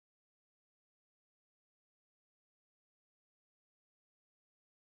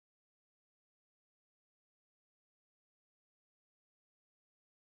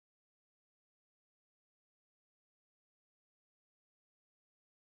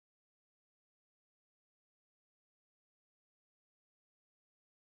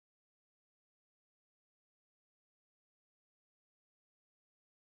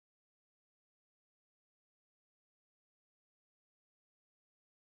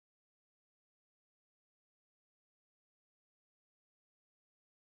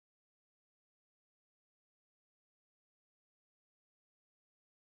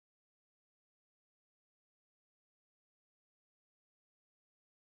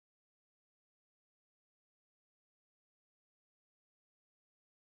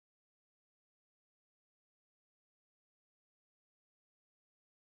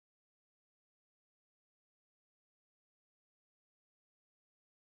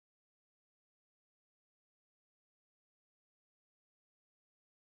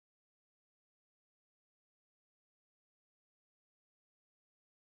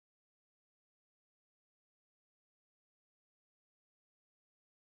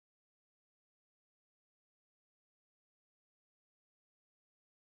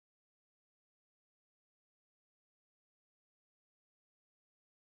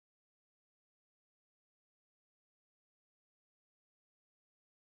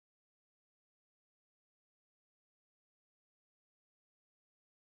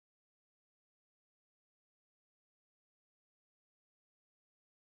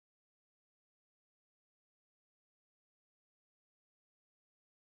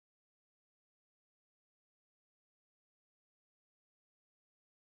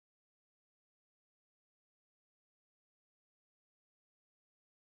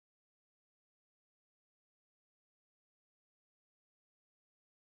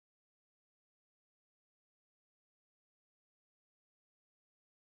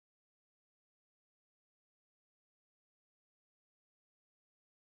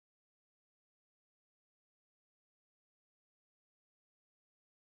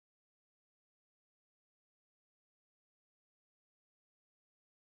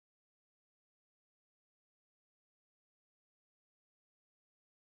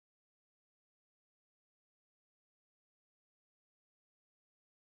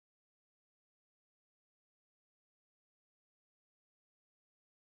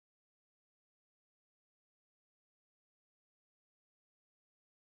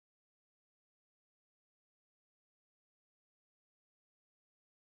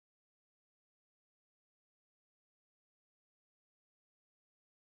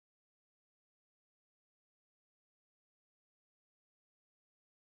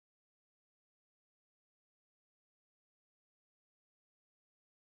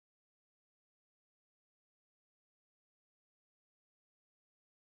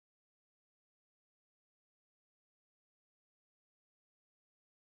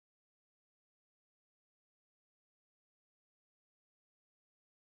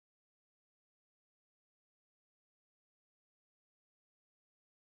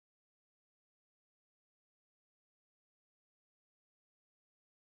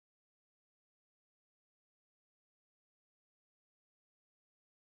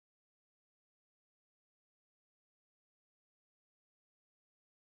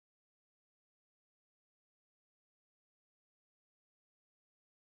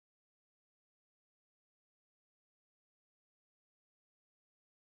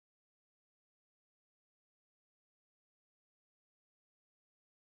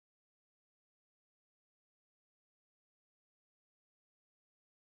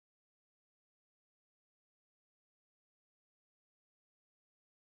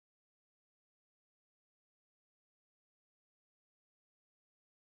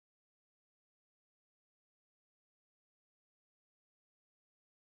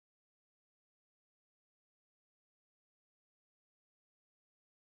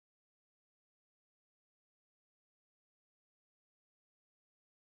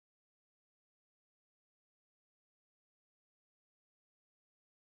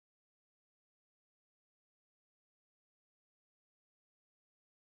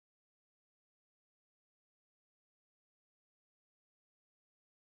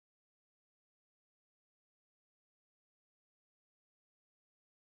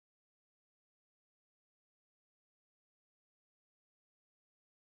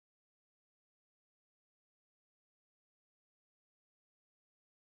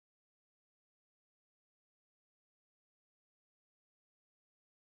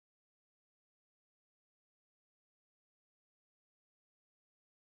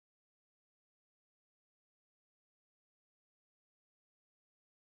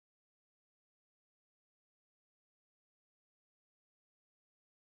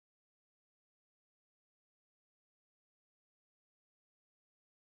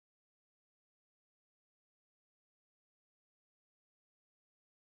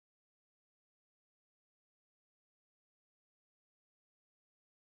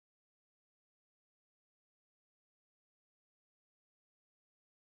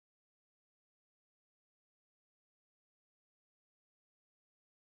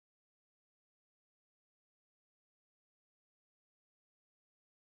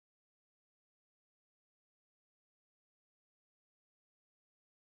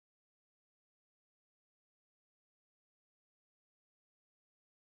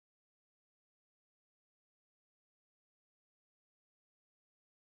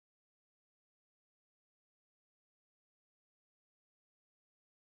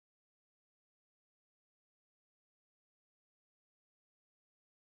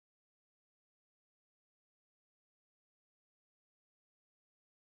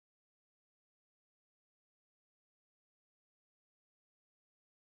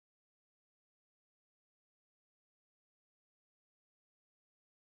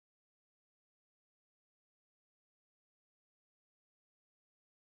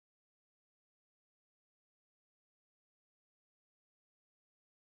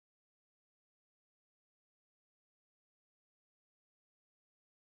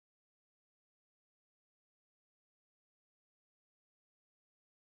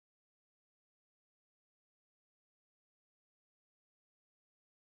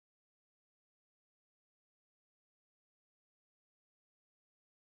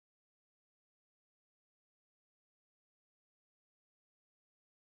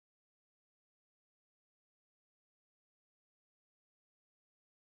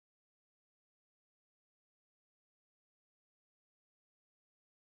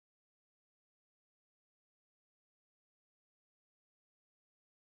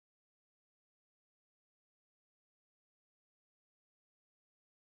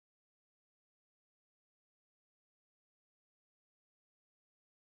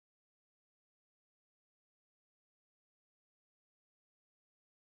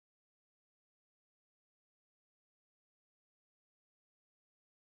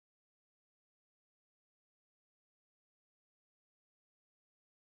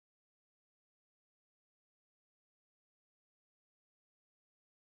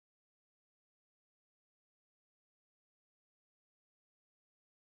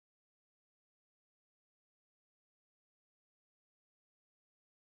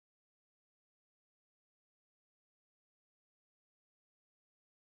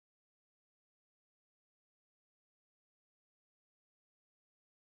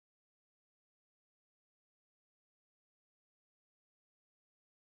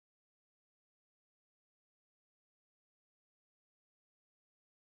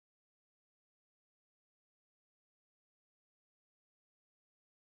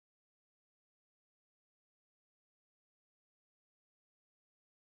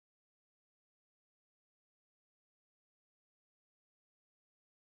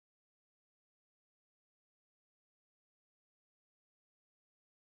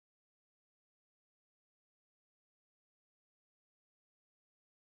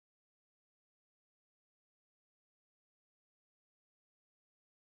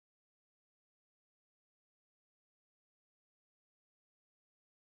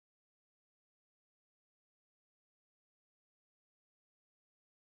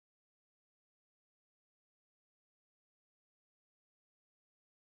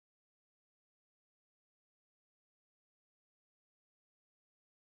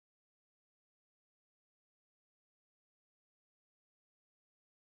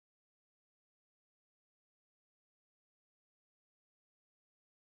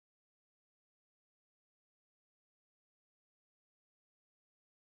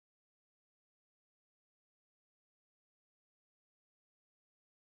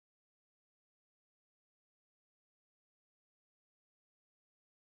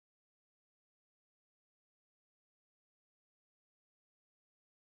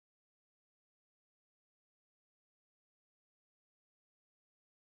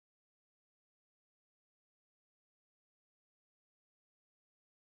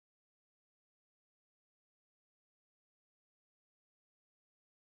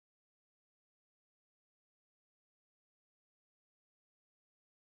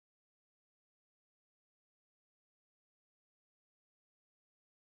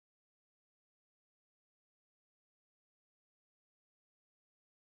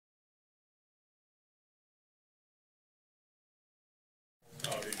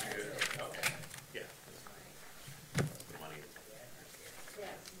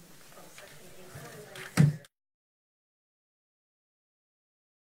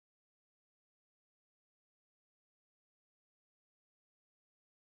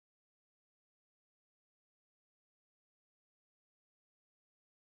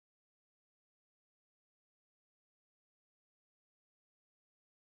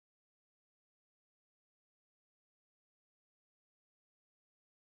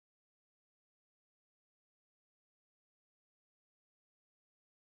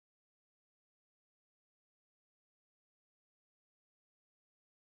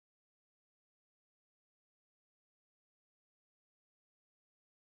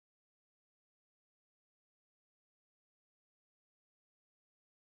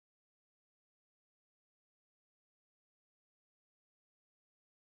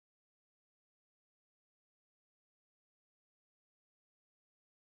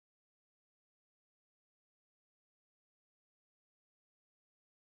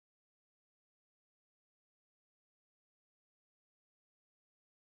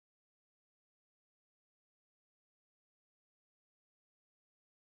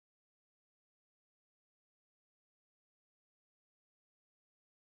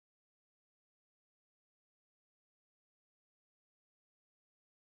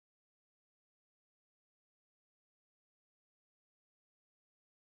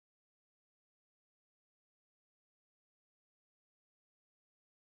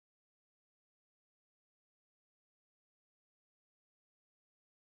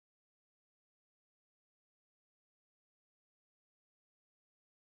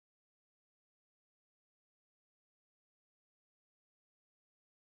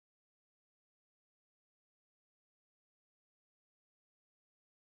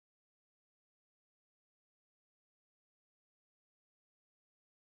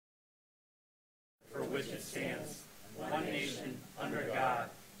which it stands, one nation, under God,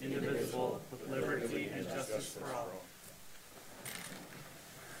 indivisible, with liberty and justice for all.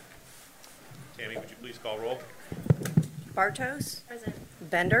 Tammy, would you please call roll? Bartos. Present.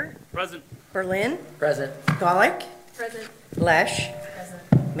 Bender. Present. Berlin. Present. Golick. Present. Lesh.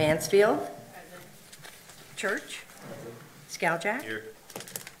 Present. Mansfield. Present. Church. Skaljack. Here.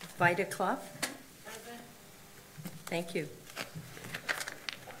 Vida Clough. Present. Thank you.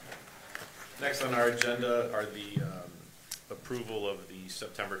 Next on our agenda are the approval of the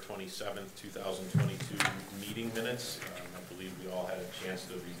September 27th, 2022 meeting minutes. I believe we all had a chance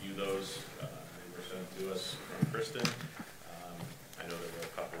to review those. They were sent to us from Kristen. I know there were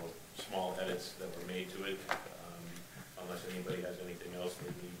a couple of small edits that were made to it. Unless anybody has anything else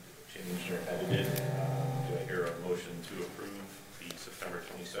they need changed or edited, do I hear a motion to approve the September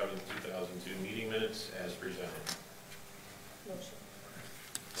 27th, 2002 meeting minutes as presented? Motion.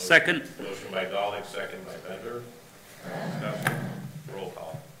 Second. Motion by Golick, second by Bender. Discussion. Roll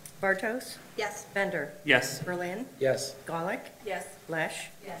call. Bartos. Yes. Bender. Yes. Berlin. Yes. Golick. Yes. Lesh.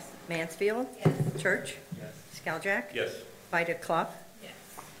 Yes. Mansfield. Yes. Church. Yes. Skaljack. Yes. Vida Clough. Yes.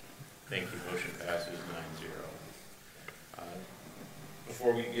 Thank you. Motion passes 9-0.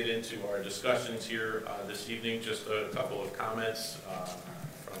 Before we get into our discussions here this evening, just a couple of comments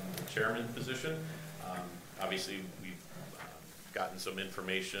from the chairman position. Obviously, we've gotten some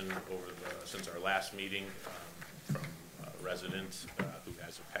information since our last meeting from a resident who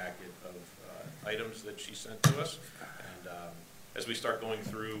has a packet of items that she sent to us. And as we start going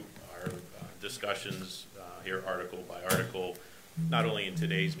through our discussions here article by article, not only in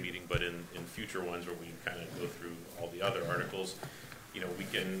today's meeting, but in future ones where we kind of go through all the other articles, you know, we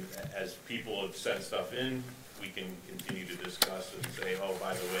can, as people have sent stuff in, we can continue to discuss and say, oh,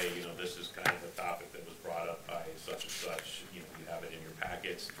 by the way, you know, this is kind of a topic that was brought up by such and such, you know, you have it in your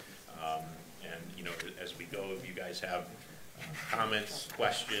packets. And, you know, as we go, if you guys have comments,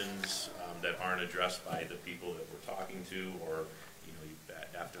 questions that aren't addressed by the people that we're talking to, or, you know,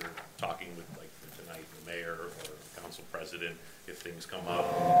 after talking with, like for tonight, the mayor or council president, if things come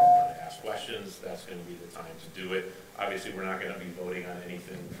up and you want to ask questions, that's going to be the time to do it. Obviously, we're not going to be voting on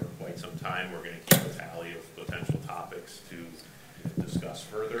anything for quite some time. We're going to keep a tally of potential topics to discuss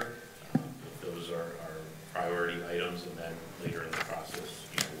further. If those are priority items, and then later in the process,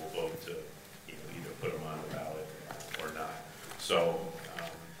 you know, we'll vote to, you know, either put them on the ballot or not. So,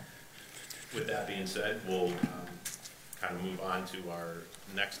 with that being said, we'll kind of move on to our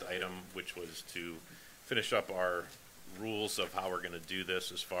next item, which was to finish up our rules of how we're going to do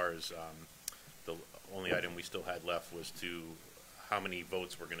this. As far as the only item we still had left was to how many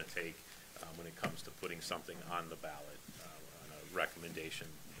votes we're going to take when it comes to putting something on the ballot, on a recommendation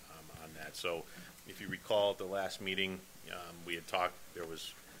on that. So if you recall at the last meeting, we had talked, there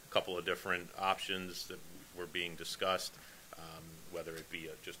was a couple of different options that were being discussed, whether it be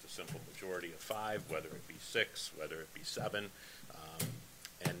just a simple majority of 5, whether it be 6, whether it be 7.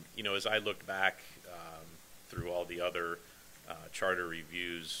 And, you know, as I looked back through all the other charter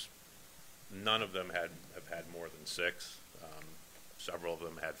reviews, none of them have had more than 6. Several of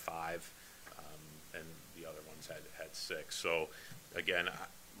them had 5, and the other ones had 6. So, again,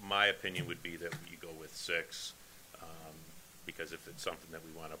 my opinion would be that you go with 6, because if it's something that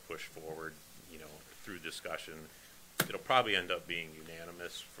we want to push forward, you know, through discussion, it'll probably end up being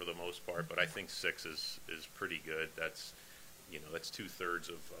unanimous for the most part. But I think 6 is pretty good. That's, you know, that's 2/3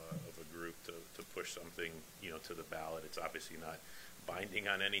 of a group to push something, you know, to the ballot. It's obviously not binding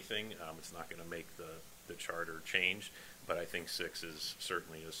on anything. It's not going to make the charter change, but I think 6 is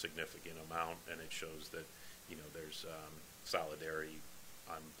certainly a significant amount, and it shows that, you know, there's solidarity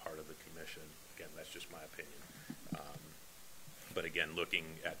on part of the commission. Again, that's just my opinion. But again,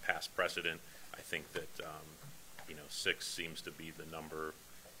 looking at past precedent, I think that, you know, 6 seems to be the number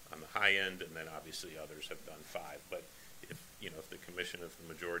on the high end, and then obviously others have done 5. But if, you know, if the commission, if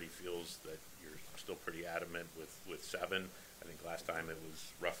the majority feels that you're still pretty adamant with 7, I think last time it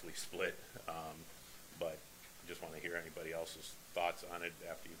was roughly split. But I just want to hear anybody else's thoughts on it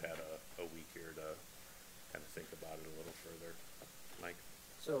after you've had a week here to kind of think about it a little further. Mike?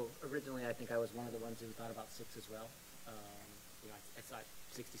 So originally, I think I was one of the ones who thought about 6 as well. You know, I thought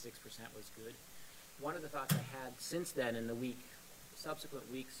 66% was good. One of the thoughts I had since then in the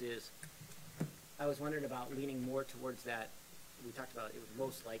subsequent weeks is I was wondering about leaning more towards that. We talked about it would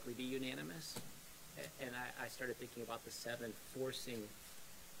most likely be unanimous, and I started thinking about the 7 forcing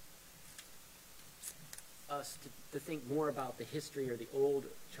us to think more about the history or the old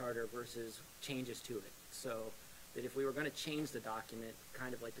charter versus changes to it. So that if we were going to change the document,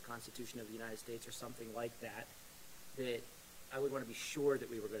 kind of like the Constitution of the United States or something like that, that I would want to be sure that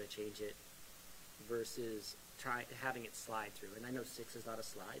we were going to change it versus having it slide through. And I know 6 is not a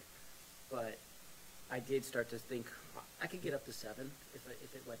slide, but I did start to think I could get up to 7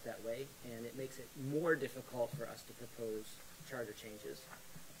 if it went that way, and it makes it more difficult for us to propose charter changes.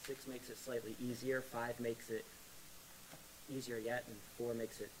 6 makes it slightly easier, 5 makes it easier yet, and 4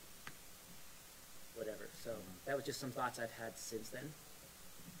 makes it whatever. So that was just some thoughts I've had since then.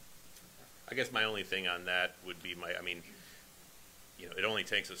 I guess my only thing on that would be it only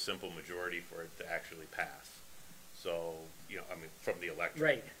takes a simple majority for it to actually pass. So, from the electorate.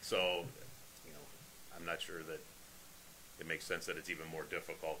 Right. So, I'm not sure that it makes sense that it's even more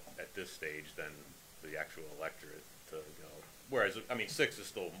difficult at this stage than the actual electorate to go. Whereas, 6 is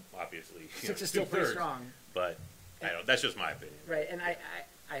still obviously 6 is still pretty strong. But that's just my opinion. Right, and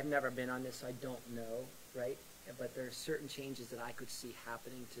I've never been on this, so I don't know, right? But there are certain changes that I could see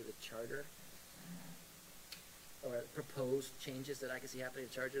happening to the charter, or proposed changes that I could see happening to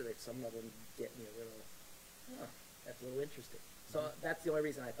the charter, that some of them get me a little, that's a little interesting. So that's the only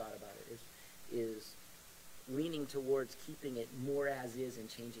reason I thought about it, is leaning towards keeping it more as is and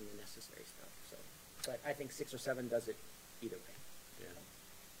changing the necessary stuff. So, but I think 6 or 7 does it either way.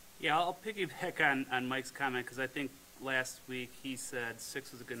 Yeah, I'll piggyback on Mike's comment, because I think last week he said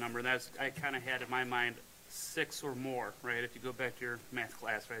 6 is a good number, and I kind of had in my mind 6 or more, right? If you go back to your math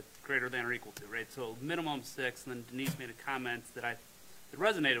class, right, greater than or equal to, right? So minimum 6, and then Denise made a comment that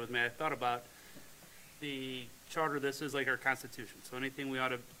resonated with me. I thought about the charter. This is like our Constitution, so anything we ought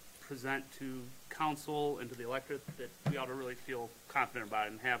to present to council and to the electorate, that we ought to really feel confident about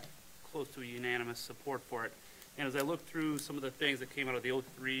it and have close to a unanimous support for it. And as I look through some of the things that came out of the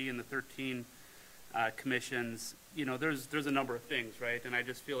 03 and the 13 commissions, there's a number of things, right? And I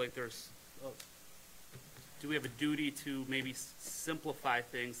just feel like do we have a duty to maybe simplify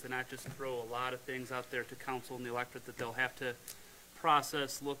things, to not just throw a lot of things out there to council and the electorate that they'll have to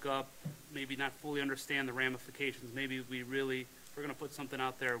process, look up, maybe not fully understand the ramifications. Maybe if we're going to put something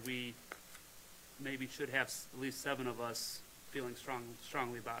out there, we maybe should have at least 7 of us feeling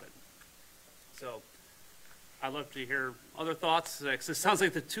strongly about it. So I'd love to hear other thoughts. It sounds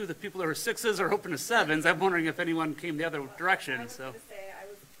like the people that are 6s are open to 7s. I'm wondering if anyone came the other direction. I was going to say, I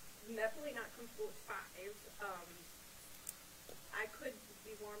was definitely not comfortable with 5. I could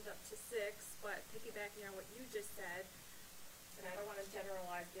be warmed up to 6, but piggybacking on what you just said, and I don't want to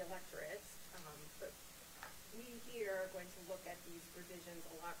generalize the electorate, but we here are going to look at these revisions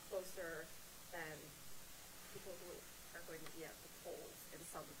a lot closer than people who are going to be at the polls in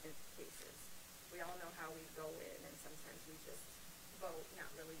some cases. We all know how we go in, and sometimes we just vote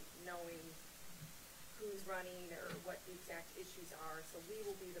not really knowing who's running or what the exact issues are. So we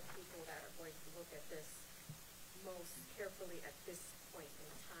will be the people that are going to look at this most carefully at this point in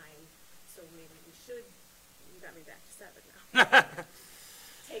time. So maybe we should, you got me back to 7 now.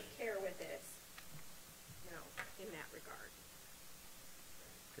 Take care with it, in that regard.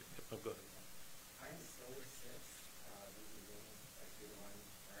 Oh, go ahead. I'm still with 6. We can go back to the one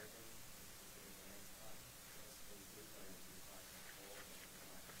jargon.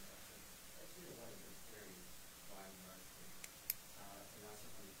 That's either one is very wide margin. And also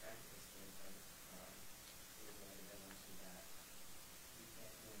from the practical standpoint, we're going to get into that. We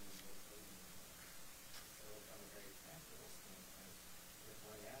can't win both ways anymore. So from a very practical standpoint, with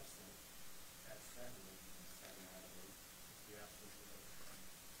one absent, that's 7. We can 7 out of 8. The absence of those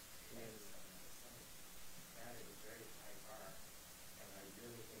 7 out of 7. That is a very high bar. And I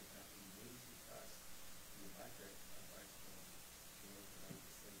really think that we need to trust the electorate of Brecksville to make the right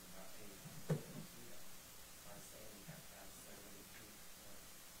decision about anything we do that. I'm saying we have to have 72 or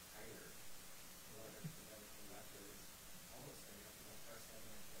higher in order for them to electorate is almost going to have to make us have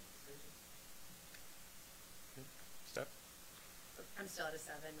that decision. Steph? I'm still at a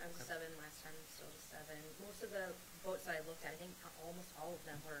 7. I was a 7 last time. I'm still at a 7. Most of the votes that I looked at, I think almost all of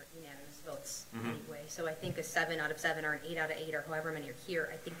them were unanimous votes anyway. So I think a 7 out of 7 or an 8 out of 8 or however many are here,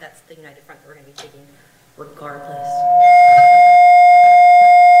 I think that's the united front that we're going to be taking regardless.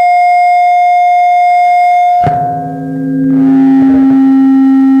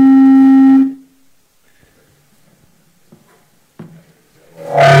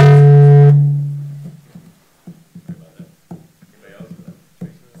 Anybody else?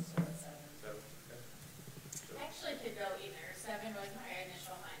 Actually could go either. 7 was my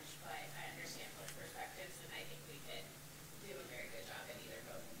initial hunch, but I understand both perspectives, and I think we could do a very good job at either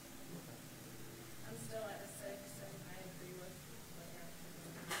vote. I'm still at a 6, and I agree with what you're.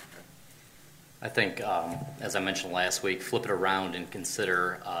 I think, as I mentioned last week, flip it around and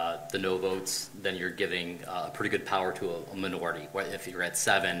consider the no votes. Then you're giving pretty good power to a minority. If you're at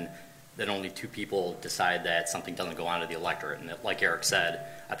 7, then only 2 people decide that something doesn't go on to the electorate. And like Eric said,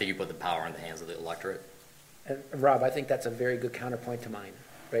 I think you put the power in the hands of the electorate. And Rob, I think that's a very good counterpoint to mine,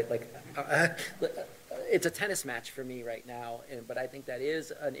 right? Like, it's a tennis match for me right now, but I think that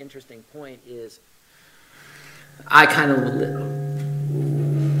is an interesting point. Is I kind of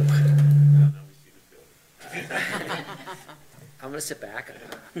I'm going to sit back.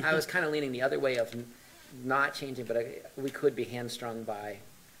 I was kind of leaning the other way of not changing, but we could be hamstrung by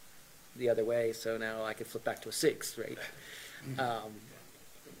the other way. So now I could flip back to a 6, right?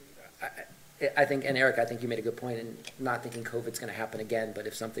 I think, and Eric, I think you made a good point in not thinking COVID's going to happen again, but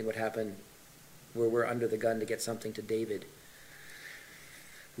if something would happen where we're under the gun to get something to David,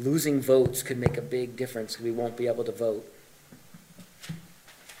 losing votes could make a big difference. We won't be able to vote.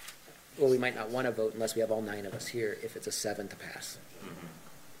 Or we might not want to vote unless we have all 9 of us here if it's a 7 to pass.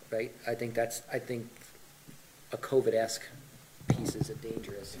 Right? I think a COVID-esque piece is a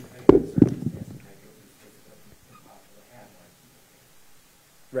dangerous.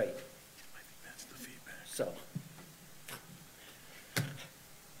 Right. So.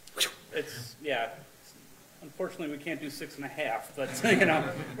 Unfortunately, we can't do 6.5, but,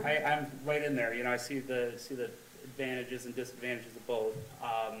 I'm right in there, I see the advantages and disadvantages of both.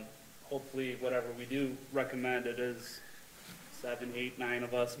 Hopefully, whatever we do recommend, it is 7, 8, 9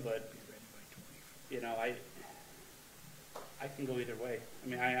 of us, but, I can go either way. I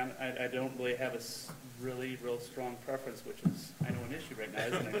mean, I don't really have a real strong preference, which is, I know, an issue right now,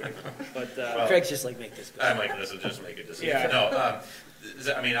 isn't it, Greg? But, Craig's just like, make this go. I'm like, this will just make a decision. Yeah.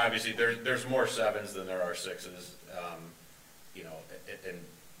 No, I mean, obviously, there's more 7s than there are 6s, and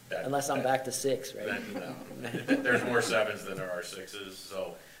that. Unless I'm back to 6, right? No. There's more 7s than there are 6s,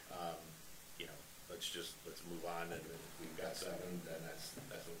 so, let's move on, and if we've got 7, then that's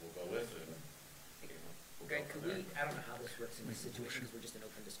what we'll go with, and, we'll Greg, go could from we, there. I don't know how this works in this situation, because we're just in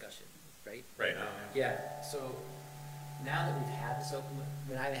open discussion, right? Right now. Yeah, so now that we've had this open,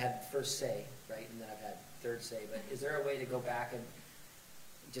 when I had first say, right, and then I've had third say, but is there a way to go back and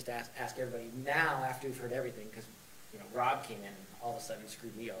just ask everybody now, after we've heard everything, because, Rob came in and all of a sudden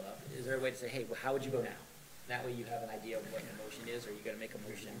screwed me all up, is there a way to say, hey, well, how would you go now? That way you have an idea of what the motion is, or you gotta make a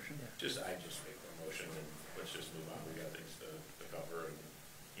motion? I just make a motion, and let's just move on, we got things to cover, and,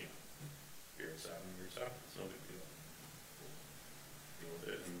 you're at 7, you're at 7, it's no big deal. Deal with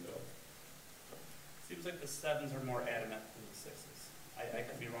it, and go. seems like the 7s are more adamant than the 6s. I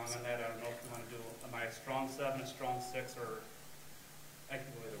could be wrong on that. I don't know if you want to do, am I a strong 7, a strong 6, or I can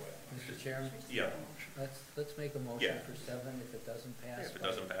go either way. Mr. Chairman? Yeah. Let's make a motion Yeah. for 7. If it doesn't pass. Yeah, if it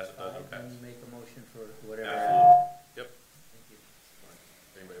doesn't pass, it doesn't pass. Then make a motion for whatever. Absolutely. Yep. Thank you.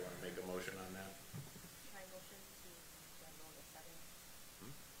 Anybody want to make a motion on that? My motion to go with 7.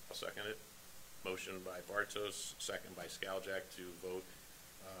 I'll second it. Motion by Bartos, second by Skaljak to vote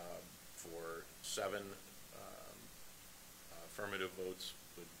for 7 affirmative votes,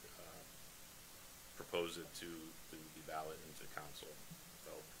 would propose it to the ballot into council.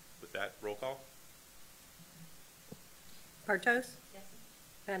 So with that, roll call? Bartos? Yes.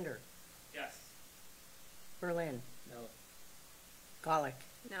 Bender? Yes. Berlin? No. Golick?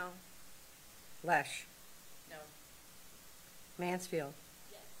 No. Lesh? No. Mansfield?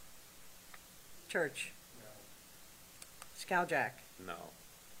 Yes. Church? Skowjak? No.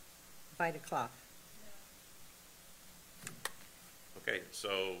 Vita Clough? Okay,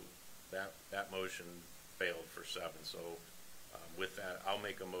 so that motion failed for 7. So with that, I'll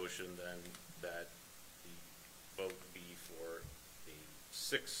make a motion then that the vote be for a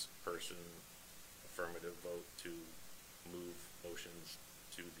 6-person affirmative vote to move motions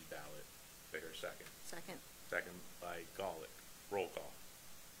to the ballot. Fair second. Second. Second by Golick. Roll call.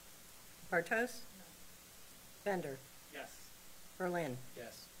 Bartos? Bender? Yes. Berlin?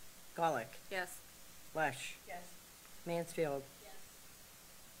 Yes. Golick? Yes. Lesh? Yes. Mansfield? Yes.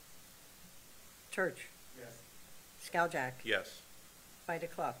 Church? Yes. Skowjak? Yes. Vita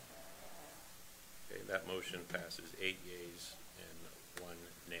Clough? Okay, that motion passes 8 yeas and 1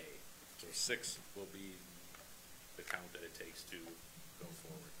 nay. So 6 will be the count that it takes to go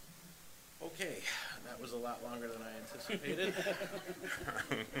forward. Okay, that was a lot longer than I anticipated.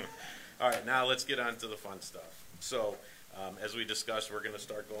 All right, now let's get on to the fun stuff. So, as we discussed, we're going to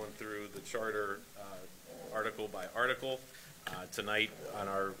start going through the charter article by article. Tonight on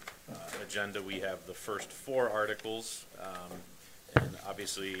our agenda, we have the first 4 articles. And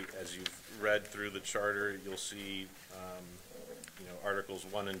obviously, as you've read through the charter, you'll see, Articles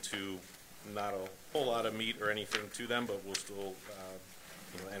 1 and 2, not a whole lot of meat or anything to them, but we'll still,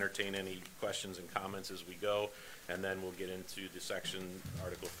 entertain any questions and comments as we go. And then we'll get into the section,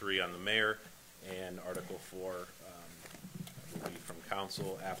 Article 3 on the mayor, and Article 4 will will be from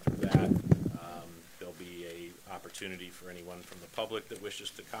council. After that, there'll be a opportunity for anyone from the public that wishes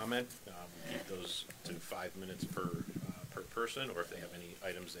to comment. Keep those to 5 minutes per person, or if they have any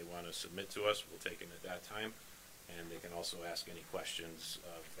items they want to submit to us, we'll take them at that time. And they can also ask any questions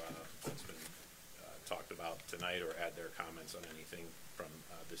of what's been talked about tonight, or add their comments on anything from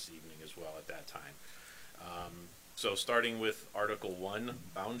this evening as well at that time. So starting with Article 1,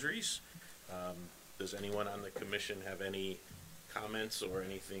 boundaries. Does anyone on the commission have any comments or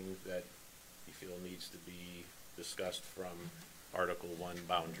anything that you feel needs to be discussed from Article 1,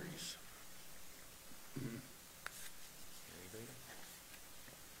 boundaries? Anything?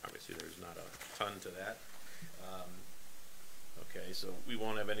 Obviously, there's not a ton to that. Okay, so we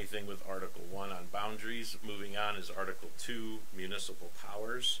won't have anything with Article 1 on boundaries. Moving on is Article 2, municipal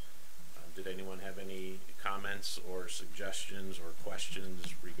powers. Did anyone have any comments or suggestions or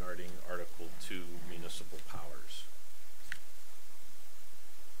questions regarding Article 2, municipal powers?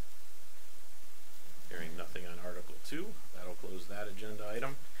 Hearing nothing on Article 2, that'll close that agenda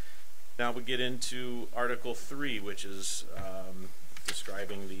item. Now we get into Article 3, which is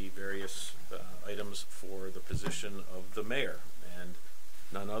describing the various items for the position of the mayor, and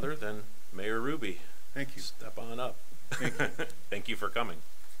none other than Mayor Ruby. Thank you. Step on up. Thank you. Thank you for coming.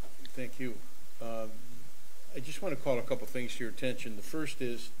 Thank you. I just want to call a couple things to your attention. The first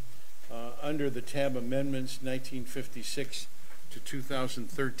is under the tab amendments 1956 to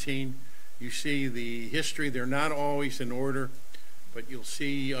 2013, you see the history. They're not always in order, but you'll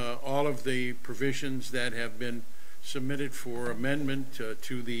see all of the provisions that have been submitted for amendment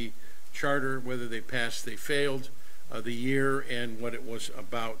to the charter, whether they passed, they failed, the year, and what it was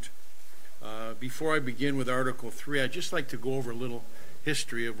about. Before I begin with Article 3, I'd just like to go over a little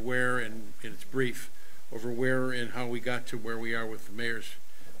history of where, and it's brief, over where and how we got to where we are with the mayor's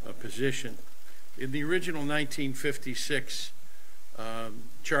position. In the original 1956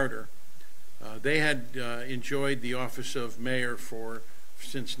 charter, they had enjoyed the office of mayor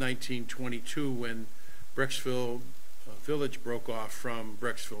since 1922, when Brecksville village broke off from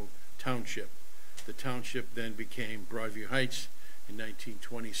Brecksville Township. The township then became Broadview Heights in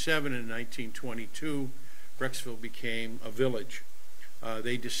 1927, and in 1922, Brecksville became a village.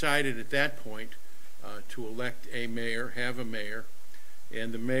 They decided at that point to elect a mayor, have a mayor,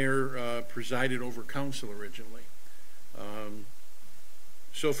 and the mayor presided over council originally.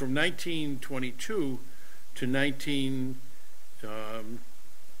 So from 1922 to 19, what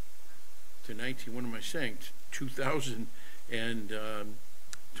am I saying,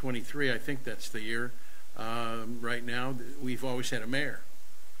 2023, I think that's the year. Right now, we've always had a mayor.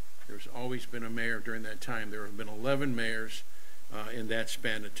 There's always been a mayor during that time. There have been 11 mayors in that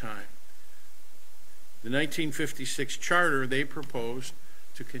span of time. The 1956 charter, they proposed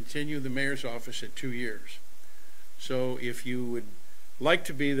to continue the mayor's office at 2 years. So if you would like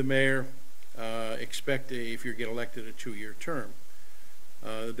to be the mayor, expect, if you get elected, a 2-year term.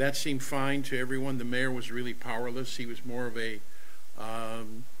 That seemed fine to everyone. The mayor was really powerless. He was more of a,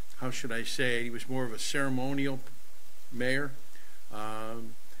 how should I say, he was more of a ceremonial mayor.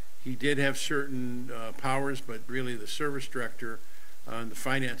 He did have certain powers, but really the service director and the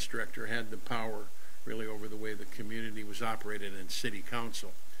finance director had the power really over the way the community was operated in city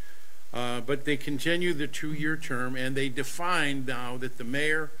council. But they continued the 2-year term, and they defined now that the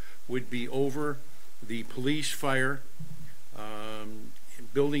mayor would be over the police, fire,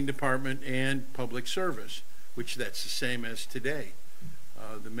 building department, and public service, which that's the same as today.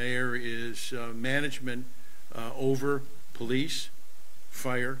 The mayor is management over police,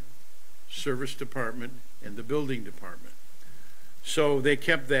 fire, service department, and the building department. So they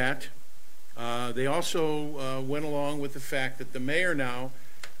kept that. They also went along with the fact that the mayor now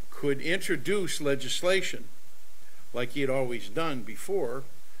could introduce legislation like he had always done before,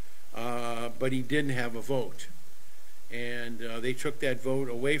 but he didn't have a vote. And they took that vote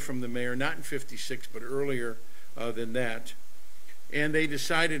away from the mayor, not in 56, but earlier than that. And they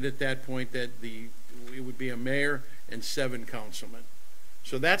decided at that point that it would be a mayor and 7 councilmen.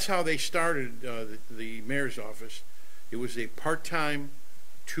 So that's how they started the mayor's office. It was a part-time,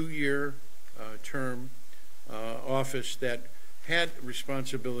 2-year term office that had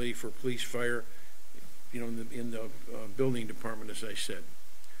responsibility for police, fire, in the building department, as I said.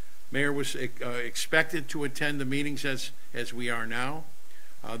 Mayor was expected to attend the meetings as we are now.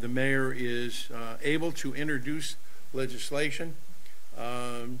 The mayor is able to introduce legislation,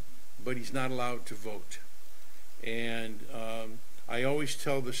 but he's not allowed to vote. And I always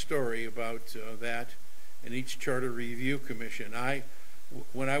tell the story about that in each charter review commission.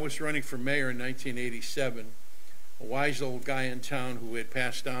 When I was running for mayor in 1987, a wise old guy in town who had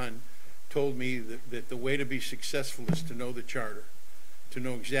passed on told me that the way to be successful is to know the charter, to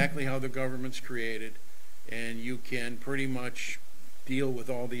know exactly how the government's created, and you can pretty much deal with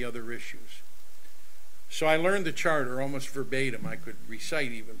all the other issues. So I learned the charter almost verbatim. I could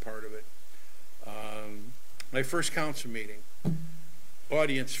recite even part of it. My first council meeting,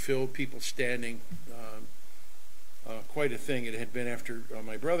 audience filled, people standing, quite a thing. It had been after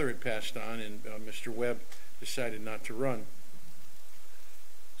my brother had passed on, and Mr. Webb decided not to run.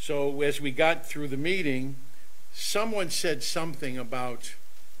 So as we got through the meeting, someone said something about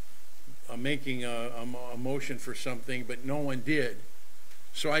making a motion for something, but no one did.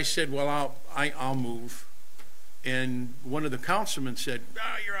 So I said, well, I'll move. And one of the councilmen said,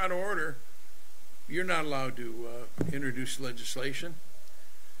 you're out of order. You're not allowed to introduce legislation.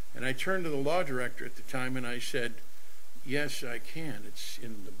 And I turned to the law director at the time and I said, yes, I can. It's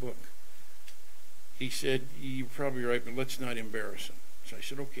in the book. He said, you're probably right, but let's not embarrass him. So I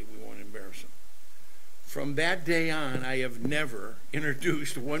said, okay, we won't embarrass him. From that day on, I have never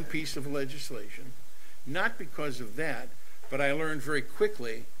introduced one piece of legislation, not because of that, but I learned very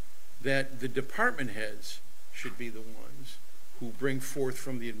quickly that the department heads should be the ones who bring forth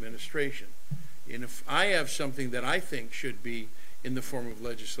from the administration. And if I have something that I think should be in the form of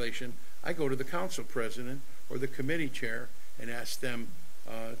legislation, I go to the council president or the committee chair and ask them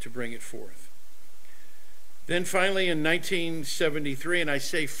to bring it forth. Then finally in 1973, and I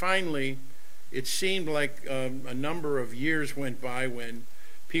say finally, it seemed like a number of years went by when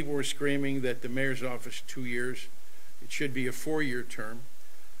people were screaming that the mayor's office 2 years, it should be a 4-year term.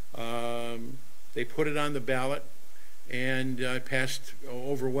 They put it on the ballot and passed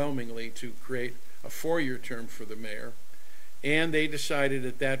overwhelmingly to create a 4-year term for the mayor. And they decided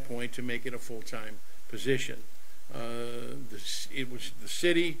at that point to make it a full-time position. It was the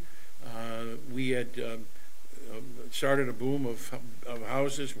city. We had started a boom of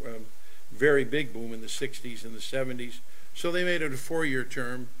houses, very big boom in the 60s and the 70s. So they made it a 4-year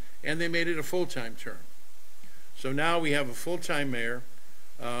term, and they made it a full-time term. So now we have a full-time mayor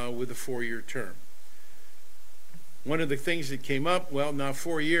with a 4-year term. One of the things that came up, well, now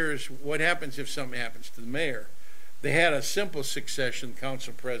 4 years, what happens if something happens to the mayor? They had a simple succession,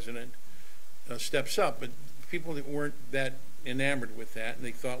 council president steps up, but people that weren't that enamored with that, and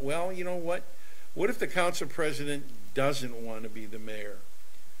they thought, well, you know what? What if the council president doesn't want to be the mayor?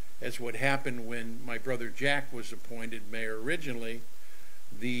 As what happened when my brother Jack was appointed mayor originally.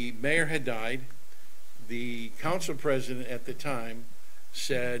 The mayor had died. The council president at the time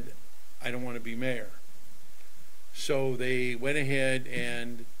said, I don't want to be mayor. So they went ahead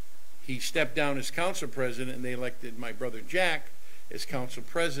and he stepped down as council president, and they elected my brother Jack as council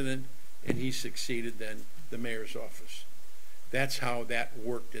president, and he succeeded then the mayor's office. That's how that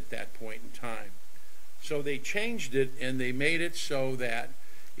worked at that point in time. So they changed it, and they made it so that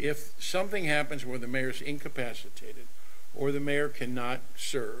if something happens where the mayor's incapacitated or the mayor cannot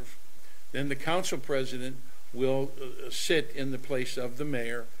serve, then the council president will sit in the place of the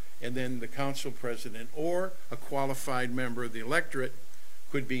mayor, and then the council president or a qualified member of the electorate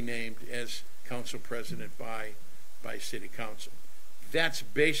could be named as council president by city council. That's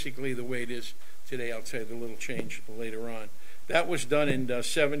basically the way it is today. I'll tell you the little change later on. That was done in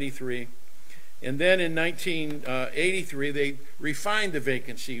 73. And then in 1983, they refined the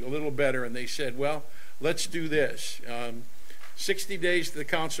vacancy a little better, and they said, well, let's do this. 60 days to the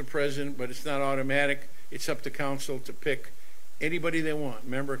council president, but it's not automatic. It's up to council to pick anybody they want,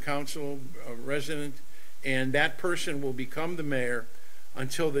 member of council, a resident, and that person will become the mayor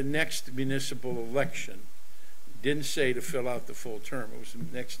until the next municipal election. Didn't say to fill out the full term. It was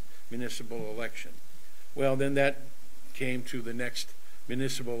the next municipal election. Well, then that came to the next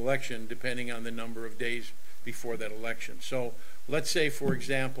municipal election depending on the number of days before that election. So let's say, for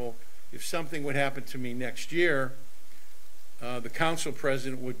example, if something would happen to me next year, the council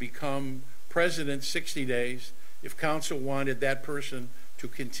president would become president 60 days. If council wanted that person to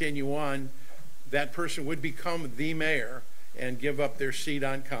continue on, that person would become the mayor and give up their seat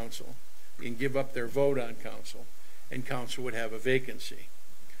on council and give up their vote on council, and council would have a vacancy.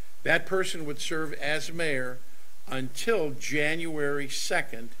 That person would serve as mayor until January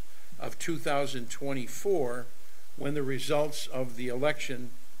 2nd of 2024, when the results of the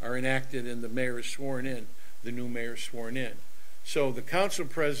election are enacted and the mayor is sworn in, the new mayor is sworn in. So the council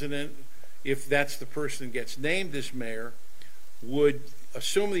president, if that's the person that gets named as mayor, would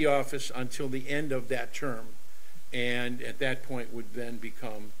assume the office until the end of that term, and at that point would then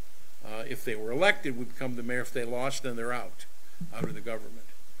become, if they were elected, would become the mayor. If they lost, then they're out of the government.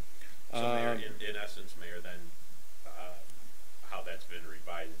 So mayor, in essence, mayor, then how that's been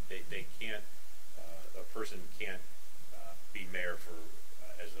revised, they can't, a person can't be mayor for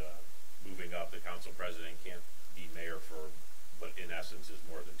as a moving up, the council president can't be mayor for what in essence is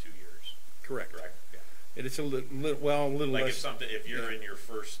more than 2 years. Correct. Correct? Yeah. And it's a little Like less. if you're yeah. in your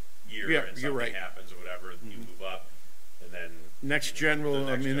first year Yeah, and you're something right. happens or whatever, you move up, and then Next general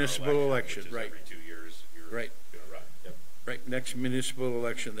the next municipal general election, which is right. every 2 years, you're Right. going to run. Yep. Right, next municipal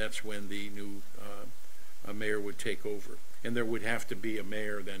election, that's when the new mayor would take over. And there would have to be a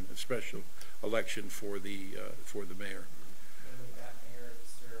mayor then, a special election for the mayor. And would that mayor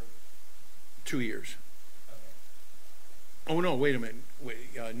serve, 2 years. okay, Oh, no, wait a minute,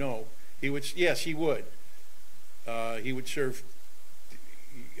 no, he would, yes, he would. He would serve,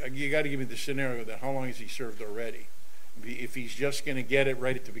 you gotta give me the scenario that, how long has he served already? If he's just gonna get it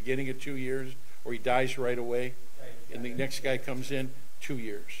right at the beginning of 2 years, or he dies right away, right, and the yeah, next guy comes in, 2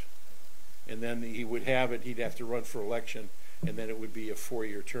 years. And then he would have it, he'd have to run for election, and then it would be a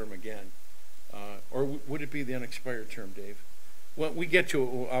 4-year term again. Or would it be the unexpired term, Dave? Well, we get to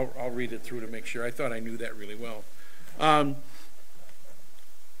it, I'll read it through to make sure. I thought I knew that really well. Then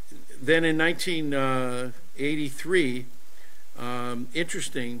in 1983,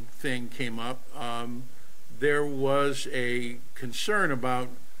 interesting thing came up. There was a concern about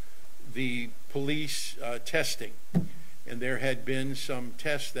the police testing, and there had been some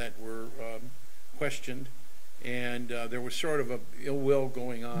tests that were questioned, and there was sort of a ill will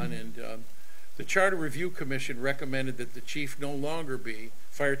going on, and the Charter Review Commission recommended that the chief no longer be,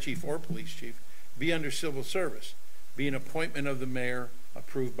 fire chief or police chief, be under civil service, be an appointment of the mayor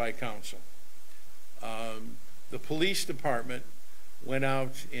approved by council. The police department went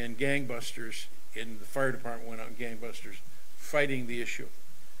out in gangbusters, and the fire department went out in gangbusters fighting the issue,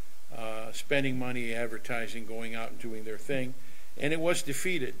 spending money, advertising, going out and doing their thing, and it was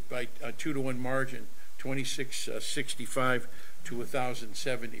defeated by a 2-to-1 margin, 2665 to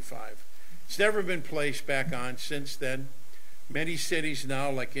 1,075. It's never been placed back on since then. Many cities now,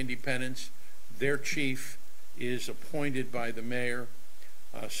 like Independence, their chief is appointed by the mayor,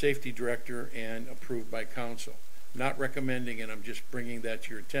 safety director, and approved by council. Not recommending, and I'm just bringing that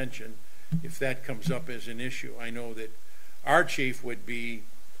to your attention. If that comes up as an issue, I know that our chief would be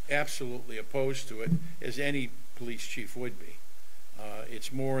absolutely opposed to it, as any police chief would be.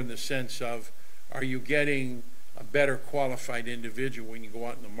 It's more in the sense of, are you getting a better qualified individual when you go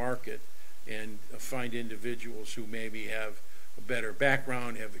out in the market and find individuals who maybe have a better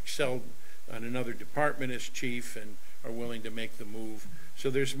background, have excelled on another department as chief, and are willing to make the move. So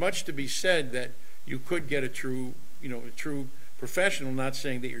there's much to be said that you could get a true professional, not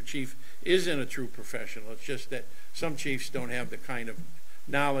saying that your chief isn't a true professional. It's just that some chiefs don't have the kind of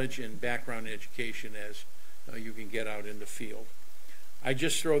knowledge and background and education as you can get out in the field. I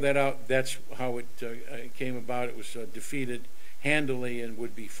just throw that out. That's how it came about. It was defeated handily and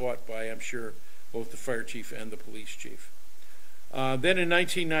would be fought by, I'm sure, both the fire chief and the police chief. Then in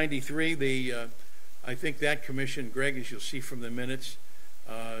 1993, I think that commission, Greg, as you'll see from the minutes,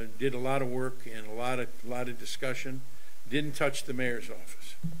 did a lot of work and a lot of discussion. Didn't touch the mayor's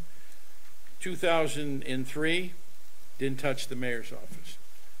office. 2003, didn't touch the mayor's office.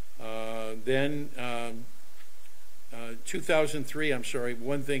 Then 2003, I'm sorry,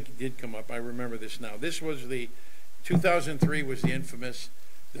 one thing did come up. I remember this now. 2003 was the infamous,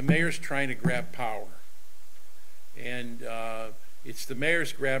 the mayor's trying to grab power. And it's the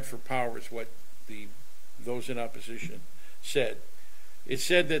mayor's grab for power is what those in opposition said. It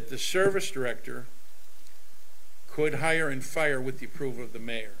said that the service director could hire and fire with the approval of the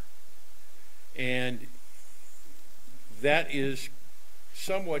mayor. And that is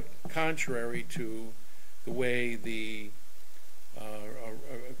somewhat contrary to the way the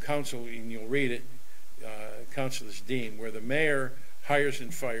council, and you'll read it, council is deemed, where the mayor hires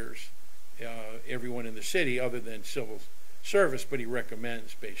and fires everyone in the city other than civil service, but he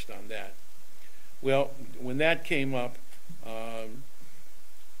recommends based on that. Well, when that came up,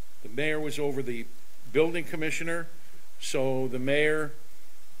 the mayor was over the building commissioner, so the mayor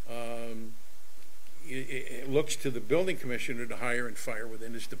it looks to the building commissioner to hire and fire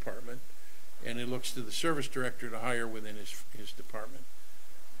within his department, and it looks to the service director to hire within his department.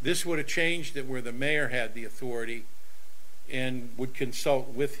 This would have changed it where the mayor had the authority and would consult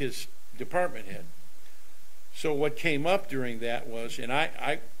with his department head. So what came up during that was, and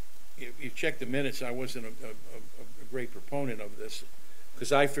if you check the minutes, I wasn't a great proponent of this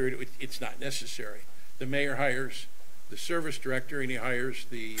because I figured it's not necessary. The mayor hires the service director and he hires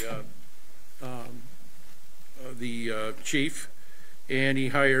the chief, and he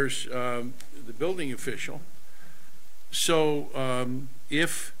hires the building official. So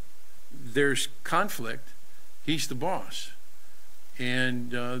if there's conflict, he's the boss.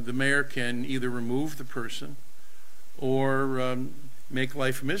 And the mayor can either remove the person or make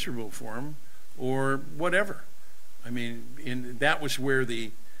life miserable for them or whatever. I mean, that was where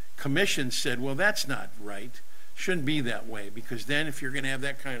the commission said, well, that's not right. Shouldn't be that way, because then if you're going to have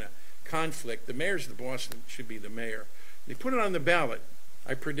that kind of conflict, the mayor's the boss and should be the mayor. They put it on the ballot.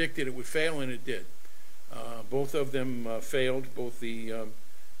 I predicted it would fail, and it did. Both of them failed, both the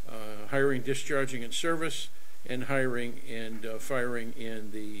hiring, discharging, and service, and hiring and firing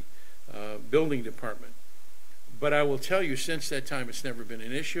in the building department. But I will tell you, since that time, it's never been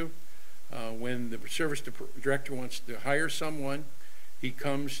an issue. When the service director wants to hire someone, he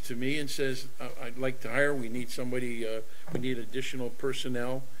comes to me and says, I'd like to hire, we need somebody, we need additional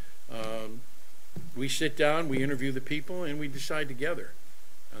personnel. We sit down, we interview the people, and we decide together.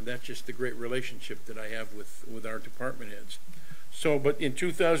 And that's just the great relationship that I have with our department heads. So, but in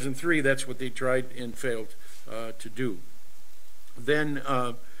 2003, that's what they tried and failed to do. Then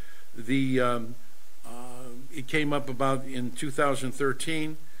it came up about in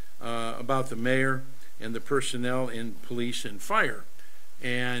 2013 about the mayor and the personnel in police and fire,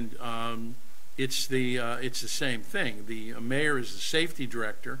 and it's the same thing. The mayor is the safety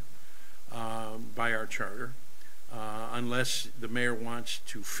director by our charter, unless the mayor wants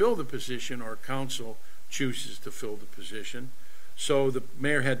to fill the position or council chooses to fill the position. So the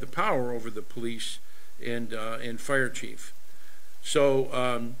mayor had the power over the police and fire chief.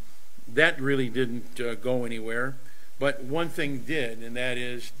 So that really didn't go anywhere. But one thing did, and that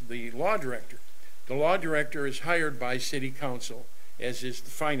is the law director. The law director is hired by city council, as is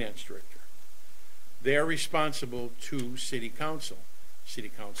the finance director. They are responsible to city council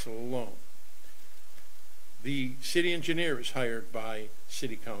alone. The city engineer is hired by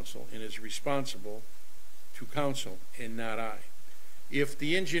city council and is responsible to council and not I. If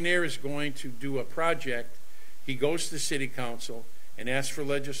the engineer is going to do a project, he goes to city council and asks for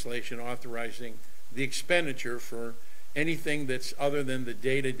legislation authorizing the expenditure for anything that's other than the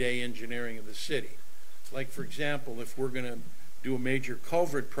day-to-day engineering of the city. Like, for example, if we're going to do a major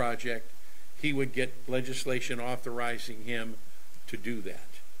culvert project, he would get legislation authorizing him to do that.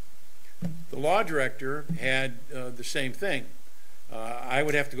 The law director had the same thing. I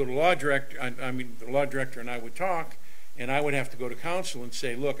would have to go to law director, the law director and I would talk, and I would have to go to council and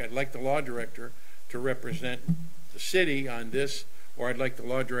say, look, I'd like the law director to represent the city on this, or I'd like the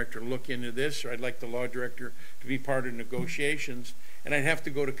law director to look into this, or I'd like the law director to be part of negotiations, and I'd have to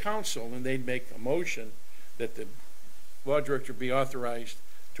go to council, and they'd make a motion that the law director be authorized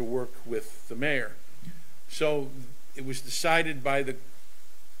to work with the mayor. So it was decided by the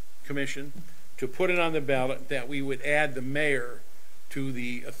commission to put it on the ballot that we would add the mayor to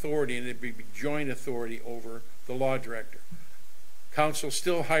the authority, and it'd be joint authority over the law director. Council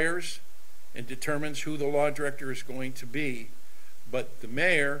still hires and determines who the law director is going to be, but the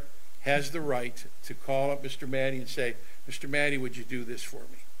mayor has the right to call up Mr. Maddie and say, Mr. Maddie, would you do this for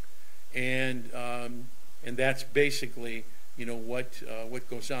me? And that's basically, you know, what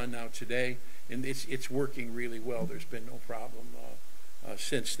goes on now today, and it's working really well. There's been no problem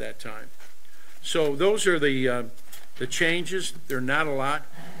since that time. So those are the changes. They're not a lot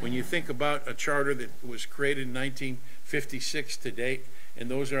when you think about a charter that was created in 1956 to date,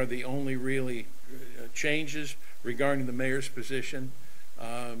 and those are the only really changes regarding the mayor's position.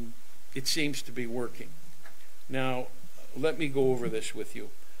 It seems to be working. Now, let me go over this with you.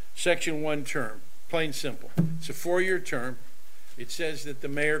 Section 1 term, plain simple. It's a 4-year term. It says that the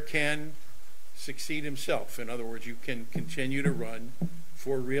mayor can succeed himself. In other words, you can continue to run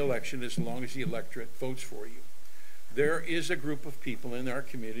for re-election as long as the electorate votes for you. There is a group of people in our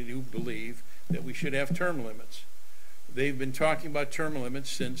community who believe that we should have term limits. They've been talking about term limits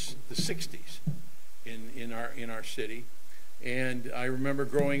since the 60s in our city. And I remember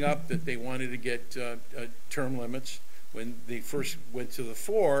growing up that they wanted to get term limits. When they first went to the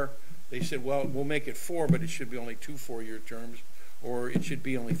 4, they said, well, we'll make it 4, but it should be only 2 4-year terms, or it should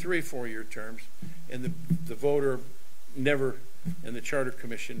be only 3 4-year terms. And the voter never, and the Charter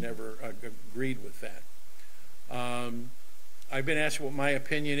Commission never agreed with that. I've been asked what my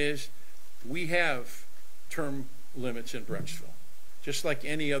opinion is. We have term limits in Brecksville, just like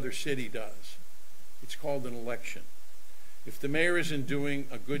any other city does. It's called an election. If the mayor isn't doing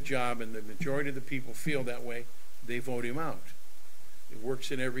a good job and the majority of the people feel that way, they vote him out. It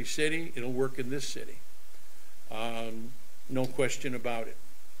works in every city. It'll work in this city. No question about it.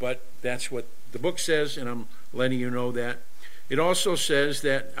 But that's what the book says, and I'm letting you know that. It also says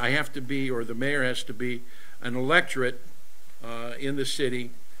that I have to be, or the mayor has to be, an electorate in the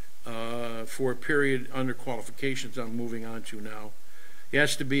city for a period under qualifications I'm moving on to now. He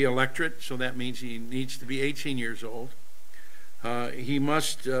has to be electorate, so that means he needs to be 18 years old. He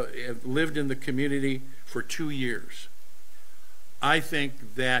must have lived in the community for 2 years. I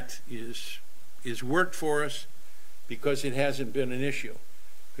think that is worked for us because it hasn't been an issue.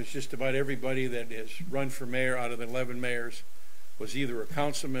 Because just about everybody that has run for mayor out of the 11 mayors was either a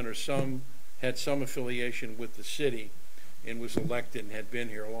councilman or had some affiliation with the city and was elected and had been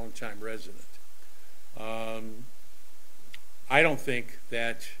here a long time resident. I don't think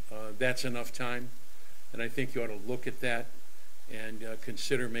that that's enough time, and I think you ought to look at that and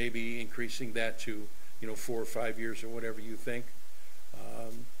consider maybe increasing that to 4 or 5 years or whatever you think.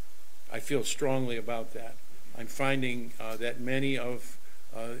 I feel strongly about that. I'm finding that many of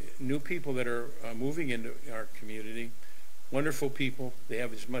new people that are moving into our community, wonderful people, they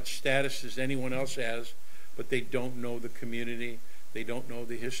have as much status as anyone else has, but they don't know the community, they don't know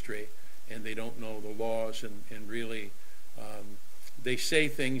the history, and they don't know the laws, and really they say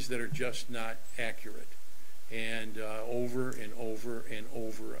things that are just not accurate, and over and over and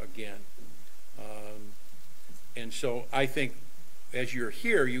over again. And so I think as you're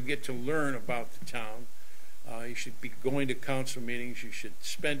here, you get to learn about the town. You should be going to council meetings. You should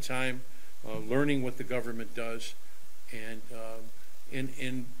spend time learning what the government does. And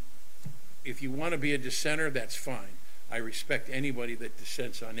if you want to be a dissenter, that's fine. I respect anybody that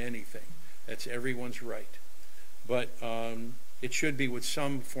dissents on anything. That's everyone's right. But it should be with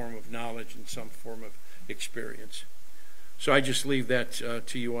some form of knowledge and some form of experience. So I just leave that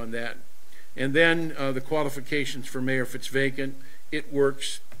to you on that. And then the qualifications for mayor, if it's vacant, it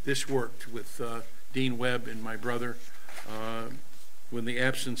works. This worked with Dean Webb and my brother. When the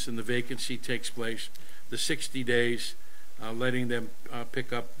absence and the vacancy takes place, the 60 days, letting them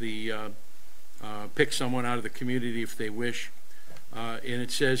pick someone out of the community if they wish. And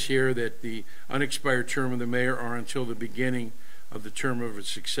it says here that the unexpired term of the mayor are until the beginning of the term of a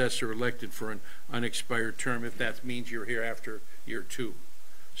successor elected for an unexpired term, if that means you're here after year 2.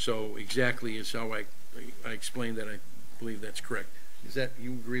 So exactly is how I explained that. I believe that's correct. Is that,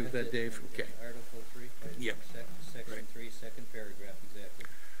 you agree with that, Dave? Okay. Article 3, Yep. section Right. 3, second paragraph, exactly.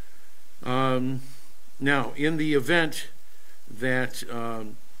 Now, in the event that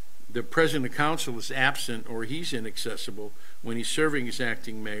the president of council is absent or he's inaccessible when he's serving as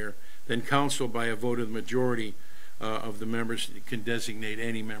acting mayor, then council, by a vote of the majority of the members, can designate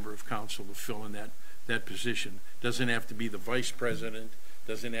any member of council to fill in that position. Doesn't have to be the vice president,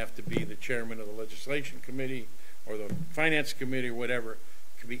 doesn't have to be the chairman of the legislation committee or the finance committee or whatever.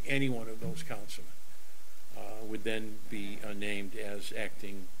 It could be any one of those councilmen would then be named as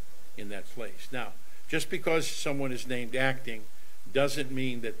acting in that place. Now, just because someone is named acting doesn't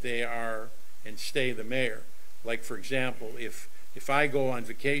mean that they are and stay the mayor. Like, for example, if I go on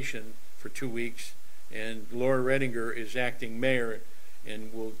vacation for 2 weeks and Laura Redinger is acting mayor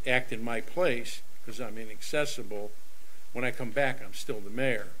and will act in my place because I'm inaccessible, when I come back, I'm still the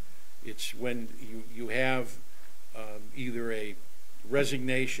mayor. It's when you have either a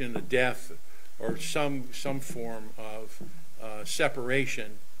resignation, a death, or some form of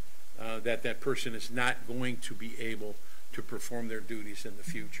separation that person is not going to be able to perform their duties in the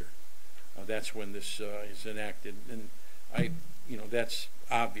future. That's when this is enacted, and that's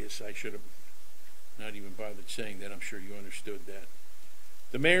obvious. I should have not even bothered saying that. I'm sure you understood that.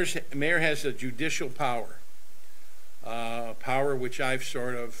 The mayor has a judicial power, power which I've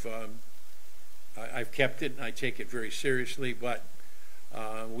sort of I've kept it and I take it very seriously. But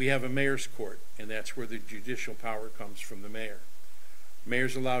we have a mayor's court, and that's where the judicial power comes from the mayor.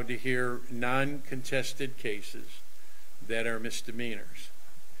 Mayor's allowed to hear non-contested cases that are misdemeanors,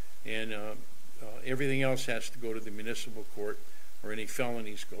 and everything else has to go to the municipal court, or any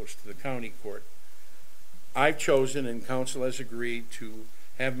felonies goes to the county court. I've chosen, and council has agreed, to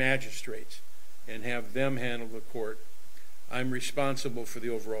have magistrates and have them handle the court. I'm responsible for the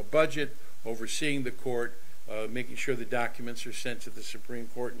overall budget, overseeing the court, making sure the documents are sent to the Supreme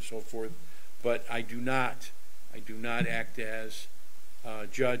Court and so forth, but I do not act as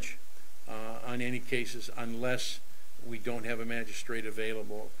judge on any cases unless we don't have a magistrate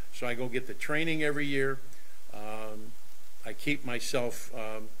available. So I go get the training every year. I keep myself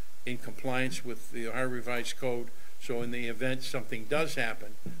in compliance with the Ohio Revised Code, so in the event something does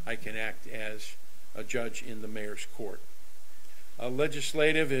happen, I can act as a judge in the mayor's court.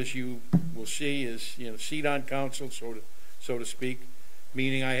 Legislative, as you will see, is seat on council, so to speak,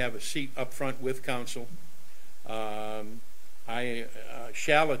 meaning I have a seat up front with council. I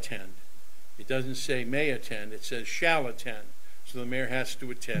shall attend. It doesn't say may attend, it says shall attend. So the mayor has to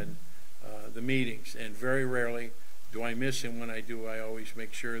attend the meetings, and very rarely do I miss him. When I do, I always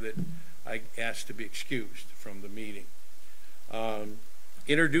make sure that I ask to be excused from the meeting.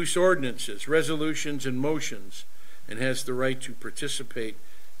 Introduce ordinances, resolutions, and motions, and has the right to participate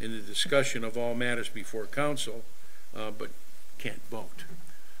in the discussion of all matters before council, but can't vote.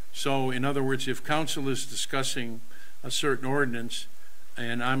 So in other words, if council is discussing a certain ordinance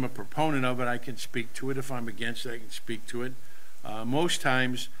and I'm a proponent of it, I can speak to it. If I'm against it, I can speak to it. Most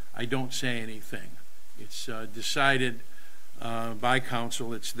times, I don't say anything. It's decided by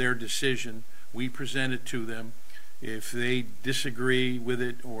council. It's their decision. We present it to them. If they disagree with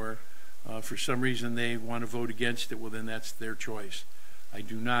it or for some reason they want to vote against it, well, then that's their choice. I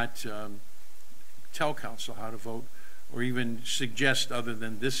do not tell council how to vote or even suggest other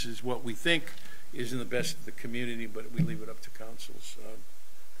than this is what we think is in the best of the community, but we leave it up to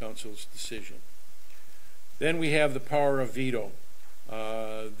council's decision. Then we have the power of veto.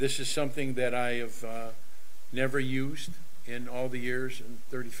 This is something that I have never used in all the years. In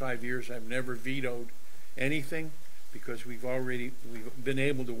 35 years, I've never vetoed anything because we've been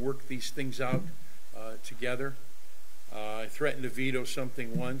able to work these things out together. I threatened to veto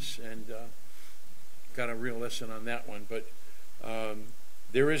something once and got a real lesson on that one. But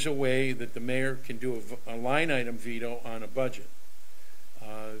there is a way that the mayor can do a line item veto on a budget.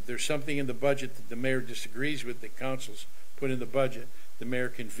 There's something in the budget that the mayor disagrees with that council's put in the budget. The mayor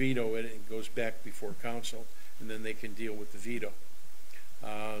can veto it and it goes back before council, and then they can deal with the veto.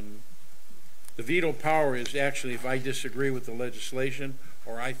 The veto power is actually if I disagree with the legislation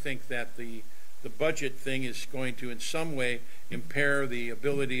or I think that the budget thing is going to in some way impair the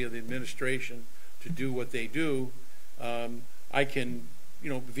ability of the administration to do what they do, I can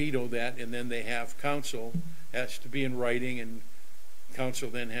veto that, and then they have council has to be in writing, and council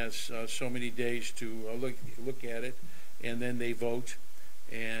then has so many days to look at it, and then they vote,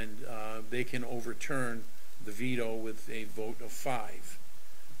 and they can overturn the veto with a vote of 5.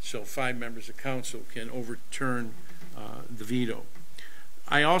 So 5 members of council can overturn the veto.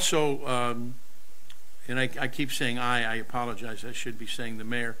 I also, and I keep saying I apologize, I should be saying the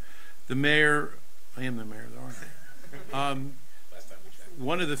mayor. The mayor, I am the mayor though, aren't I?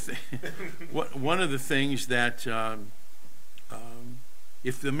 One of the things that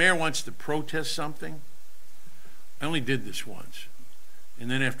if the mayor wants to protest something, I only did this once,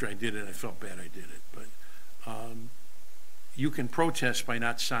 and then after I did it, I felt bad I did it. But you can protest by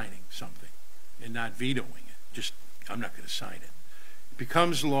not signing something and not vetoing it. Just, I'm not going to sign it. It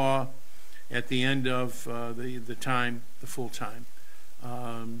becomes law at the end of the time, the full time,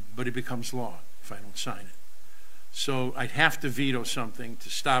 but it becomes law if I don't sign it. So I'd have to veto something to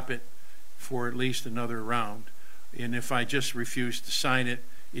stop it for at least another round. And if I just refuse to sign it,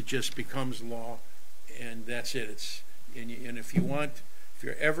 it just becomes law, and that's it. And if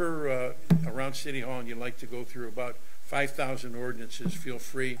you're ever around City Hall and you'd like to go through about 5,000 ordinances, feel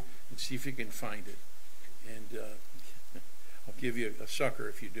free and see if you can find it. And I'll give you a sucker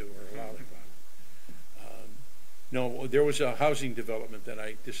if you do, or a lollipop. No, there was a housing development that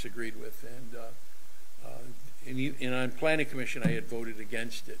I disagreed with, and on Planning Commission I had voted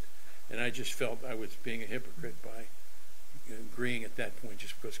against it. And I just felt I was being a hypocrite by agreeing at that point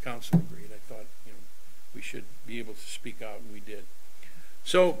just because council agreed. I thought, we should be able to speak out, and we did.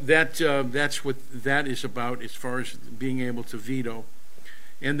 So that's what that is about as far as being able to veto.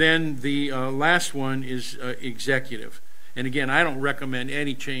 And then the last one is executive. And again, I don't recommend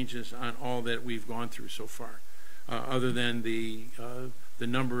any changes on all that we've gone through so far, other than the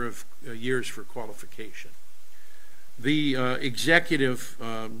number of years for qualification. The executive.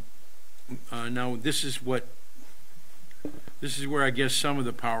 Now this is where I guess some of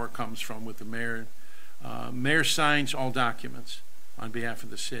the power comes from with the mayor. Mayor signs all documents on behalf of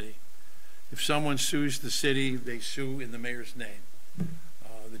the city. If someone sues the city, they sue in the mayor's name.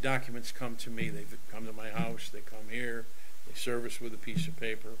 The documents come to me. They come to my house. They come here. They serve us with a piece of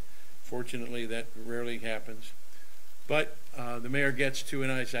paper. Fortunately, that rarely happens. But the mayor gets to,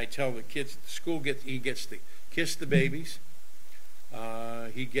 and as I tell the kids at the school, he gets to kiss the babies.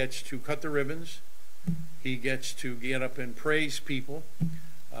 He gets to cut the ribbons. He gets to get up and praise people.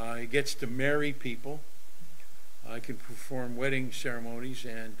 He gets to marry people. I can perform wedding ceremonies,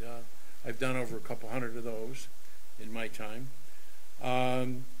 and I've done over a couple hundred of those in my time.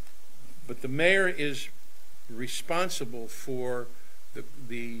 But the mayor is responsible for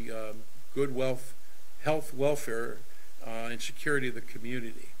the good health, welfare, and security of the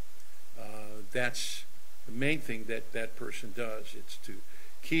community. That's the main thing that person does. It's to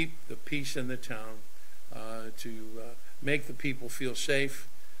keep the peace in the town, to make the people feel safe,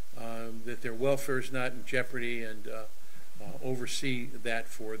 that their welfare is not in jeopardy, and oversee that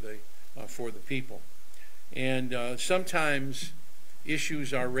for the people. And sometimes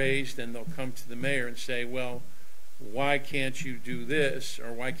issues are raised, and they'll come to the mayor and say, well, why can't you do this,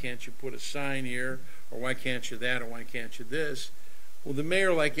 or why can't you put a sign here, or why can't you that, or why can't you this? Well, the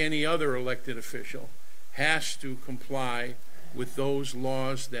mayor, like any other elected official, has to comply with those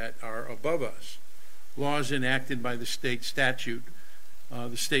laws that are above us, laws enacted by the state statute,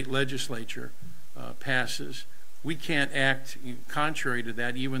 the state legislature passes. We can't act contrary to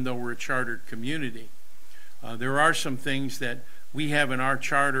that, even though we're a chartered community. There are some things that we have in our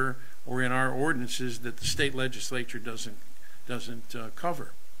charter or in our ordinances that the state legislature doesn't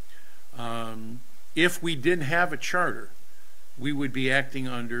cover. If we didn't have a charter, we would be acting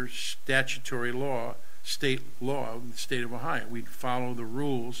under statutory law, state law of the state of Ohio. We'd follow the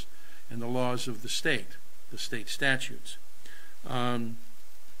rules and the laws of the state statutes.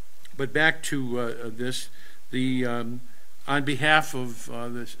 But back to this, on behalf of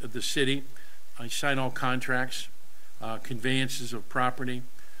the city, I sign all contracts, conveyances of property,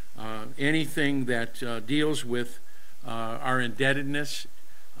 anything that deals with our indebtedness,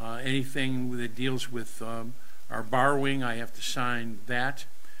 anything that deals with our borrowing, I have to sign that.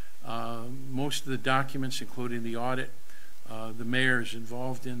 Most of the documents, including the audit, the mayor is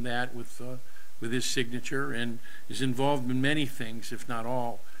involved in that with his signature, and is involved in many things, if not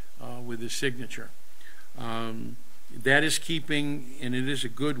all, with his signature. That is keeping, and it is a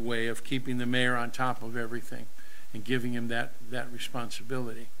good way of keeping the mayor on top of everything and giving him that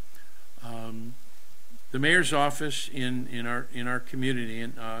responsibility. The mayor's office in our community,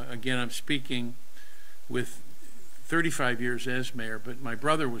 and again, I'm speaking with 35 years as mayor, but my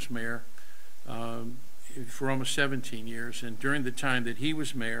brother was mayor for almost 17 years, and during the time that he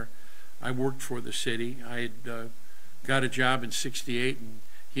was mayor, I worked for the city. I had got a job in '68, and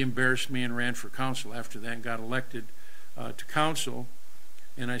he embarrassed me and ran for council after that and got elected to council.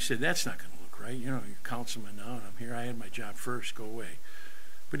 And I said, that's not going to look right. You know, you're councilman now, and I'm here. I had my job first. Go away.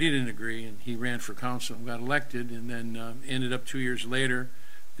 But he didn't agree, and he ran for council and got elected, and then ended up 2 years later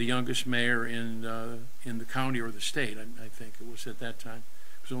the youngest mayor in the county or the state. I think it was at that time.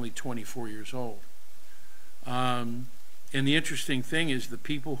 He was only 24 years old. And the interesting thing is the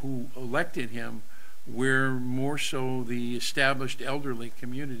people who elected him were more so the established elderly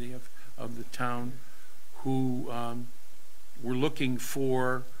community of the town who were looking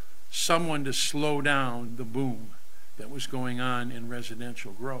for someone to slow down the boom that was going on in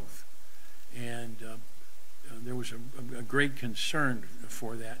residential growth. And there was a great concern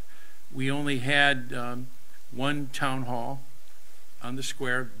for that. We only had one town hall on the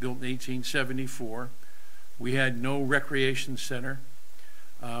square, built in 1874. We had no recreation center.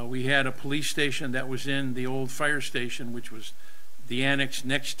 We had a police station that was in the old fire station, which was the annex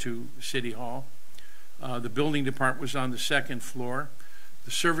next to City Hall. The building department was on the second floor.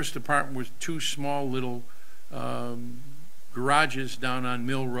 The service department was two small little garages down on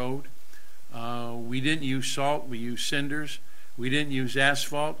Mill Road. We didn't use salt, we used cinders. We didn't use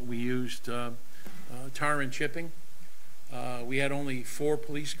asphalt, we used tar and chipping. We had only 4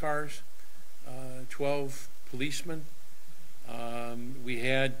 police cars, 12 policemen. We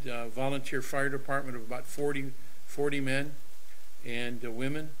had a volunteer fire department of about 40 men and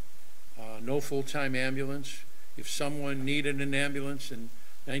women. No full-time ambulance. If someone needed an ambulance in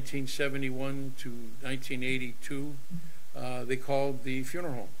 1971 to 1982, they called the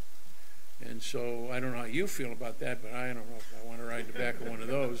funeral home. And so I don't know how you feel about that, but I don't know if I want to ride the back of one of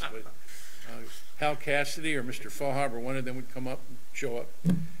those. But Hal Cassidy or Mr. Fallhaber, one of them would come up and show up.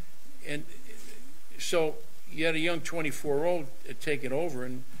 And so you had a young 24-year-old take it over,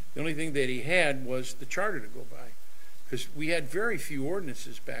 and the only thing that he had was the charter to go by, because we had very few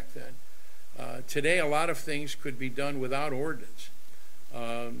ordinances back then. Today, a lot of things could be done without ordinance.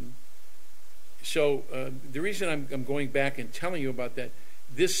 So the reason I'm going back and telling you about that,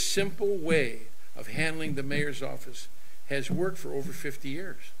 this simple way of handling the mayor's office has worked for over 50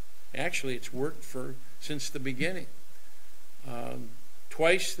 years. Actually, it's worked since the beginning.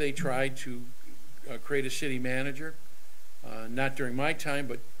 Twice they tried to create a city manager, not during my time,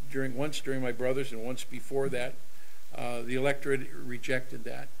 but once during my brother's and once before that. The electorate rejected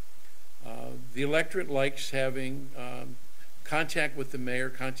that. The electorate likes having contact with the mayor,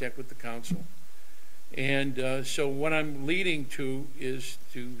 contact with the council. And so what I'm leading to is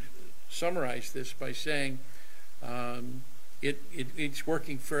to summarize this by saying it's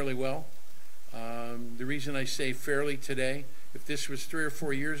working fairly well. The reason I say fairly today, if this was 3 or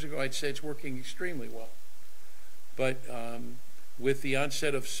 4 years ago, I'd say it's working extremely well. But with the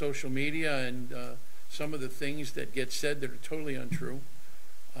onset of social media and some of the things that get said that are totally untrue,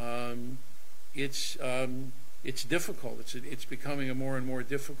 it's difficult. It's becoming a more and more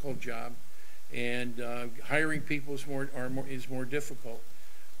difficult job, and hiring people is more difficult.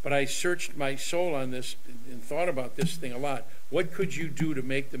 But I searched my soul on this and thought about this thing a lot. What could you do to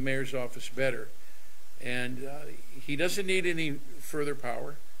make the mayor's office better? And he doesn't need any further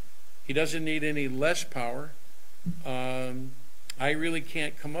power. He doesn't need any less power. I really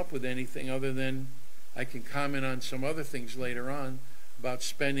can't come up with anything other than I can comment on some other things later on about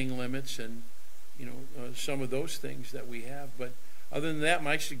spending limits and, some of those things that we have. But other than that,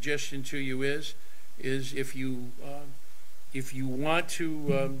 my suggestion to you is if you want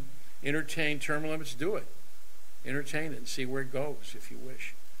to entertain term limits, do it. Entertain it and see where it goes if you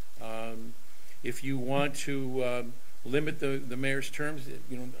wish. If you want to limit the mayor's terms,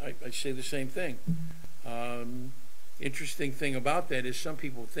 I say the same thing. Interesting thing about that is some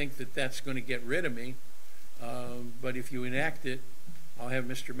people think that that's going to get rid of me, but if you enact it, I'll have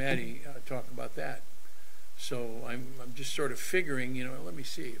Mr. Matty talk about that. So I'm just sort of figuring, let me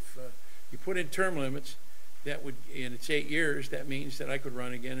see, if you put in term limits, that would, and it's 8 years, that means that I could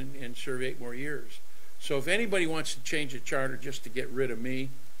run again and serve 8 more years. So if anybody wants to change the charter just to get rid of me,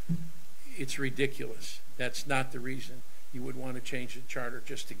 it's ridiculous. That's not the reason you would want to change the charter,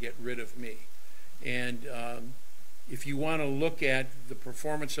 just to get rid of me. And if you want to look at the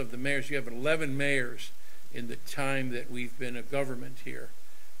performance of the mayors, you have 11 mayors in the time that we've been a government here.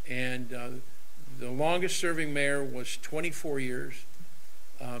 And the longest serving mayor was 24 years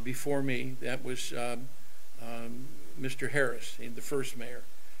before me. That was Mr. Harris, the first mayor.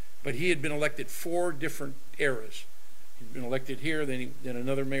 But he had been elected 4 different eras. He'd been elected here, then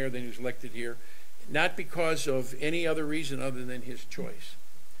another mayor, then he was elected here. Not because of any other reason other than his choice.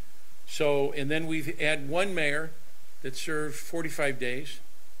 So, and then we've had one mayor that served 45 days.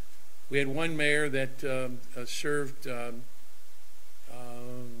 We had one mayor that served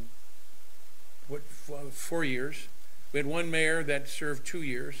 4 years. We had one mayor that served 2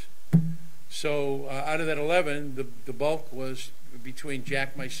 years. So out of that 11, the bulk was between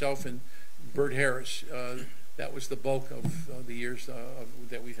Jack, myself, and Bert Harris. That was the bulk of the years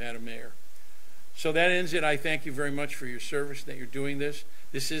that we've had a mayor. So that ends it. I thank you very much for your service, that you're doing this.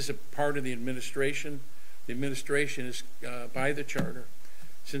 This is a part of the administration. The administration is, by the charter,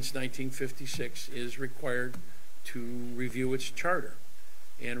 since 1956, is required to review its charter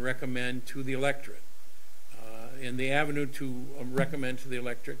and recommend to the electorate. And the avenue to recommend to the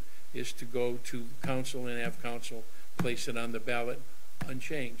electorate is to go to council and have council place it on the ballot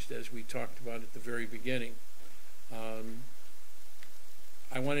unchanged, as we talked about at the very beginning.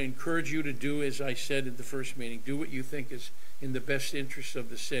 I want to encourage you to do, as I said at the first meeting, do what you think is in the best interest of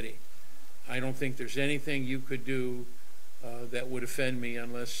the city. I don't think there's anything you could do that would offend me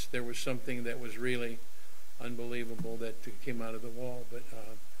unless there was something that was really unbelievable that came out of the wall. But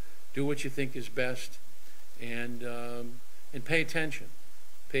do what you think is best, and pay attention.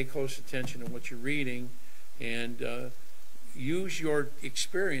 Pay close attention to what you're reading, and use your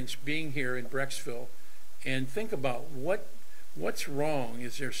experience being here in Brecksville and think about what's wrong.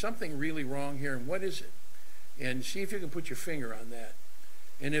 Is there something really wrong here, and what is it? And see if you can put your finger on that.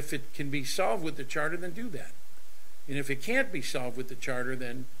 And if it can be solved with the charter, then do that. And if it can't be solved with the charter,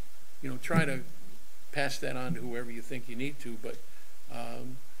 then try to pass that on to whoever you think you need to. But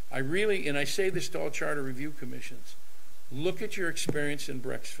I really, and I say this to all charter review commissions, look at your experience in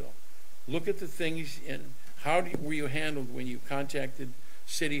Brecksville. Look at the things, and how were you handled when you contacted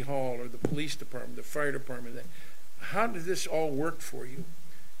City Hall or the police department, the fire department? How did this all work for you?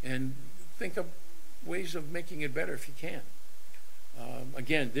 And think of ways of making it better if you can.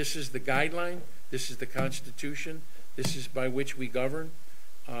 Again, this is the guideline. This is the Constitution. This is by which we govern.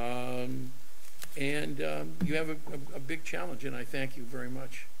 And you have a big challenge, and I thank you very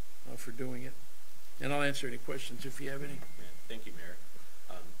much for doing it. And I'll answer any questions if you have any. Yeah, thank you, Mayor.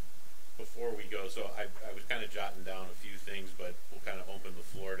 Before we go, so I was kind of jotting down a few things, but we'll kind of open the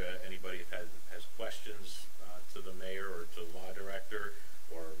floor to anybody that has questions to the mayor or to the law director,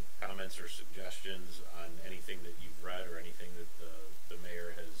 or comments or suggestions on anything that you've read or anything that the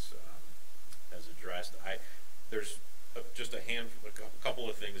mayor has addressed. There's just a couple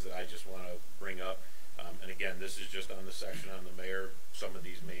of things that I just want to bring up. And again, this is just on the section on the mayor. Some of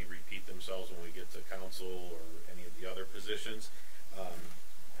these may repeat themselves when we get to council or any of the other positions.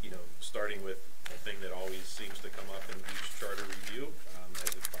 Starting with a thing that always seems to come up in each charter review,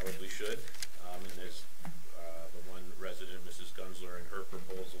 as it probably should, and as the one resident, Mrs. Gunsler, and her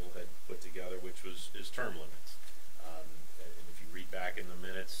proposal had put together, which is term limits. And if you read back in the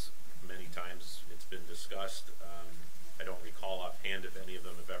minutes, many times it's been discussed. I don't recall offhand if any of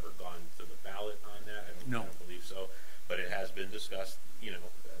them have ever gone to the ballot on that. I don't believe so, but it has been discussed,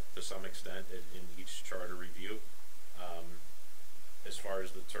 to some extent in each charter review. As far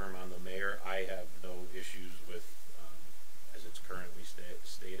as the term on the mayor, I have no issues with, as it's currently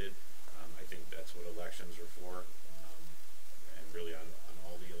stated. I think that's what elections are for, and really on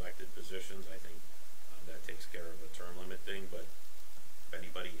all the elected positions. I think that takes care of the term limit thing. But if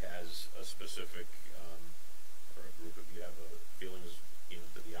anybody has a specific or a group of you have feelings,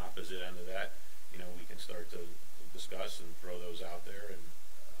 to the opposite end of that, we can start to discuss and throw those out there, and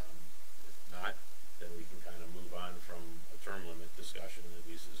if not, then we can kind of move on from a term limit discussion, at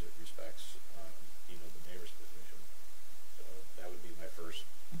least as it respects, the mayor's position. So that would be my first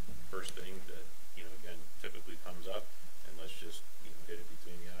thing that, again, typically comes up, and let's just, hit it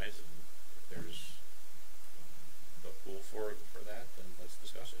between the eyes, and if there's the pool for that, then let's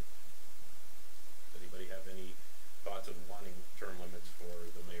discuss it. Does anybody have any thoughts of wanting term limits for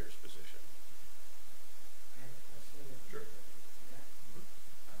the mayor's position? I have a question. Sure.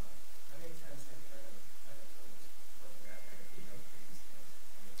 How many times have you heard of unopposed voting out there if you know previous case?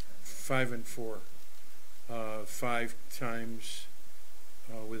 How many times? 5 and 4. 5 times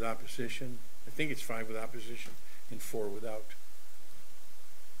with opposition. I think it's 5 with opposition and 4 without.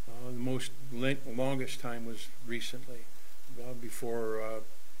 The longest time was recently, before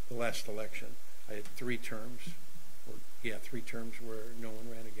the last election. I had 3 terms, 3 terms where no one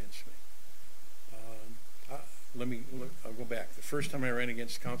ran against me. I'll go back. The first time I ran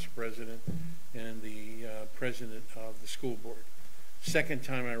against council president and the president of the school board. Second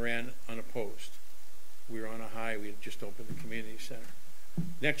time I ran unopposed. We were on a high. We had just opened the community center.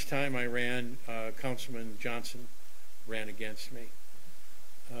 Next time I ran, Councilman Johnson ran against me.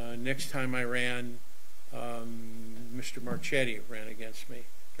 Next time I ran, Mr. Marchetti ran against me.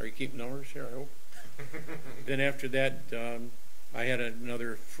 Are you keeping numbers here, I hope? Then after that, I had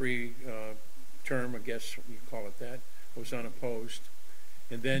another free term, I guess you call it that. I was unopposed.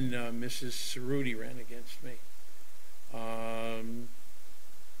 And then Mrs. Cerruti ran against me. And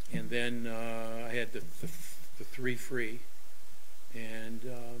then I had the 3 free. And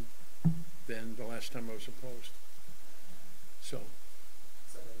then the last time I was opposed. So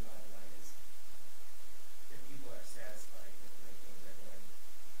So the bottom line is, if people are satisfied with the way things are going,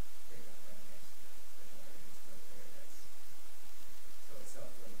 they don't run against you. There's no evidence to the point that's, so it's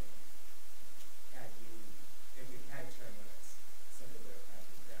self-limiting. If we had term limits, somebody would have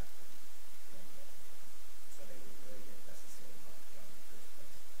probably drafted, somebody would really get necessarily bumped down in the first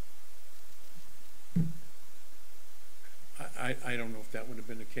place. I don't know if that would have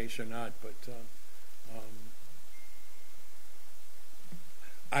been the case or not, but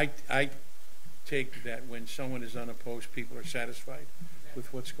I take that when someone is unopposed, people are satisfied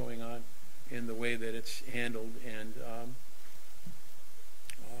with what's going on in the way that it's handled, and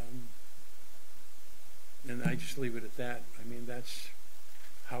I just leave it at that. I mean, that's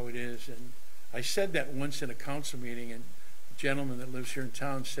how it is. And I said that once in a council meeting, and a gentleman that lives here in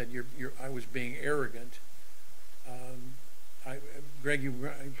town said I was being arrogant. Greg,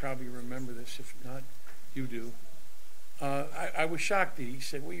 you probably remember this. If not, you do. I was shocked that he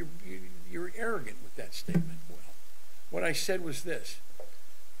said, well, you're arrogant with that statement. Well, what I said was this.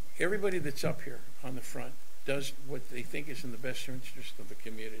 Everybody that's up here on the front does what they think is in the best interest of the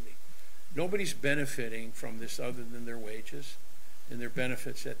community. Nobody's benefiting from this other than their wages and their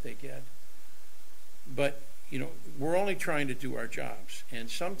benefits that they get. But, we're only trying to do our jobs. And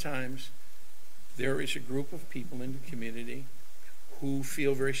sometimes there is a group of people in the community who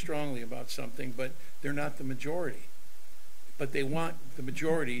feel very strongly about something, but they're not the majority. But they want the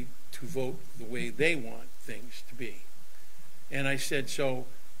majority to vote the way they want things to be. And I said, so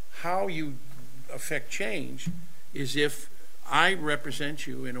how you affect change is if I represent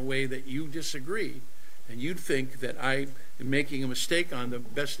you in a way that you disagree, and you think that I am making a mistake on the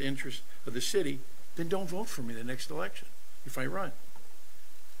best interest of the city, then don't vote for me the next election if I run.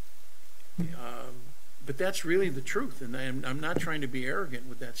 But that's really the truth, and I'm not trying to be arrogant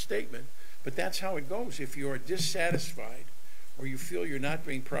with that statement, but that's how it goes. If you are dissatisfied or you feel you're not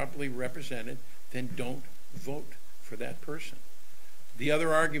being properly represented, then don't vote for that person. The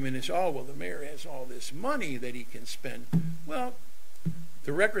other argument is, oh, well, the mayor has all this money that he can spend. Well,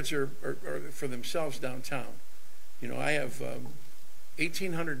 the records are for themselves downtown. I have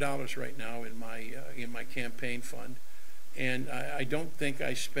 $1,800 right now in my campaign fund, and I don't think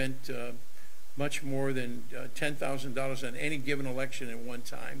I spent much more than $10,000 on any given election at one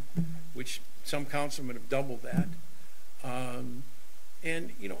time, which some councilmen have doubled that.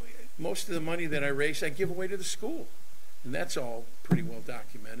 And most of the money that I raise, I give away to the school, and that's all pretty well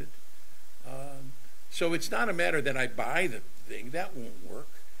documented. So it's not a matter that I buy the thing. That won't work.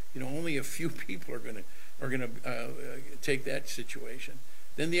 Only a few people are going to take that situation.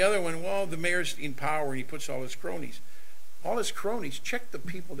 Then the other one, well, the mayor's in power and he puts all his cronies. All his cronies, check the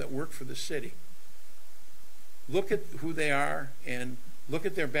people that work for the city. Look at who they are and look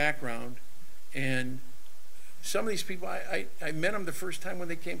at their background. And some of these people, I met them the first time when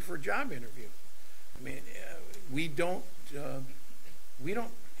they came for a job interview. I mean,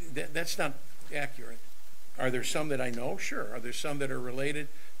 that's not accurate. Are there some that I know? Sure. Are there some that are related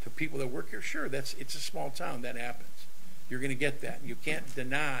to people that work here? Sure. It's a small town. That happens. You're going to get that. You can't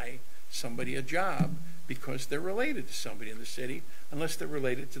deny somebody a job because they're related to somebody in the city unless they're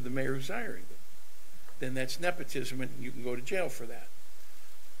related to the mayor who's hiring them. Then that's nepotism, and you can go to jail for that.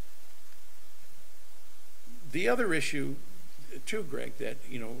 The other issue, too, Greg, that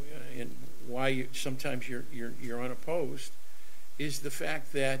and why sometimes you're unopposed, is the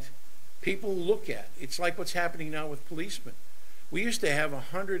fact that people look at. It's like what's happening now with policemen. We used to have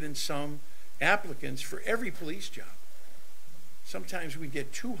 100 and some applicants for every police job. Sometimes we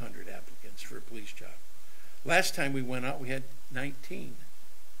get 200 applicants for a police job. Last time we went out, we had 19.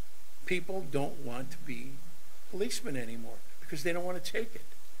 People don't want to be policemen anymore because they don't want to take it.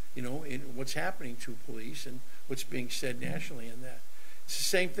 In what's happening to police and what's being said nationally in that. It's the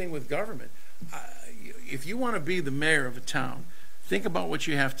same thing with government. If you want to be the mayor of a town, think about what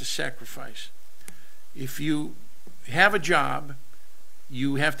you have to sacrifice. If you have a job,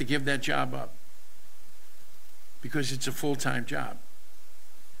 you have to give that job up because it's a full-time job.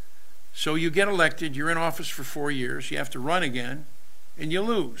 So you get elected, you're in office for 4 years, you have to run again, and you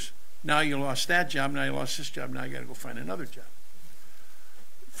lose. Now you lost that job, now you lost this job, now you got to go find another job.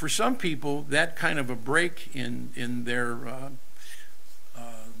 For some people, that kind of a break in their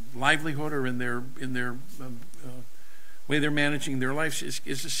livelihood or in their way they're managing their lives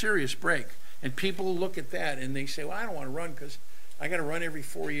is a serious break. And people look at that and they say, "Well, I don't want to run because I got to run every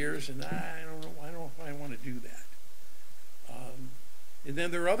 4 years, and I don't know if I want to do that." And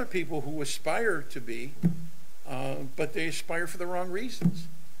then there are other people who aspire to be, but they aspire for the wrong reasons.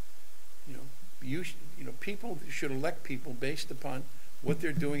 People should elect people based upon what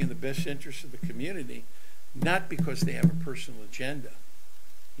they're doing in the best interest of the community, not because they have a personal agenda.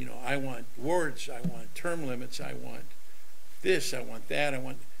 I want wards, I want term limits, I want this, I want that,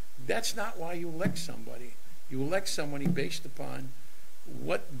 That's not why you elect somebody. You elect somebody based upon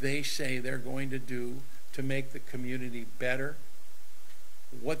what they say they're going to do to make the community better,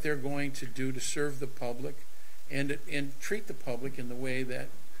 what they're going to do to serve the public, and treat the public in the way that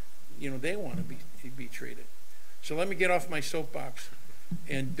they want to be treated. So let me get off my soapbox.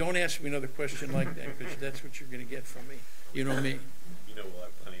 And don't ask me another question like that, because that's what you're going to get from me. You know me. We'll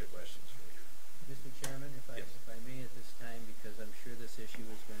have plenty of questions for you. Mr. Chairman, if I may at this time, because I'm sure this issue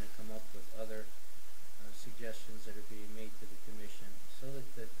is going to come up with other suggestions that are being made to the commission, so that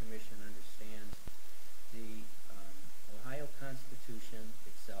the commission understands the Ohio Constitution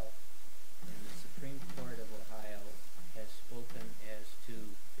itself and the Supreme Court of Ohio has spoken as to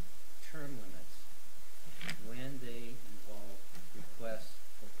term limits when they involve requests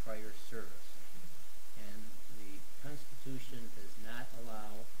for prior service. And the Constitution does not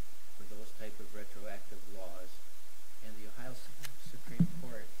allow for those type of retroactive laws. And the Ohio Supreme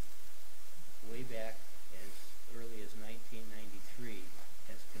Court, way back as early as 1993,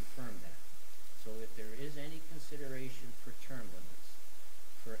 has confirmed that. So if there is any consideration for term limits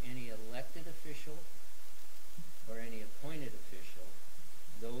for any elected official or any appointed official,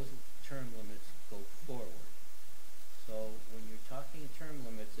 those term limits go forward. So when you're talking term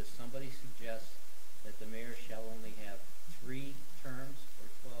limits, if somebody suggests that the mayor shall only have 3 terms or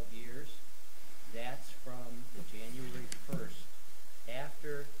 12 years, that's from the January 1st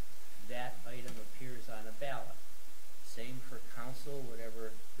after that item appears on a ballot. Same for council,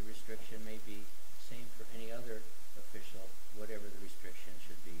 whatever the restriction may be. Same for any other official, whatever the restriction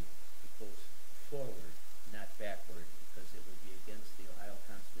should be. It goes forward, not backward, because it would be against the Ohio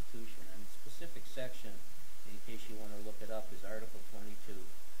Constitution. And the specific section, in case you want to look it up, is Article 22,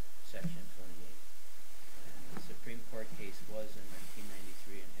 Section 28. And the Supreme Court case was in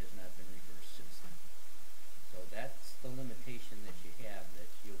 1993 and has not been reversed since then. So that's the limitation that you have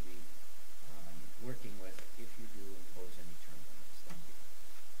that you'll be working with if you do impose any term limits. Thank you.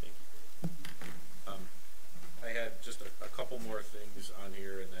 Thank you. I had just a couple more things on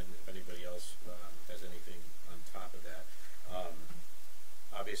here, and then if anybody else has anything on top of that.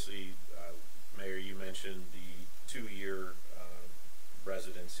 Obviously, Mayor, you mentioned the 2-year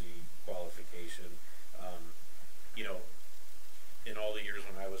residency qualification. In all the years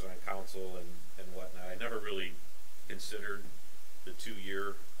when I was on council and whatnot, I never really considered the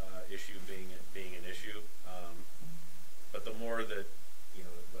 2-year issue being an issue. But the more that,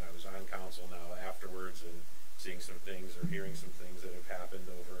 when I was on council now afterwards and seeing some things or hearing some things that have happened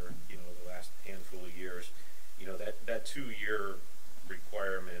over, the last handful of years, that 2-year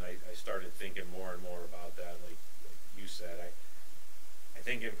requirement, I started thinking more and more about that. Like you said, I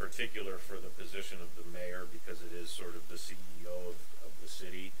think in particular for the position of the mayor, because it is sort of the CEO of the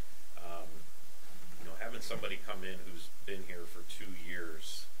city, having somebody come in who's been here for 2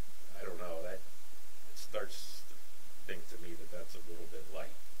 years, I don't know, starts to think to me that that's a little bit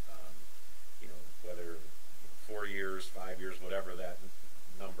light. You know, whether 4 years, 5 years, whatever that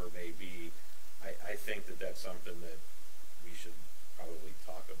number may be, I think that that's something that we should probably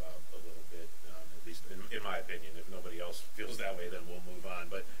talk about a little bit, at least in my opinion. If nobody else feels that way, then we'll move on.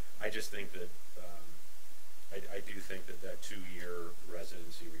 But I just think that I do think that that 2-year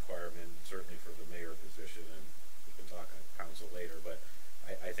residency requirement, certainly for the mayor position, and we can talk on council later, but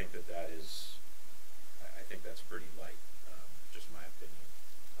I think that that is, I think that's pretty light, just my opinion.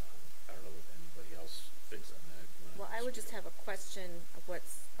 I don't know what anybody else thinks on that. Well, I would just have a question of what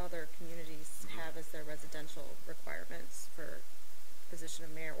other communities have as their residential requirements for position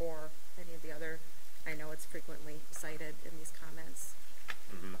of mayor or any of the other, I know it's frequently cited in these comments.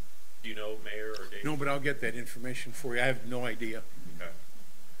 Mm-hmm. Do you know Mayor or Dave? No, but I'll get that information for you. I have no idea. Okay.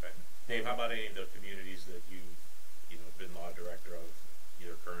 Okay. Dave, how about any of the communities that you know, been law director of,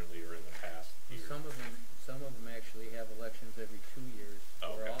 either currently or in the past years? Some of them actually have elections every 2 years.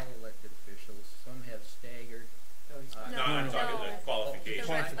 Oh, For okay. all elected officials. Some have staggered. No, I'm talking the qualifications.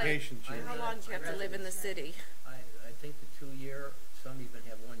 Qualifications, I- How long do you have to live in the city? I think the 2-year, some even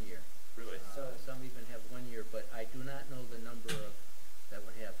have 1 year. Really? So some even have 1 year, but I do not know the number of that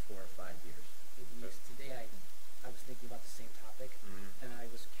would have 4 or 5 years. Today I was thinking about the same topic, Mm-hmm. and I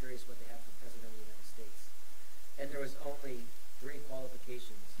was curious what they have for President of the United States. And there was only 3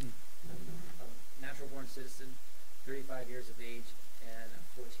 qualifications. A natural born citizen, 35 years of age, and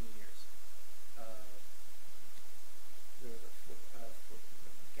 14 years. There was I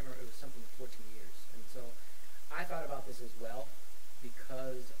can't remember, it was something 14 years. And so I thought about this as well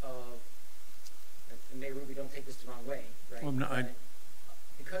because of, and Mayor Ruby, don't take this the wrong way, right? Well, no, But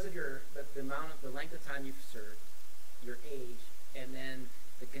because of the length of time you've served, your age, and then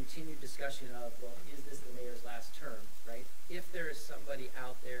the continued discussion of, well, is this the mayor's last term, right? If there is somebody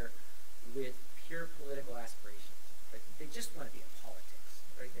out there with pure political aspirations, right? They just want to be in politics,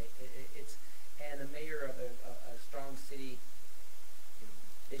 right? And the mayor of a strong city,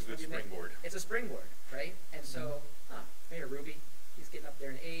 It's a good springboard. It's a springboard, right? And so, Mayor Ruby, he's getting up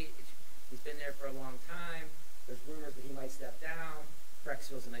there in age. He's been there for a long time. There's rumors that he might step down.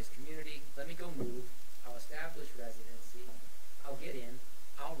 Brecksville's a nice community. Let me go move. I'll establish residency. I'll get in.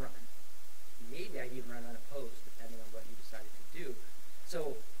 I'll run. Maybe I'd even run unopposed, depending on what you decided to do.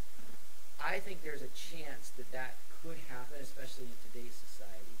 So I think there's a chance that that could happen, especially in today's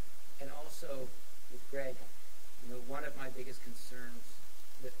society. And also with Greg, one of my biggest concerns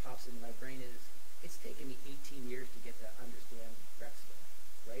that pops into my brain is it's taken me 18 years to get to understand Brecksville,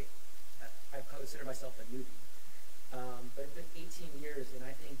 right? I consider myself a newbie. But it's been 18 years, and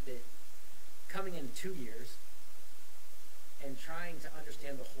I think that coming in 2 years and trying to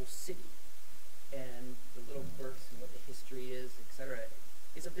understand the whole city and the little quirks and what the history is, et cetera,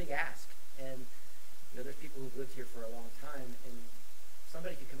 is a big ask. And there's people who've lived here for a long time, and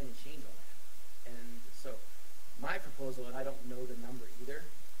somebody could come in and change all that. And so my proposal, and I don't know the number either,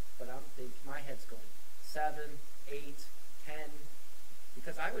 but I'm thinking, my head's going 7, 8, 10,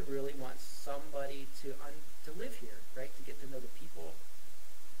 because I would really want somebody to live here, right? To get to know the people.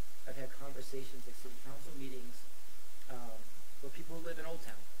 I've had conversations at city council meetings where people live in Old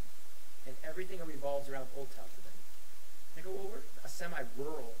Town, and everything revolves around Old Town for them. They go, well, we're a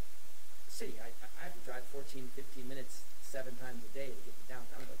semi-rural city. I have to drive 14, 15 minutes 7 times a day to get to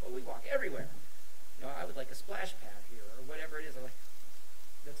downtown. I'm like, well, we walk everywhere. I would like a splash pad here or whatever it is. I'm like,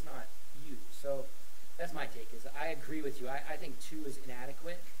 that's not you. So that's my take. Is I agree with you. I think 2 is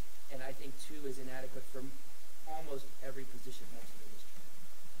inadequate, and I think 2 is inadequate for almost every position mentioned in this chart.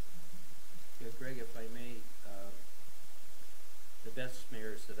 Yeah, Greg, if I may, the best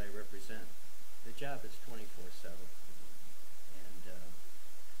mayors that I represent, the job is 24/7. And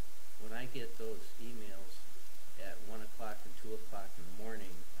when I get those emails at 1 o'clock and 2 o'clock in the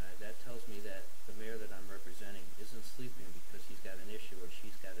morning, that tells me that the mayor that I'm representing isn't sleeping because he's got an issue or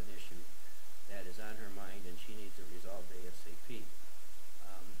she's got an issue that is on her mind and she needs it resolved ASAP.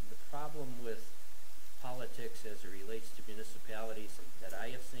 The problem with politics as it relates to municipalities that I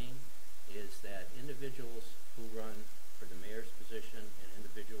have seen is that individuals who run for the mayor's position and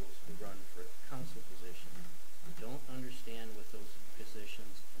individuals who run for the council position don't understand what those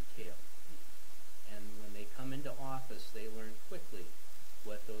positions entail. And when they come into office, they learn quickly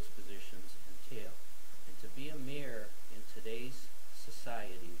what those positions entail. And to be a mayor in today's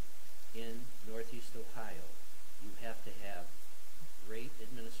society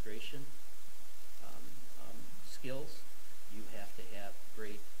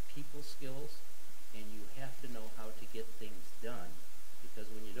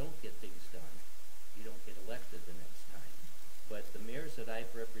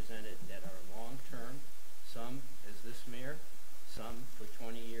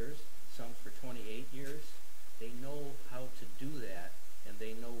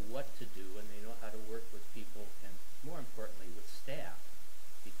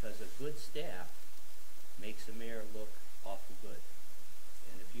good staff makes a mayor look awful good.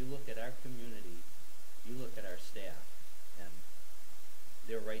 And if you look at our community, you look at our staff, and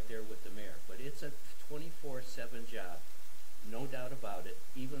they're right there with the mayor. But it's a 24/7 job, no doubt about it,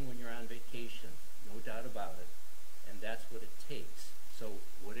 even when you're on vacation, no doubt about it. And that's what it takes. So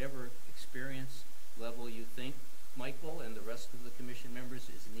whatever experience level you think, Michael and the rest of the commission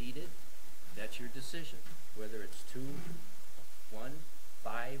members, is needed, that's your decision. Whether it's 2, 1,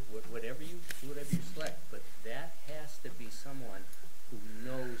 5, whatever you select. But that has to be someone who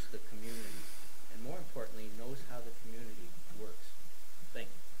knows the community, and more importantly, knows how the community works. Thank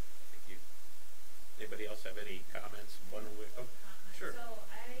you. Thank you. Anybody else have any comments? One way, oh, sure. So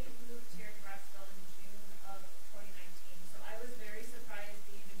I moved here to Brecksville in June of 2019. So I was very surprised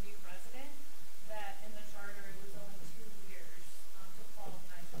being a new resident that in the charter it was only 2 years to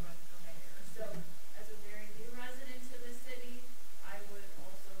qualify to run for mayor. So as a very new resident to the city, I would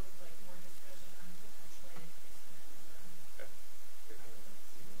also like more discussion on potentially increasing that number. Okay. I would like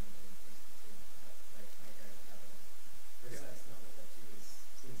to see the number increase too. Like, I gotta have a precise number that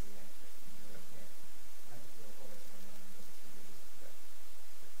seems inaccurate. You know, can't have to go over it for a number that's 2 years.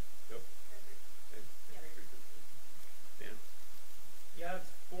 Go. Dan? Yeah, I was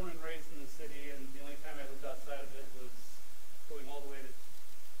born and raised in the city, and the only time I lived outside of it was going all the way to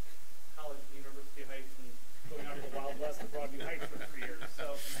college and University Heights and going out to the Wild West and Broadview Heights for 3 years.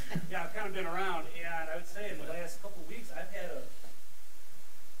 So, yeah, I've kind of been around, and I would say in the last couple of weeks, I've had a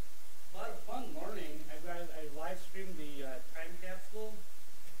lot of fun learning. I live streamed the time capsule.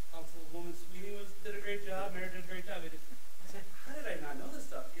 Councilwoman Sweeney did a great job. Mayor did a great job. I said, how did I not know this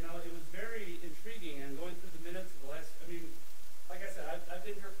stuff? You know, it was very intriguing, and going through the minutes of the last, I mean, like I said, I've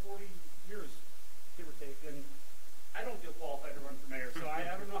been here 40 years, give or take, and I don't feel qualified to run for mayor. So I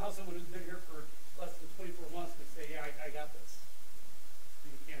don't know how someone who's been here for less than 24 months could say, yeah, I got this.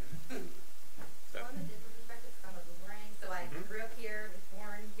 Being a candidate. So I'm a different perspective, 'cause I'm a boomerang, so I grew up here, was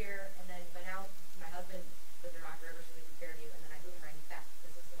born here, and then went out. My husband lived in Rock River, so we compared you, and then I boomerang back,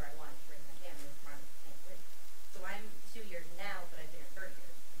 because this is where I wanted to bring my family from. So I'm 2 years now, but I've been here 30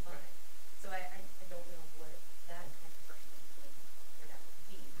 years combined. So I don't know what that kind of person would turn out to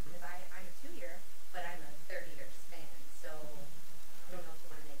be, because I'm a 2-year, but I'm a 30-year span, so I don't know if you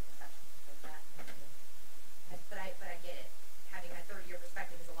want to make exceptions like that. But I get it. Having a 30-year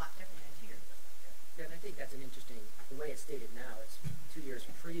perspective is a lot different than a 2-year perspective. Yeah, and I think that's an interesting, the way it's stated now, it's 2 years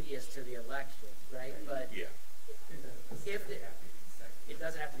previous to the election, right? But Yeah. if it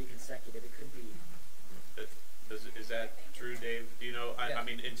doesn't have to be consecutive, it could be. Is that true, Dave? Do you know, I Yes.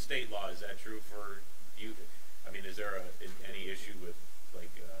 mean, in state law, is that true for you? I mean, is there any issue with,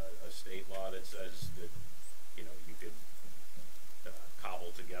 like, a state law that says that, you know, you could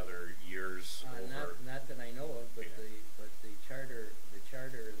cobble together years over? Not that I know of, but Yeah. the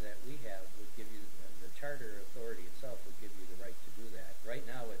charter that we have would give you, the charter authority itself would give you the right to do that. Right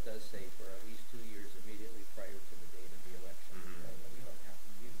now, it does say for at least 2 years immediately prior to the date of the election. Mhm. Right, but we don't have to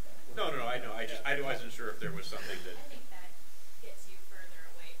use that. No, I know. I wasn't sure if there was something that, I think that gets you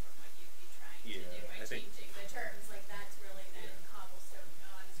further away from what you'd be trying to Yeah, do by I think- changing the terms. Like that's really then cobblestone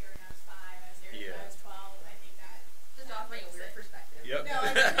on 0 to 5, as 0 Yeah. to 12. I think that Just offering a makes weird it- perspective. Yep. No,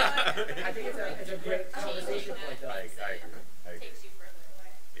 I know, but I think it's a great conversation point, though. I agree. Takes you further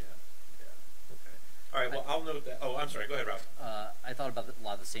away. Yeah, okay. All right, well, I'll note that. Oh, I'm sorry, go ahead, Rob. I thought about a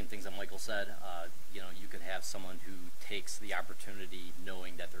lot of the same things that Michael said. You know, you could have someone who takes the opportunity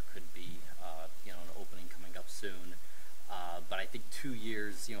knowing that there could be, you know, an opening coming up soon. But I think 2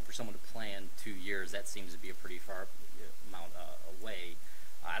 years, you know, for someone to plan 2 years, that seems to be a pretty far amount away.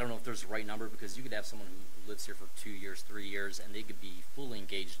 I don't know if there's the right number, because you could have someone who lives here for 2 years, 3 years, and they could be fully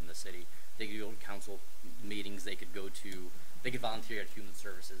engaged in the city. They could go to council meetings, they could volunteer at human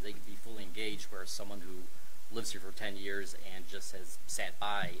services, they could be fully engaged, whereas someone who lives here for 10 years and just has sat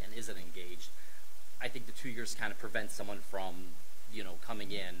by and isn't engaged, I think the 2 years kind of prevents someone from, you know,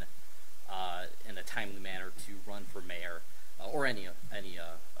 coming in a timely manner to run for mayor or any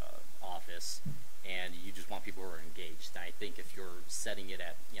office, and you just want people who are engaged. And I think if you're setting it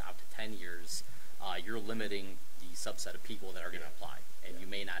at, you know, up to 10 years, you're limiting the subset of people that are going to apply, and you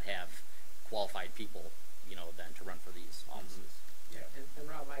may not have qualified people, you know, then to run for these offices. Yeah. And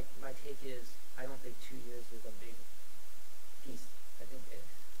Rob, my take is, I don't think 2 years is a big piece. I think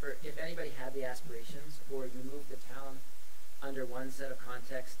if anybody had the aspirations, or you move the town under one set of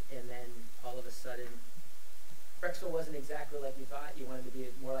context, and then all of a sudden, Brecksville wasn't exactly like you thought. You wanted to be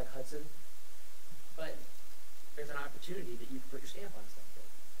more like Hudson, but there's an opportunity that you can put your stamp on something.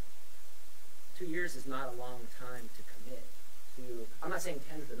 2 years is not a long time to commit to. I'm not saying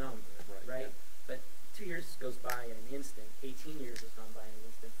 10's the number, right? Yeah. But 2 years goes by in an instant, 18 years has gone by in an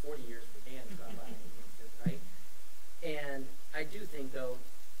instant, 40 years for Dan has gone by in an instant, right? And I do think, though,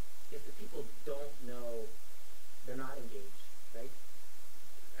 if the people don't know, they're not engaged, right?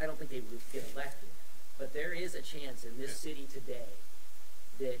 I don't think they would get elected. But there is a chance in this city today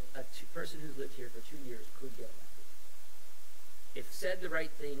that a person who's lived here for 2 years could get elected. If said the right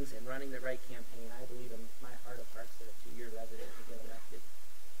things and running the right campaign, I believe in my heart of hearts that a 2-year resident could get elected.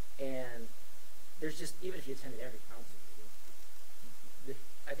 And there's just, even if you attended every council meeting,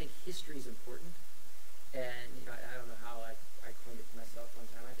 I think history is important. And you know, I don't know how I coined it to myself one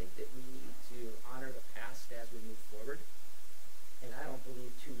time. I think that we need to honor the past as we move forward. And I don't believe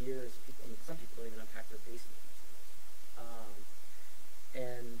 2 years, some people don't even unpack their basement.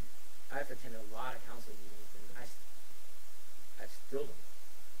 And I've attended a lot of council meetings, and I still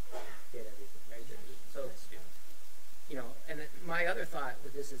don't get everything, right? So, you know, and my other thought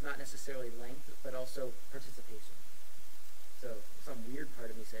with this is not necessarily length, but also participation. So some weird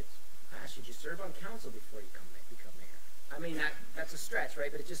part of me said, gosh, should you serve on council before you become mayor? I mean, that's a stretch, right?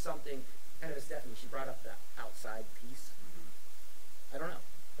 But it's just something, kind of as Stephanie, she brought up the outside piece. I don't know,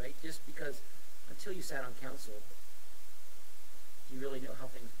 right? Just because until you sat on council, you really know how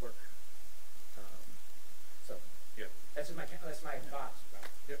things work. So that's my thoughts.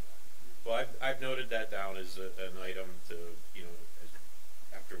 Right? Yep. Well, I've noted that down as an item to, you know,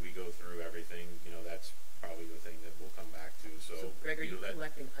 after we go through everything, you know, that's probably the thing that we'll come back to. So, Greg, are you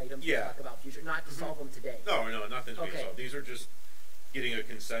collecting items to talk about future, not to solve them today? No, nothing's being solved. These are just getting a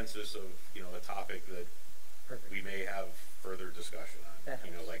consensus of, you know, a topic that we may have further discussion on.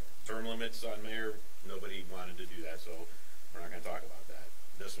 You know, like term limits on mayor, nobody wanted to do that, so we're not going to talk about that.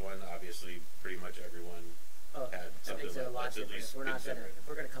 This one, obviously, pretty much everyone had something that makes it a lot that's at different. least considered. If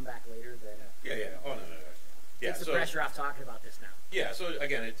we're going to come back later, then Oh, no. Yeah, takes the pressure off talking about this now. Yeah, so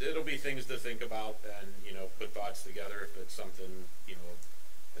again, it'll be things to think about and, you know, put thoughts together if it's something, you know,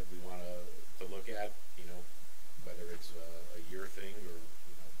 that we want to look at, you know, whether it's a year thing or,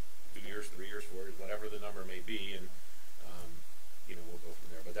 you know, 2 years, 3 years, 4 years, whatever the number may be, and, you know, we'll go from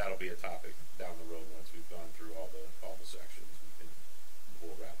there. But that'll be a topic down the road once we've gone through all the sections.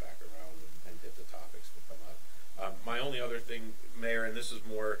 We'll wrap back around and hit the topics that come up. My only other thing, Mayor, and this is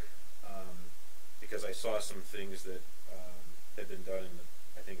more because I saw some things that had been done in,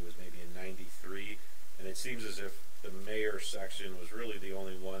 I think it was maybe in '93, and it seems as if the mayor section was really the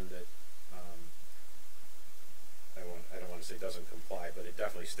only one that I don't want to say doesn't comply, but it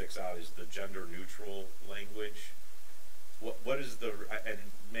definitely sticks out as the gender neutral language. What is the, and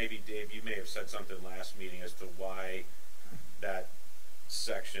maybe Dave, you may have said something last meeting as to why that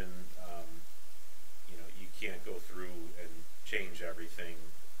section, you know, you can't go through and change everything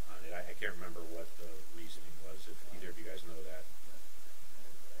on it. I can't remember what the reasoning was, if either of you guys know that.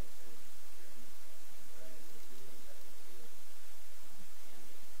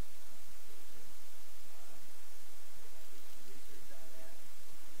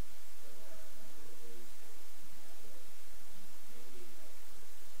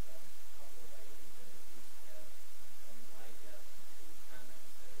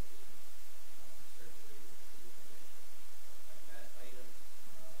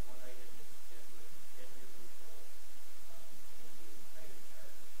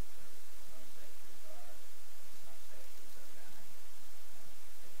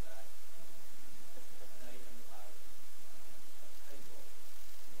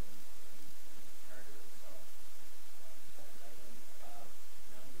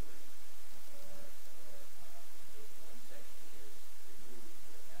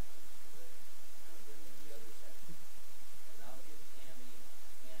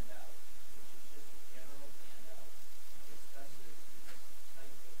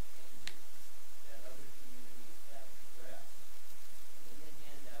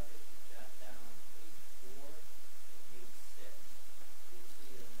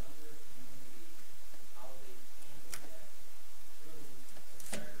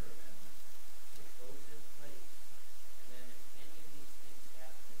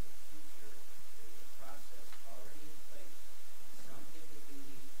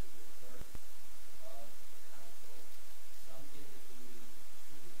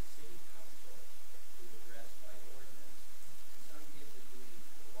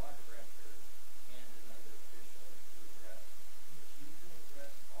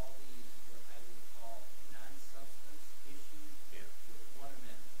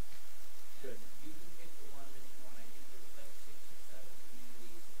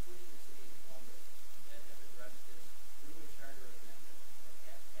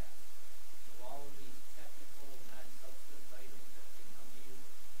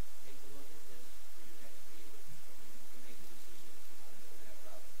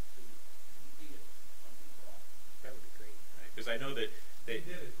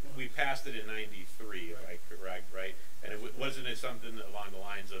 passed it in '93, if I correct, right? And wasn't it something along the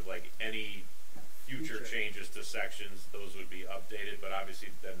lines of like any future changes to sections, those would be updated, but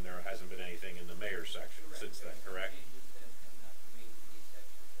obviously then there hasn't been anything in the mayor's section since then, correct? Changes that have not been made to these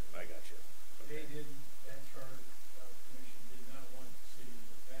sections. I got you. They Okay. didn't, that charter commission did not want the city to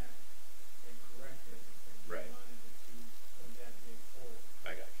go back and correct everything. Right. They wanted it to come that day forward.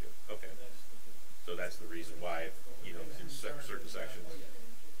 I got you. Okay. So that's the difference. So that's the reason why, you know, in certain sections. Oh, yeah,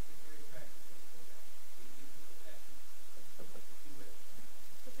 it's very practical to go back. You can go back, if you wish,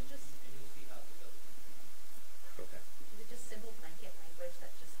 Is it just, and you'll see how this other one comes out. Okay. is it just simple blanket language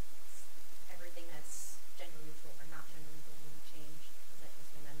that just everything that's gender neutral or not gender neutral will be changed? Is that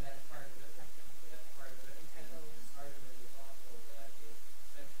just an amendment? That's part of it. That's part of it, and part of it is also that if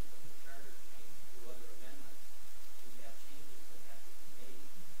sections of the charter change through other amendments, we have changes that have to be made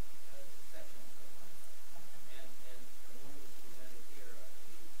because the sections don't line up. And the one was presented here, I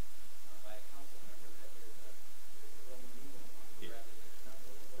believe, by a council member, that there's a Roman numeral number Yeah. rather than a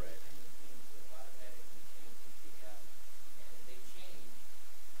number. Well, Right. those kind of things will automatically change as we have, and they change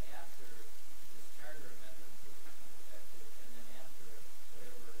after this charter amendment will become effective, and then after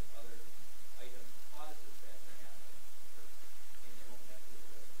whatever other item causes that to happen, and you won't have to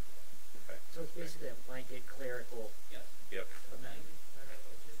address it again. Okay. So it's basically a blanket clerical Yes. Yep. amendment.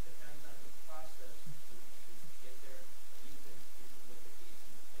 It just depends on the process to get there. You can look at these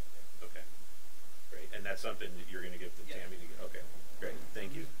and make that. Okay. Great. And that's something that you're going to give to Yeah. Tammy to get. Okay. Great.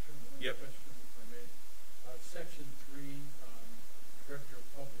 Thank you. Yep. Question, if I may. Section 3, Director of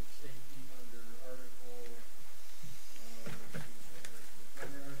Public Safety under Article,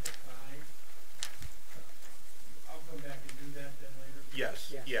 Article 5. I'll come back and do that then later.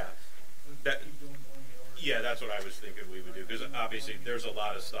 Yes. Yes. Yeah. Let's That- keep doing going in order. Yeah, that's what I was thinking we would do, because obviously there's a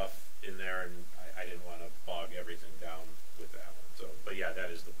lot of stuff in there, and I didn't want to bog everything down with that one. So, but yeah, that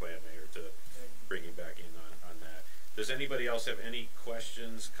is the plan, Mayor, to bring you back in on that. Does anybody else have any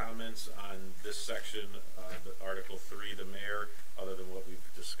questions, comments on this section, the Article 3, the mayor, other than what we've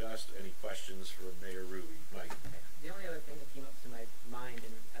discussed? Any questions for Mayor Ruby? Mike? The only other thing that came up to my mind,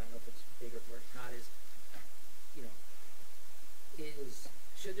 and I don't know if it's big or it's not, is, you know,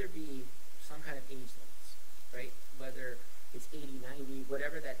 should there be some kind of age limits, right? Whether it's 80, 90,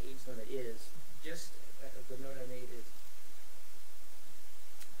 whatever that age limit is, just, the note I made is,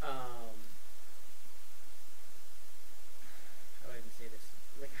 how do I even say this?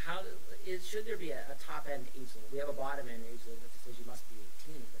 Like, should there be a top end age limit? We have a bottom end age limit that says you must be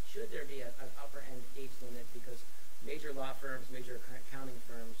 18, but should there be an upper end age limit? Because major law firms, major accounting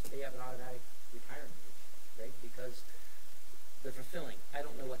firms, they have an automatic retirement age, right? Because they're fulfilling. I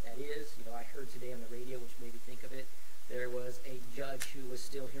don't know what that is. You know, I heard today on the radio, which made me think of it, there was a judge who was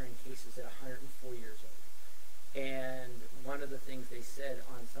still hearing cases at 104 years old. And one of the things they said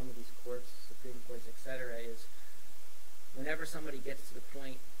on some of these courts, Supreme Courts, et cetera, is whenever somebody gets to the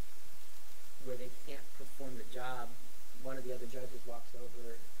point where they can't perform the job, one of the other judges walks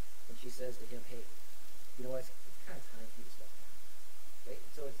over and she says to him, hey, you know what, it's kind of time for you to step down. Right?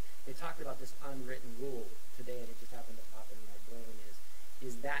 So they talked about this unwritten rule today, and it just happened to pop in my brain,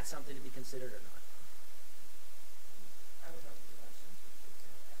 is that something to be considered or not? I would have to do that since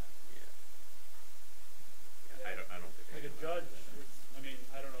Yeah. I don't think. Like a anyone judge, would do that. I mean,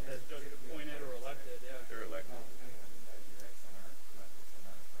 I don't know if that's judge appointed or elected, yeah. They're elected.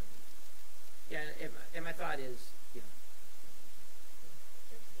 Yeah, and my thought is, you know,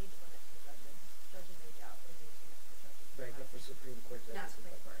 There's age limit for judges. Judges age out. There's age limit for judges. right, but for Supreme Court judges. Not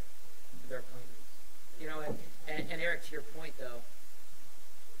Supreme Court. Their appointments. You know, and Eric, to your point though,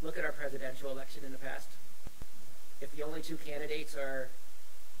 look at our presidential election in the past. If the only two candidates are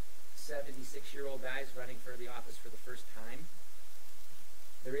 76-year-old guys running for the office for the first time,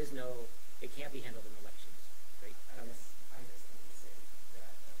 there is no, it can't be handled in elections, right? I just think to say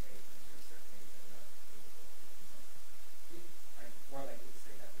that, okay, there's a certain age and I'm more likely to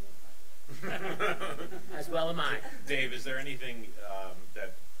say that than not. As well am I. Dave, is there anything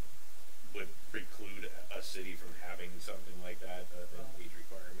that would preclude a city from having something like that, an age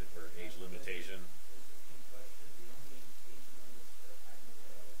requirement or age limitation? Interesting question. The only age limits that I'm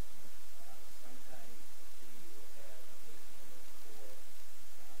aware of, sometimes the city will have an age limit for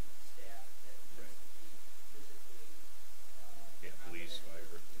staff that needs to be physically Yeah, police, competent, fire.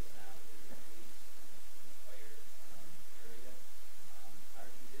 physically sound in the police and the fire area. Our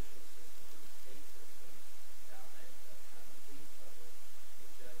judicial system and the state system down at the common police level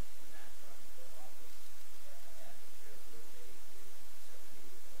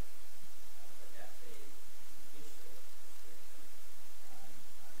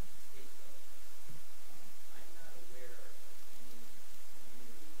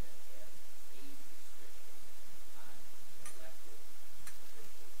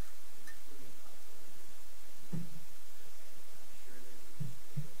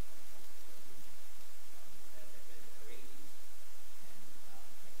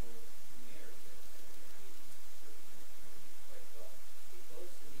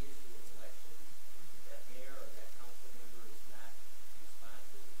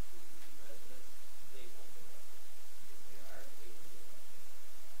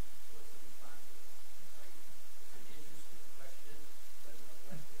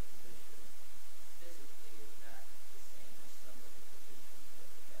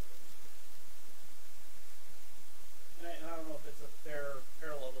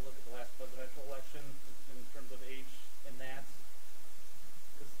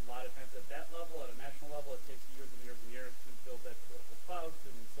that level, at a national level, it takes years and years and years to build that political clout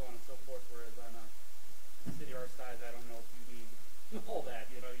and so on and so forth, whereas on a city our size, I don't know if you need all that,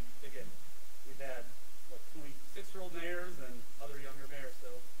 you know, again, we've had, what, 26-year-old mayors and other younger mayors,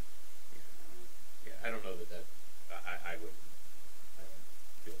 so. Yeah, I don't know that I would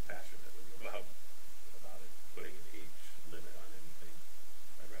feel passionately about it, putting an age limit on anything.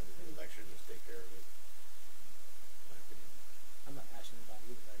 I'd rather the election just take care of it. My opinion. I'm not passionate about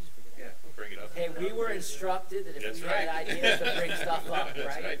it either, but I just figured Yeah, we'll bring it up. Hey, we were instructed that if That's we had right. ideas to bring stuff up, That's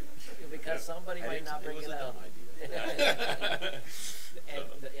right? right. Because somebody might not bring it was a up. dumb idea. And,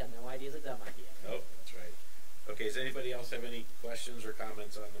 yeah, no idea is a dumb idea. Nope, that's right. Okay, does anybody else have any questions or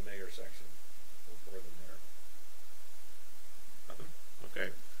comments on the mayor section? Or for the mayor? Nothing? Okay.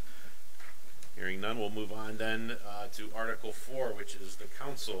 Hearing none, we'll move on then to Article 4, which is the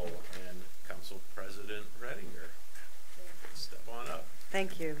council, and Council President Redinger. Step on up.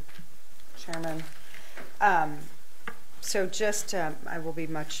 Thank you, Chairman. So just, I will be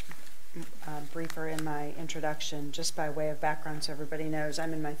much briefer in my introduction, just by way of background so everybody knows.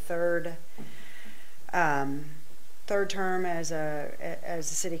 I'm in my third term as a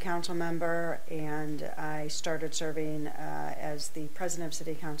city council member, and I started serving as the president of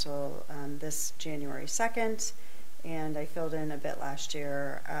city council this January 2nd, and I filled in a bit last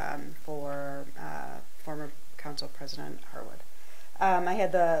year for former council president Harwood. I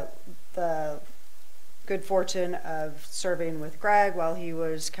had the good fortune of serving with Greg while he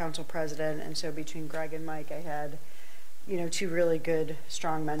was council president, and so between Greg and Mike, I had, you know, two really good,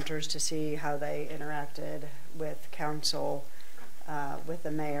 strong mentors to see how they interacted with council, with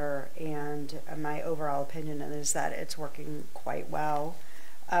the mayor, and my overall opinion is that it's working quite well.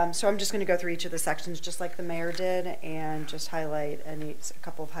 So I'm just going to go through each of the sections just like the mayor did, and just highlight a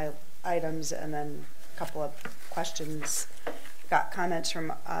couple of items, and then a couple of questions. Got comments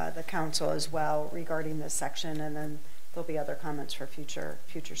from the council as well regarding this section, and then there'll be other comments for future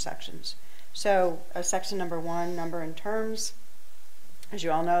sections. So section number 1, number and terms. As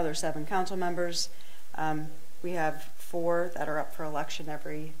you all know, there's 7 council members. We have 4 that are up for election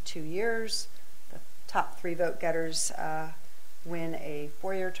every 2 years. The top 3 vote getters win a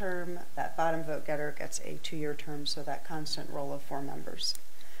 4-year term. That bottom vote getter gets a 2-year term, so that constant roll of 4 members.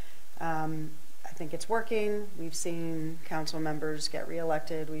 I think it's working. We've seen council members get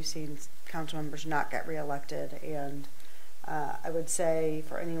reelected. We've seen council members not get reelected. And I would say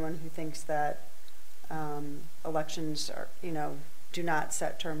for anyone who thinks that elections are, you know, do not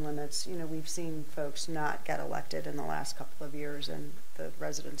set term limits, you know, we've seen folks not get elected in the last couple of years, and the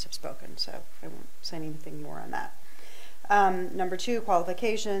residents have spoken. So I won't say anything more on that. Number 2,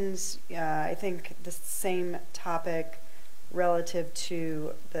 qualifications. I think the same topic relative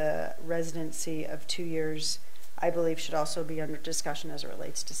to the residency of 2 years, I believe should also be under discussion as it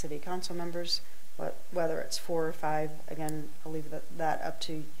relates to city council members, but whether it's 4 or 5, again, I'll leave that up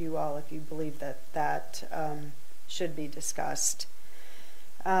to you all if you believe that should be discussed.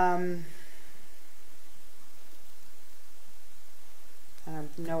 No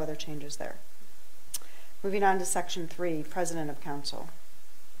other changes there. Moving on to section 3, president of council.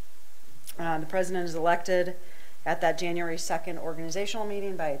 The president is elected at that January 2nd organizational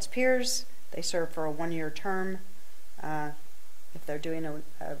meeting by its peers. They serve for a 1-year term. If they're doing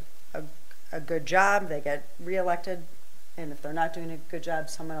a good job, they get reelected. And if they're not doing a good job,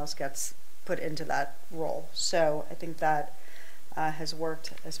 someone else gets put into that role. So I think that has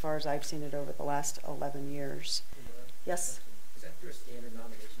worked as far as I've seen it over the last 11 years. Yes? Is that through a standard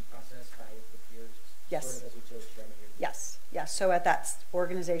nomination process by the peers? Yes. Sort of as we chose chairman here? Yes. Yes. So at that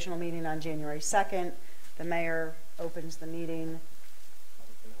organizational meeting on January 2nd, the mayor opens the meeting,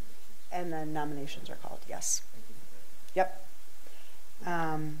 and then nominations are called. Yes. Yep.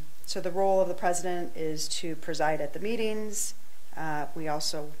 So the role of the president is to preside at the meetings. That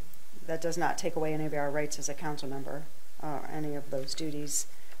does not take away any of our rights as a council member, any of those duties.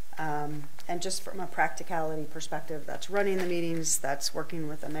 And just from a practicality perspective, that's running the meetings, that's working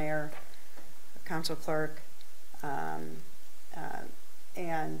with the mayor, council clerk,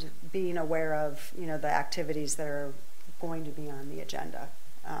 and being aware of, you know, the activities that are going to be on the agenda.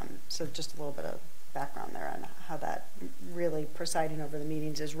 So just a little bit of background there on how that really presiding over the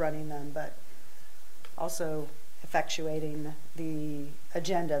meetings is running them, but also effectuating the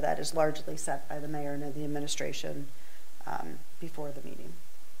agenda that is largely set by the mayor and the administration before the meeting.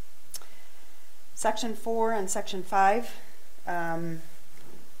 Section 4 and Section 5,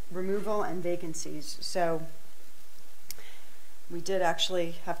 removal and vacancies. So we did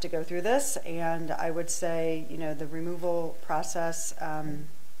actually have to go through this, and I would say, you know, the removal process,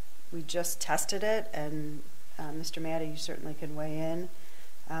 we just tested it, and Mr. Maddie, you certainly can weigh in.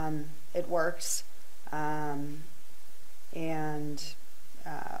 It works. And,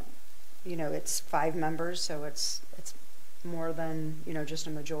 you know, it's 5 members, so it's more than, you know, just a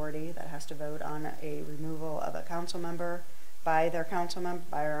majority that has to vote on a removal of a council member by their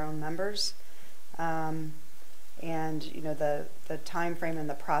by our own members. And, you know, the time frame and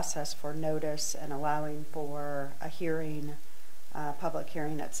the process for notice and allowing for a hearing, public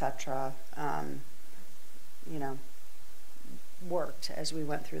hearing, etc., you know, worked as we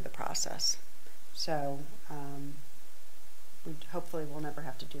went through the process. So hopefully we'll never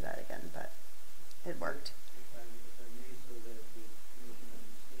have to do that again, but it worked. If I may, so that the commission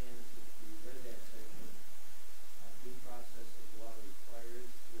understands, if you read that section, due process of law requires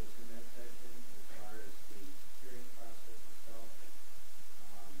what's in that section as far as the hearing process itself.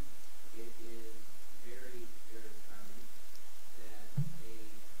 It is very, very common that a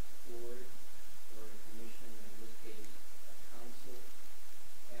board or a commission, in this case, a council,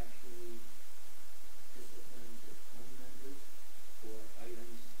 actually disciplines its own members for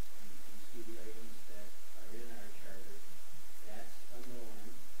items, and you can see the items that are in our charter. That's a norm.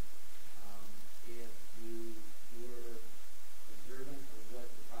 If you were observant of what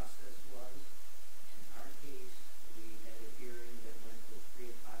the process was, in our case, we had a hearing that went till 3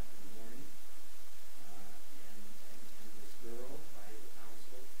 o'clock in the morning, and was thorough by the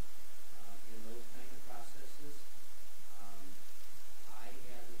council. In those kind of processes, I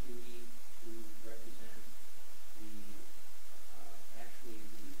have a duty to represent actually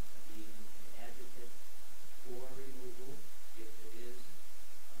being an advocate for removal if it is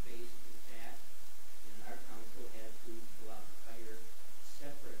based in fact, and our council had to go out and hire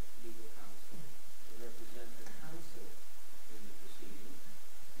separate legal counsel to represent the council in the proceeding,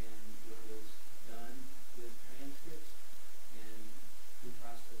 and it was done with transcripts and due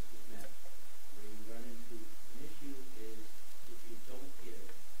process was met. Where you run into an issue is if you don't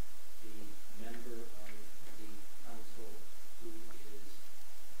give the member of the council who is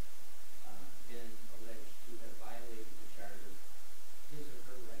been alleged to have violated the charter his or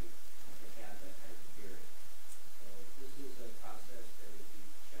her right to have that type of hearing. So this is a process that if you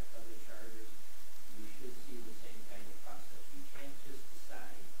check other charters, you should see the same kind of process. You can't just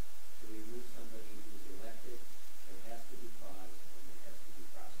decide to remove somebody who's elected. There has to be cause and there has to be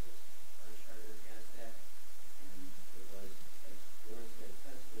process. Our charter has that, and it was, as Doris said,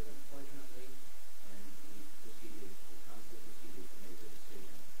 tested unfortunately, and the council proceeded to make a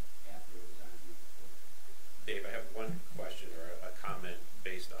decision after it was on due before. Dave, I have one question or a comment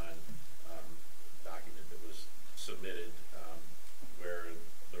based on document that was submitted where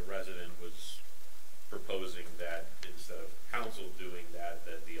the resident was proposing that instead of council doing that,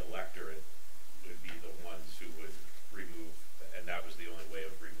 that the electorate would be the ones who would remove, and that was the only way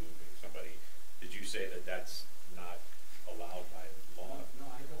of removing somebody. Did you say that that's not allowed by law? No,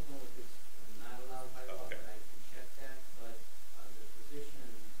 I don't know if it's not allowed by law, Okay. but I can check that. But the position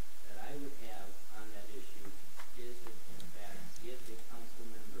that I would have on that issue is that, in fact, if a council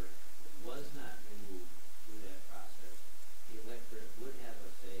member was not removed through that process, the electorate would have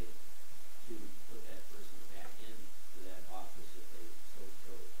a say to put that person back into that office if they so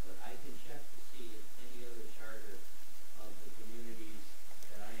chose. But I can check to see if any other charter of the communities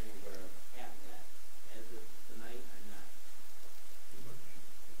that I am aware of have that. As of tonight, I'm not.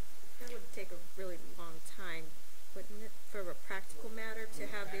 That would take a really long time, wouldn't it, for a practical matter to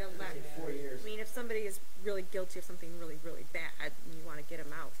have the elect? 4 years. I mean, if somebody is really guilty of something really, really bad and you want to get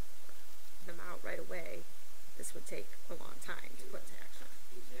them out right away, this would take a long time to put to action.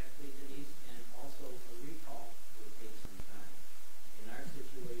 Exactly, Denise, and also a recall would take some time. In our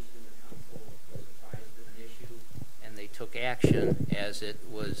situation, the council was apprised of an issue, And they took action as it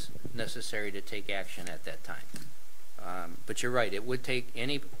was necessary to take action at that time. But you're right, it would take,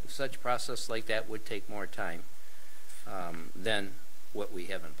 any such process like that would take more time than what we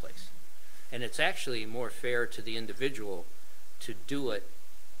have in place. And it's actually more fair to the individual to do it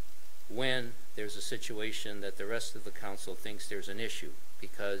when there's a situation that the rest of the council thinks there's an issue,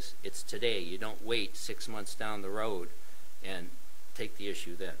 because it's today. You don't wait 6 months down the road and take the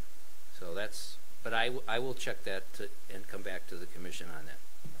issue then. So that's, but I will check that and come back to the commission on that.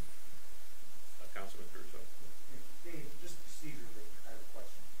 Councilman Caruso. Dave, just procedurally, I have a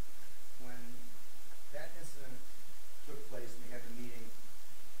question. When that incident took place and they had the meeting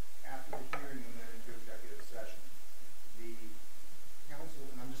after the hearing and then into executive session, the council,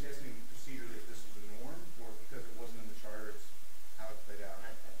 and I'm just asking procedurally if this is a norm or because it wasn't in the charter, it's how it played out.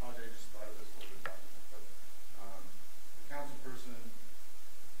 And I apologize, I just thought of this a little bit document, but the council person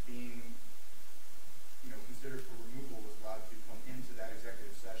being, considered for removal was allowed to come into that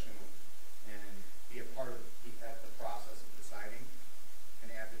executive session and be a part of the process of the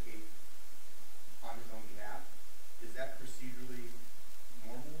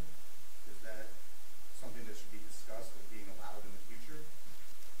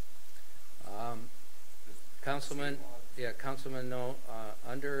Councilman, yeah, Councilman, no,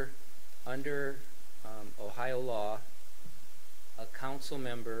 under Ohio law, a council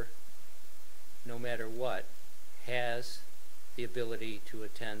member, no matter what, has the ability to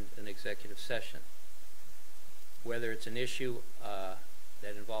attend an executive session. Whether it's an issue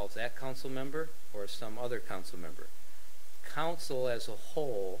that involves that council member or some other council member. Council as a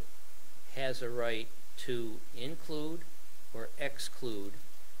whole has a right to include or exclude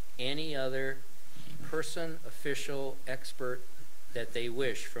any other person, official, expert that they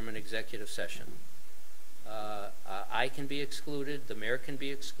wish from an executive session. I can be excluded, the mayor can be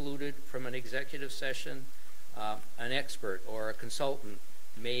excluded from an executive session. An expert or a consultant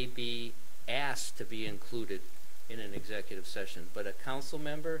may be asked to be included in an executive session, but a council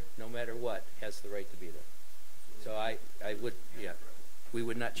member, no matter what, has the right to be there. So I would, yeah, we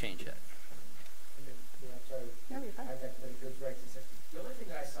would not change that. And then, I'm sorry. No, you're fine. I'd like to make good rights and section. The only thing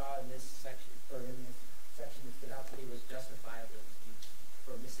that I saw in this section, or in this section that stood out to me was justifiable excuse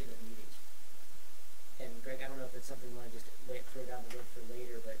for missing a meeting. And Greg, I don't know if it's something we want to just throw down the road for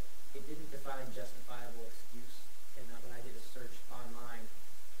later, but it didn't define justifiable excuse. And when I did a search online,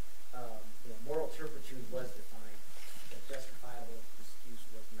 moral turpitude was defined, but justifiable excuse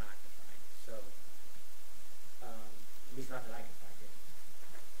was not defined. So, at least not that I can find it.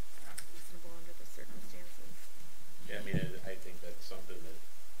 Reasonable under the circumstances. Yeah, I mean, I think that's something that,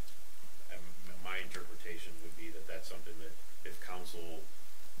 my interpretation would be that that's something that if council,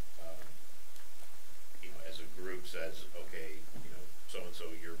 as a group says, okay, so-and-so,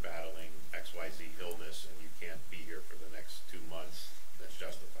 you're battling XYZ illness and you can't be here for the next 2 months, that's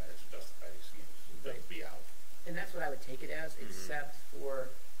justified. It's a justified excuse. Right. Be out. And that's what I would take it as, except for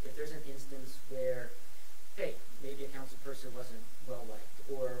if there's an instance where, hey, maybe a council person wasn't well liked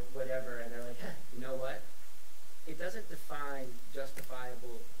or whatever, and they're like, you know what? It doesn't define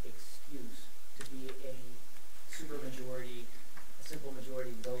justifiable excuse to be a supermajority, a simple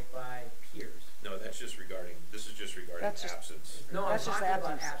majority vote by peers. No, this is just regarding absence. No, I'm That's just talking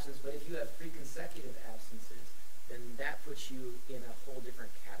about absence. absence, but if you have 3 consecutive absences, then that puts you in a whole different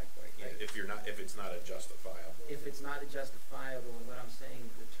category. Yeah, Right? if it's not a justifiable. If it's not a justifiable, and what I'm saying,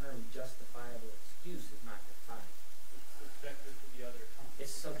 the term justifiable excuse is not defined. Subjective to the other council.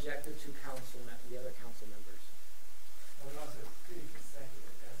 It's subjective to the other council members. Well, and also, it's pretty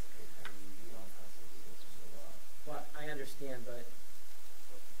consecutive, that's the kind of review on council rules for so long. Well, I understand, but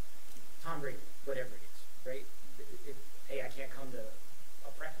Tom Brady, whatever it is, right? Hey, I can't come to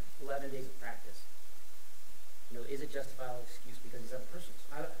 11 days of practice. Is it justifiable excuse because he's other persons?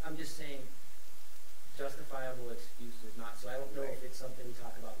 I'm just saying justifiable excuse is not. So I don't know if it's something we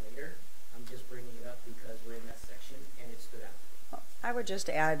talk about later. I'm just bringing it up because we're in that section and it stood out. I would just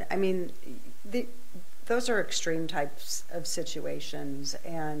add, those are extreme types of situations,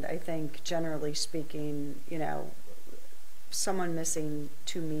 and I think generally speaking, someone missing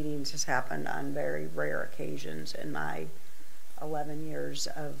 2 meetings has happened on very rare occasions in my 11 years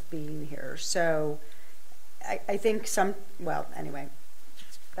of being here. So I think anyway,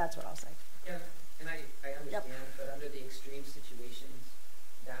 that's what I'll say. Yeah, and I understand, but under the extreme situations,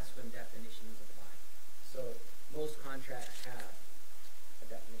 that's when definitions apply. So most contracts have a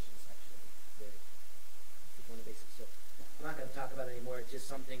definition section that is one of the basics. So I'm not going to talk about it anymore. It's just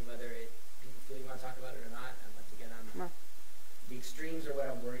something whether people feel you want to talk about it or not. And once again, the extremes are what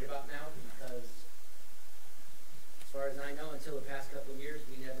I'm worried about now because as far as I know, until the past couple of years,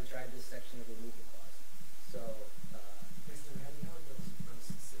 we never tried this section of removal clause. So, Mr. Manning, how are those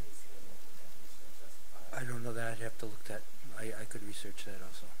cities handle the definition of justifiable? I don't know that. I'd have to look that. I could research that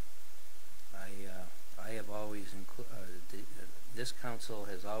also. I have always this council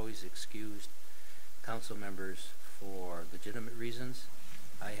has always excused council members for legitimate reasons.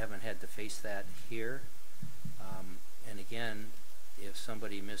 I haven't had to face that here. And again, if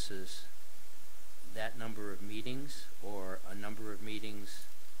somebody misses that number of meetings or a number of meetings,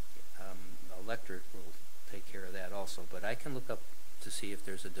 the electorate will take care of that also. But I can look up to see if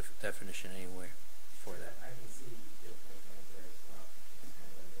there's a definition anywhere for that. I can see your point there as well. It's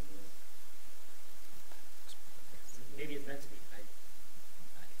kind of ambiguous. maybe it's meant to be. I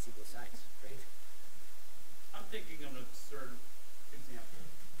can see both sides, right? I'm thinking of an absurd example.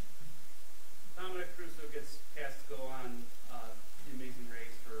 Dominic Crusoe gets cast to go on The Amazing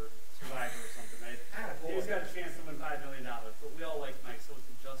Race or Survivor or something, right? He's got a chance to win $5 million, but we all like Mike, so it's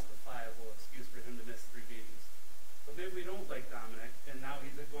a justifiable excuse for him to miss 3 meetings. But maybe we don't like Dominic, and now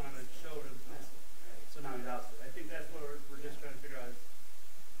he's going on a show to miss it. So now he's out. I think that's what we're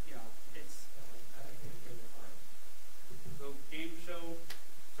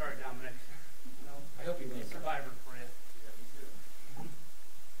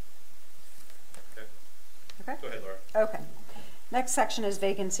next section is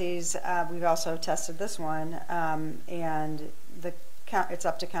vacancies. We've also tested this one, and it's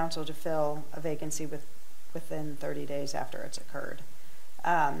up to council to fill a vacancy within 30 days after it's occurred.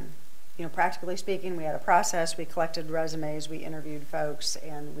 Practically speaking, we had a process. We collected resumes, we interviewed folks,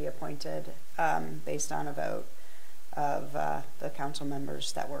 and we appointed based on a vote of the council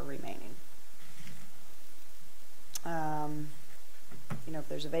members that were remaining. If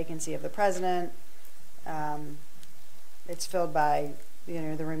there's a vacancy of the president, it's filled by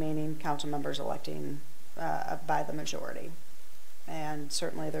the remaining council members electing by the majority. And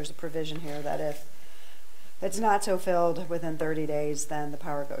certainly there's a provision here that if it's not so filled within 30 days, then the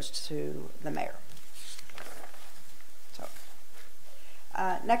power goes to the mayor. So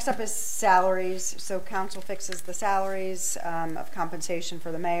next up is salaries. So council fixes the salaries of compensation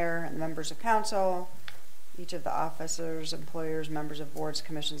for the mayor and the members of council, each of the officers, employers, members of boards,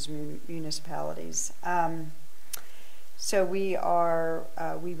 commissions, municipalities. So we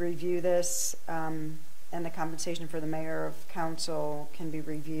review this, and the compensation for the mayor of council can be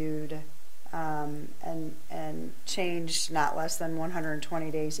reviewed and changed not less than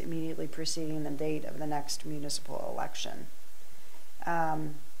 120 days immediately preceding the date of the next municipal election.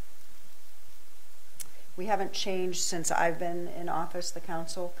 We haven't changed since I've been in office the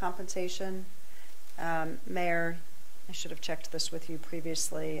council compensation. Mayor, I should have checked this with you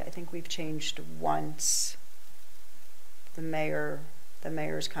previously. I think we've changed once the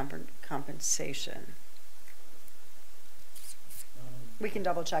mayor's compensation. We can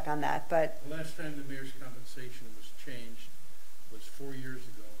double check on that, but The last time the mayor's compensation was changed was 4 years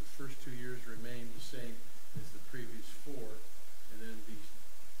ago. The first 2 years remained the same as the previous 4, and then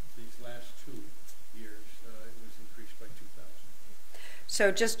these last 2 years, it was increased by 2,000. so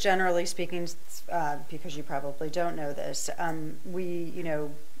just generally speaking, because you probably don't know this, we,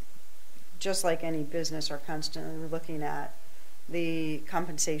 just like any business, are constantly looking at the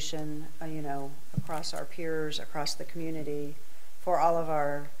compensation, across our peers, across the community, for all of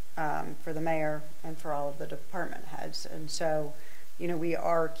our, for the mayor and for all of the department heads. And so, we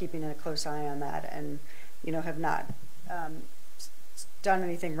are keeping a close eye on that, and, have not done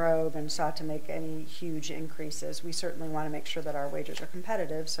anything rogue and sought to make any huge increases. We certainly want to make sure that our wages are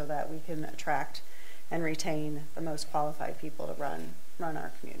competitive so that we can attract and retain the most qualified people to run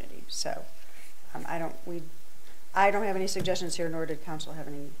our community. So I don't have any suggestions here, nor did council have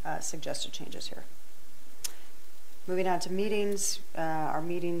any suggested changes here. Moving on to meetings, our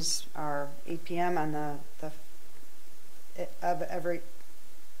meetings are 8 p.m. on of every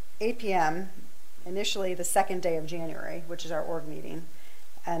 8 p.m. initially the second day of January, which is our org meeting,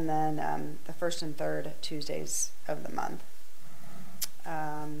 and then the first and third Tuesdays of the month.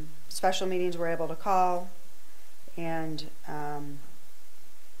 Special meetings we're able to call, and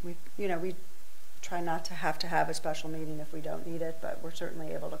we try not to have a special meeting if we don't need it, but we're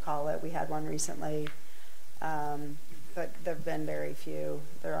certainly able to call it. We had one recently, but there have been very few.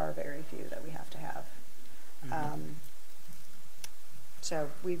 There are very few that we have to have. So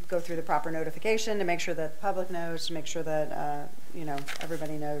we go through the proper notification to make sure that the public knows, to make sure that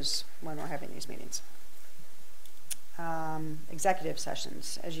everybody knows when we're having these meetings. Executive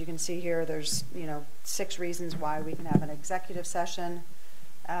sessions. As you can see here, there's 6 reasons why we can have an executive session,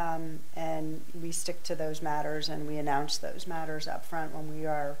 and we stick to those matters, and we announce those matters up front when we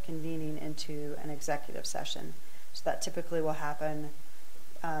are convening into an executive session. So that typically will happen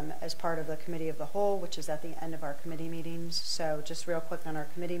as part of the committee of the whole, which is at the end of our committee meetings. So just real quick on our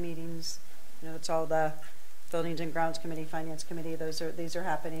committee meetings, it's all the Buildings and Grounds Committee, Finance Committee. These are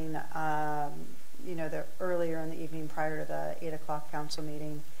happening, they're earlier in the evening prior to the 8 o'clock council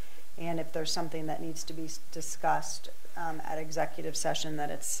meeting. And if there's something that needs to be discussed at executive session,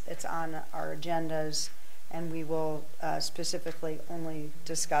 that it's on our agendas, and we will specifically only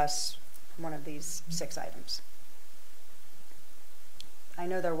discuss one of these 6 items. I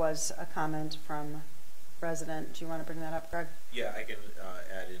know there was a comment from resident. Do you want to bring that up, Greg? Yeah, I can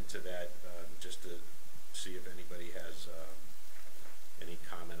add into that just to see if anybody has any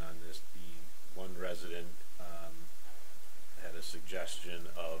comment on this. The one resident had a suggestion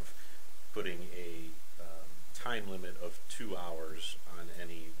of putting a time limit of 2 hours on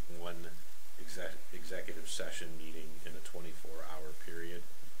any one executive session meeting in a 24-hour period.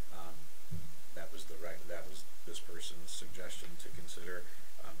 That was this person's suggestion to consider.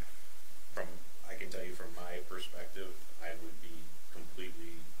 I can tell you from my perspective, I would be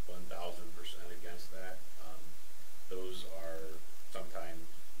completely 1,000% against that. Those are sometimes,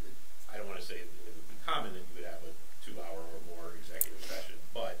 I don't want to say it would be common that you would have a 2-hour or more executive session,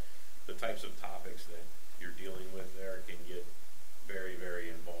 but the types of topics that you're dealing with there can get very,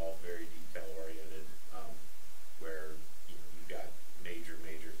 very involved, very detail oriented, where you've got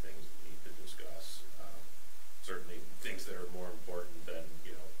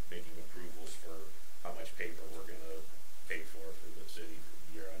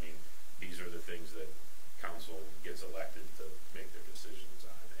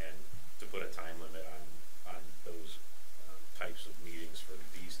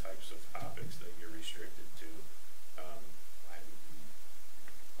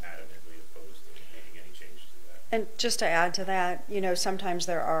And just to add to that, sometimes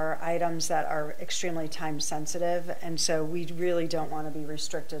there are items that are extremely time sensitive, and so we really don't want to be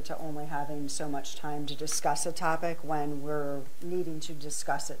restricted to only having so much time to discuss a topic when we're needing to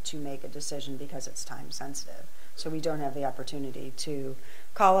discuss it to make a decision because it's time sensitive. So we don't have the opportunity to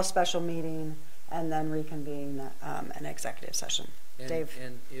call a special meeting and then reconvene an executive session. Dave?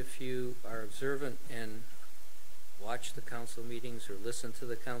 And if you are observant and watch the council meetings or listen to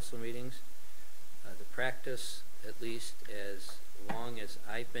the council meetings, the practice, at least as long as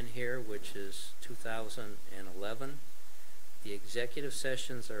I've been here, which is 2011, the executive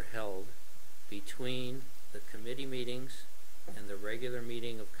sessions are held between the committee meetings and the regular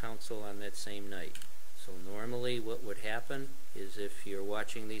meeting of council on that same night. So normally what would happen is if you're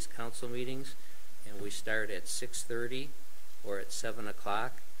watching these council meetings and we start at 6:30 or at 7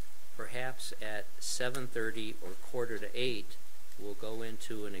 o'clock, perhaps at 7:30 or 7:45 we'll go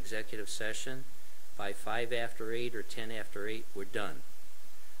into an executive session. By 5 after 8 or 10 after 8, we're done.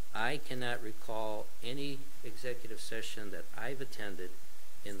 I cannot recall any executive session that I've attended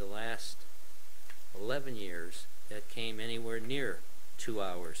in the last 11 years that came anywhere near 2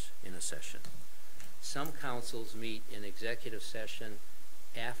 hours in a session. Some councils meet in executive session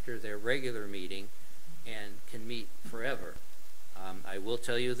after their regular meeting and can meet forever. I will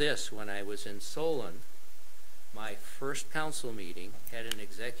tell you this, when I was in Solon, my first council meeting had an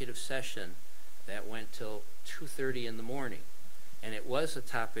executive session that went till 2:30 in the morning. And it was a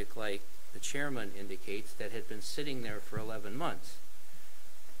topic, like the chairman indicates, that had been sitting there for 11 months.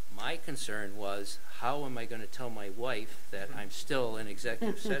 My concern was, how am I going to tell my wife that I'm still in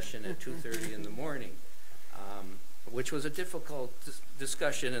executive session at 2:30 in the morning? Which was a difficult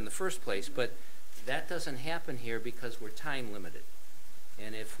discussion in the first place, but that doesn't happen here because we're time limited.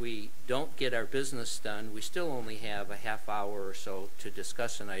 And if we don't get our business done, we still only have a half hour or so to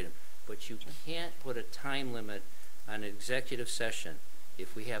discuss an item. But you can't put a time limit on an executive session.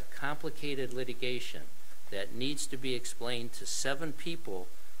 If we have complicated litigation that needs to be explained to 7 people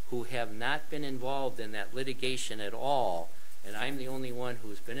who have not been involved in that litigation at all, and I'm the only one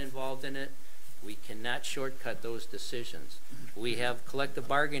who's been involved in it, we cannot shortcut those decisions. We have collective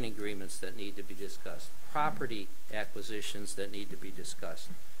bargaining agreements that need to be discussed, property acquisitions that need to be discussed.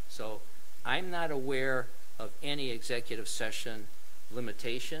 So I'm not aware of any executive session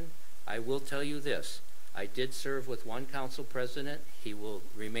limitation. I will tell you this. I did serve with one council president. He will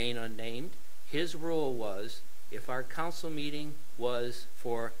remain unnamed. His rule was, if our council meeting was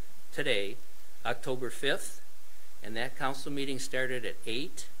for today, October 5th, and that council meeting started at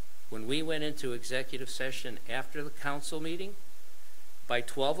 8, when we went into executive session after the council meeting, by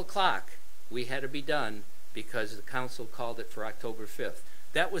 12 o'clock, we had to be done because the council called it for October 5th.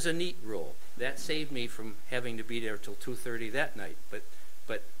 That was a neat rule. That saved me from having to be there till 2:30 that night, but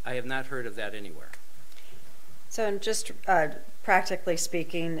I have not heard of that anywhere. So just practically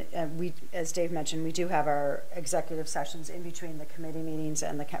speaking, we, as Dave mentioned, we do have our executive sessions in between the committee meetings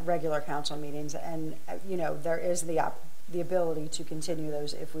and the regular council meetings, and there is the ability to continue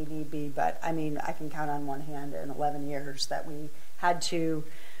those if we need be. But I mean, I can count on one hand in 11 years that we had to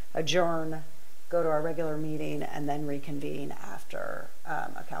adjourn, go to our regular meeting, and then reconvene after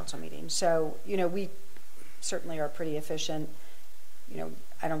a council meeting. So we certainly are pretty efficient.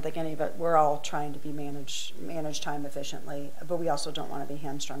 I don't think any of it, we're all trying to be manage time efficiently, but we also don't want to be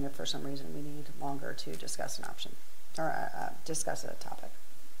hamstrung if for some reason we need longer to discuss an option or discuss a topic.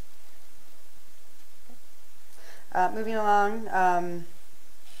 Moving along,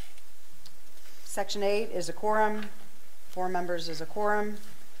 Section 8 is a quorum. 4 members is a quorum.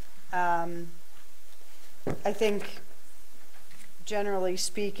 I think, generally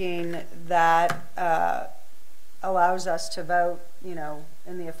speaking, that allows us to vote,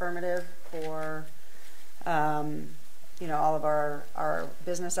 in the affirmative for, all of our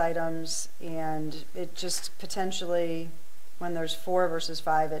business items, and it just potentially, when there's 4 versus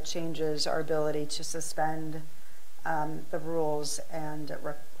 5, it changes our ability to suspend the rules and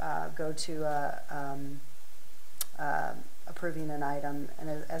go to approving an item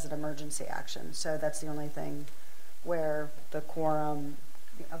as an emergency action. So that's the only thing where the quorum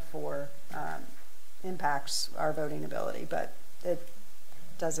of 4 impacts our voting ability, but it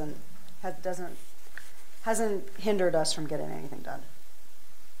hasn't hindered us from getting anything done.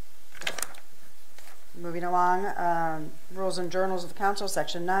 Moving along, rules and journals of the council,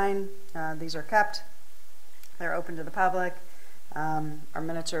 Section 9. These are kept. They're open to the public. Our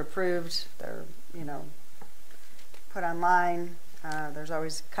minutes are approved. They're, put online. There's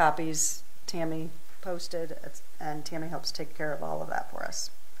always copies Tammy posted, and Tammy helps take care of all of that for us.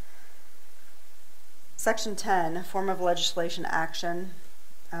 Section 10, form of legislation action.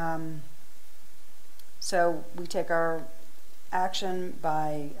 So we take our action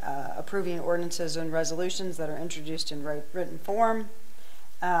by approving ordinances and resolutions that are introduced in written form.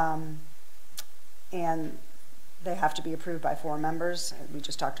 And they have to be approved by 4 members. We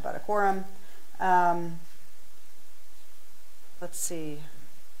just talked about a quorum. Let's see.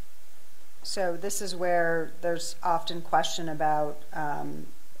 So this is where there's often question about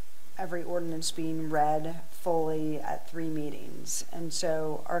every ordinance being read fully at 3 meetings. And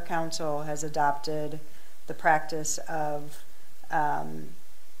so our council has adopted the practice of,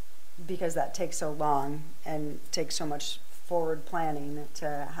 because that takes so long and takes so much forward planning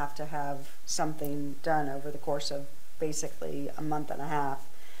to have something done over the course of basically a month and a half,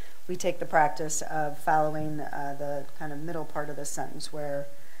 we take the practice of following the kind of middle part of the sentence where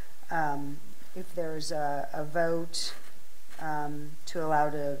if there's a vote to allow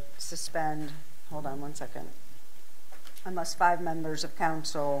to suspend, hold on one second, unless 5 members of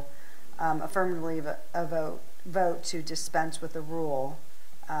council affirmatively vote to dispense with the rule,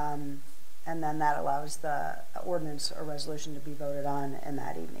 and then that allows the ordinance or resolution to be voted on in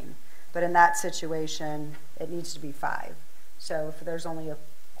that evening. But in that situation, it needs to be 5. So if there's only a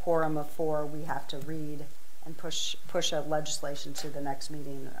quorum of 4, we have to read and push a legislation to the next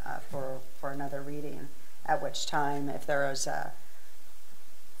meeting for another reading, at which time, if there is a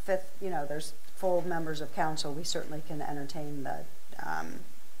 5th, there's full members of council, we certainly can entertain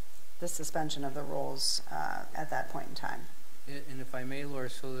the suspension of the rules at that point in time. And if I may, Laura,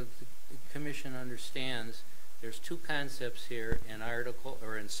 so that the commission understands, there's 2 concepts here in article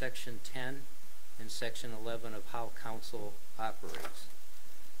or in section 10 and section 11 of how council operates.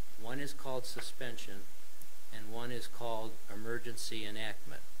 One is called suspension and one is called emergency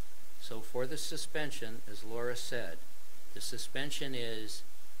enactment. So for the suspension, as Laura said, the suspension is,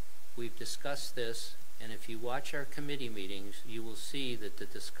 we've discussed this, and if you watch our committee meetings, you will see that the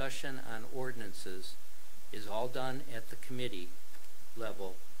discussion on ordinances is all done at the committee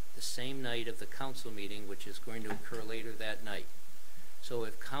level the same night of the council meeting, which is going to occur later that night. So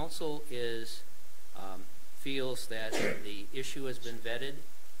if council feels that the issue has been vetted,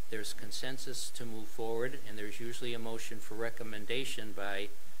 there's consensus to move forward, and there's usually a motion for recommendation by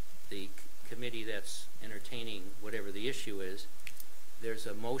the committee that's entertaining whatever the issue is. There's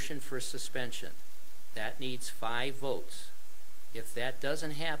a motion for suspension. That needs 5 votes. If that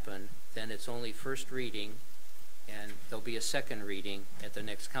doesn't happen, then it's only first reading, and there'll be a second reading at the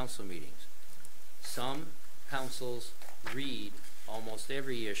next council meetings. Some councils read almost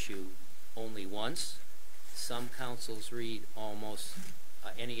every issue only once. Some councils read almost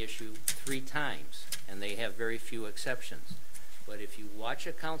any issue 3 times, and they have very few exceptions. But if you watch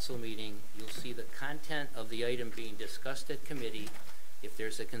a council meeting, you'll see the content of the item being discussed at committee. If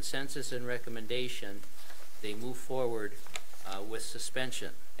there's a consensus and recommendation, they move forward with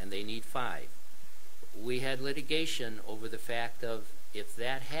suspension, and they need 5. We had litigation over the fact of, if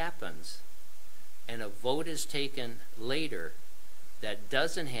that happens and a vote is taken later that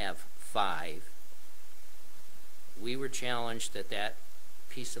doesn't have 5, we were challenged that that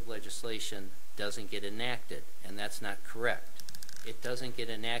piece of legislation doesn't get enacted, and that's not correct. It doesn't get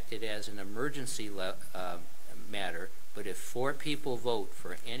enacted as an emergency matter, but if 4 people vote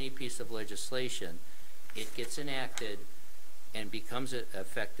for any piece of legislation, it gets enacted and becomes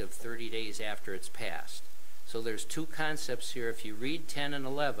effective 30 days after it's passed. So there's 2 concepts here. If you read 10 and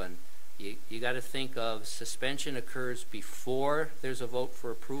 11, you got to think of suspension occurs before there's a vote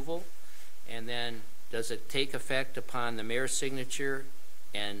for approval, and then does it take effect upon the mayor's signature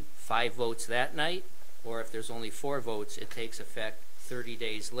and 5 votes that night, or if there's only 4 votes, it takes effect 30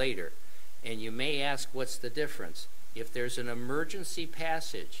 days later. And you may ask, what's the difference? If there's an emergency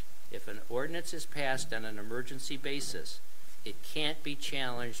passage, if an ordinance is passed on an emergency basis, it can't be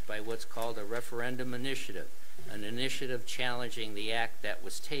challenged by what's called a referendum initiative, an initiative challenging the act that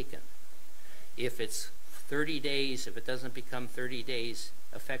was taken. If it's 30 days, if it doesn't become 30 days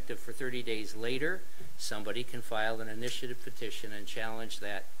effective for 30 days later, somebody can file an initiative petition and challenge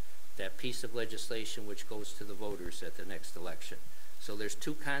that piece of legislation, which goes to the voters at the next election. So there's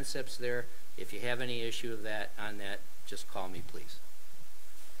 2 concepts there. If you have any issue of that on that, just call me, please.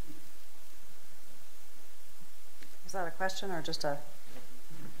 Is that a question or just a?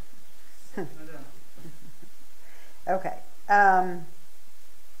 Okay.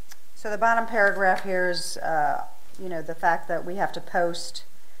 So the bottom paragraph here is, the fact that we have to post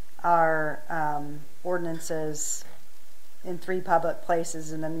our ordinances in 3 public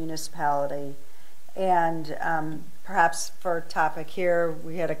places in the municipality. And perhaps for a topic here,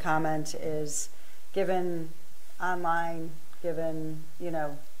 we had a comment is, given online, given,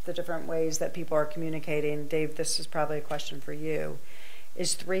 the different ways that people are communicating, Dave, this is probably a question for you,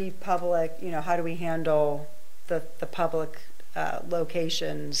 is 3 public, how do we handle the public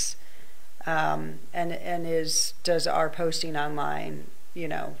locations? Does our posting online,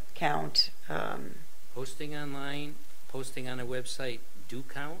 count? Posting online, posting on a website do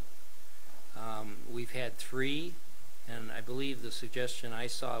count. We've had 3, and I believe the suggestion I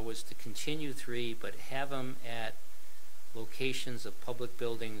saw was to continue 3, but have them at locations of public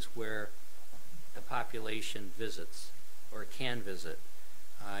buildings where the population visits or can visit.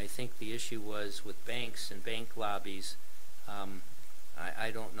 I think the issue was with banks and bank lobbies.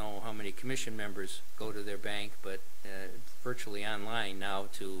 I don't know how many commission members go to their bank, but virtually online now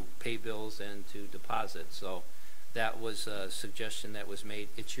to pay bills and to deposit. So that was a suggestion that was made.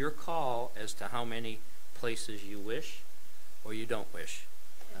 It's your call as to how many places you wish or you don't wish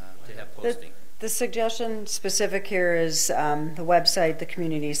to have posting. The suggestion specific here is the website, the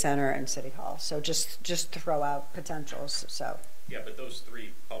community center, and City Hall. So just to throw out potentials. So. Yeah, but those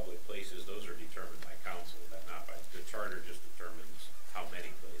 3 public places, those are determined by council, not by, the charter just determines how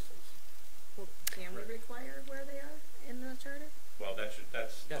many places. Well, can we require where they are in the charter? Well, that's.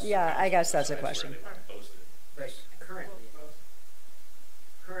 Yeah, I guess that's a question. Where they want to post it. Right.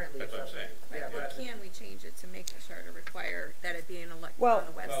 Currently. That's what I'm saying. Yeah, But can we change it to make the charter require that it be on the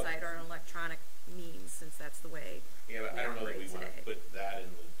website or an electronic means, since that's the way Yeah, but I don't know that we want to put that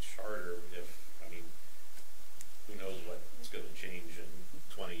in the charter if, who knows what's going to change in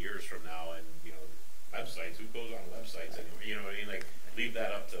 20 years from now, and, websites, who goes on websites anymore, you know what I mean? Like, leave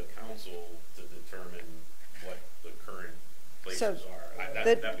that up to council to determine what the current places are.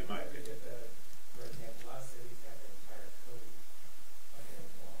 That'd be my opinion. For example, a lot of cities have their entire code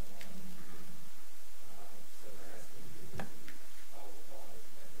available online. So they're asking people to follow laws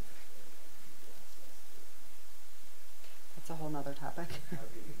that they have to access to. That's a whole nother topic. How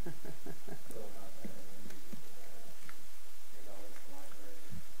do you go about that? And they always the library,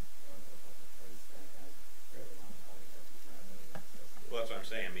 or the public place that has fairly long public access to. Well, that's what I'm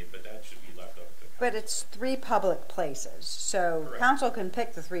saying, but that should be left up to council. But it's 3 public places, so Correct. council can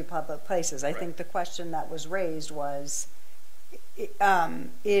pick the 3 public places. I Right. think the question that was raised was,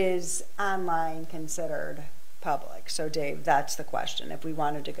 is online considered public? So Dave, that's the question, if we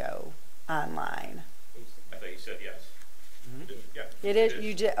wanted to go online. I thought you said yes. Mhm. Yeah. It is,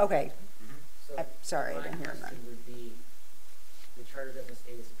 you did, okay, So I'm sorry, I my didn't hear him question right. would be, the charter doesn't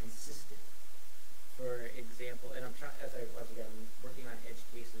state it's consistent. For example, and I'm trying, once again, I'm working on edge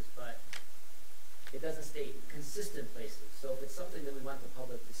cases, but it doesn't state consistent places. So if it's something that we want the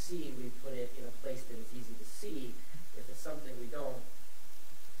public to see, we put it in a place that is easy to see. If it's something we don't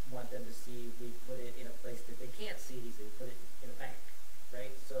want them to see, we put it in a place that they can't see easily. We put it in a bank,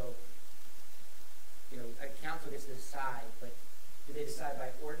 right? So, a council gets to decide, but do they decide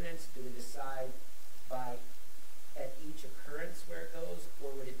by ordinance? Do they decide by at each occurrence where it goes?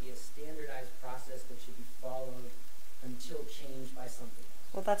 Or would it be a standardized process that should be followed until changed by something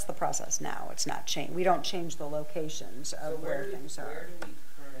else? Well, that's the process now, it's not change, we don't change the locations So of where things are. Where do we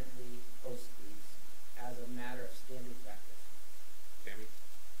currently post these as a matter of standard practice? Tammy?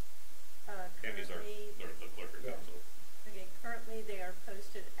 Tammy's the clerk of Yeah. council. Okay, currently they are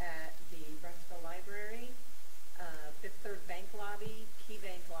posted at the Brecksville Library, Fifth Third Bank Lobby, Key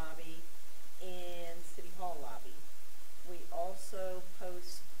Bank Lobby, and City Hall Lobby. We also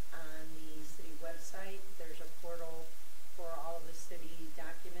post on the city website. There's a portal for all of the city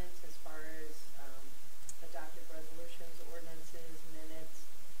documents as far as adopted resolutions, ordinances, minutes,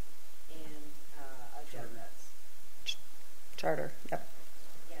 and agendas. Charter, yep.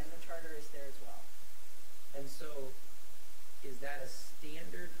 Yeah, and the charter is there as well. And so, is that a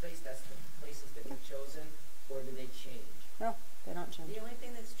standard place? That's the places that we've chosen, or do they change? No, they don't change. The only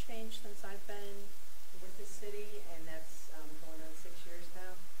thing that's changed since I've been with the city, and that's going on 6 years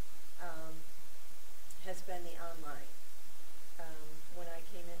now, has been the online. When I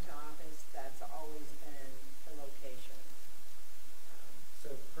came into office, that's always been the location.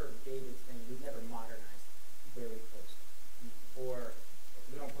 So per David's thing, we've never modernized where we post. Or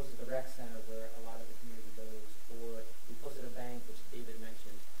we don't post at the rec center where a lot of the community goes, or we post at a bank, which David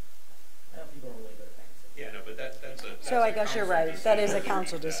mentioned. I know people don't really go to banks. Yeah, no, but that's a. So I guess you're right. That is a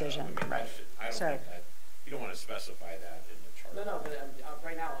council I decision, mean, right. I don't So- think that, you don't want to specify that in the charter. No, but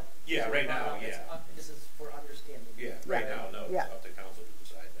right now. Yeah, right now, it's yeah. This is for understanding. Yeah, right now, no, it's Yeah. up to council to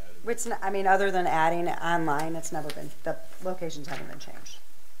decide that. It's not, other than adding online, it's never been, the locations haven't been changed.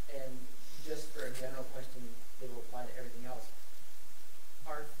 And just for a general question that will apply to everything else,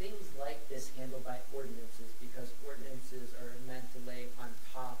 are things like this handled by ordinances? Because ordinances are meant to lay on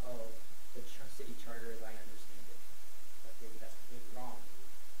top of the city charter as I understand it. But maybe that's completely wrong.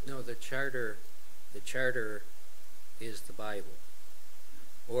 No, the charter is the Bible.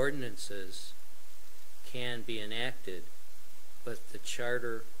 ordinances can be enacted, but the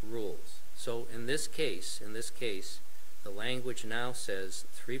charter rules. So in this case, the language now says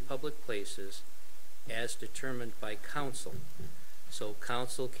 3 public places as determined by council. So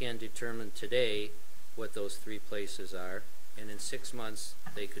council can determine today what those 3 places are, and in 6 months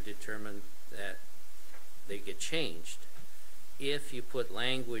they could determine that they get changed. If you put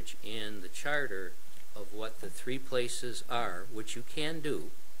language in the charter of what the 3 places are, which you can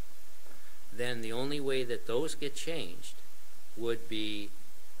do, then the only way that those get changed would be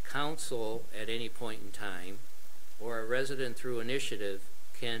council at any point in time, or a resident through initiative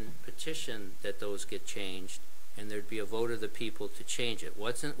can petition that those get changed, and there'd be a vote of the people to change it.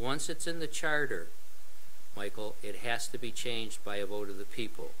 Once it's in the charter, Michael, it has to be changed by a vote of the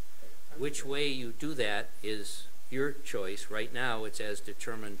people. Which way you do that is your choice. Right now, it's as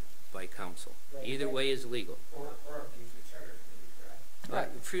determined by council. Right. Either way is legal. Or a future charter committee,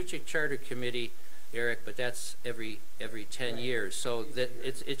 correct? Right. Future charter committee, Eric, but that's every 10 Right. years. So that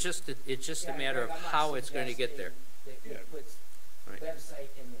it's just a matter of how it's going to get there. That he puts Right. website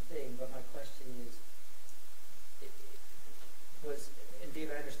in the thing, but my question is, and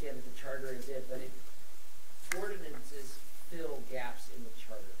David, I understand that the charter is it, but ordinances fill gaps in the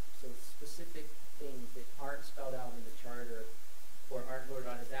charter. So specific things that aren't spelled out in the charter or aren't voted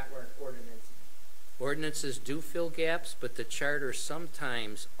on, is that where an ordinance? Ordinances do fill gaps, but the charter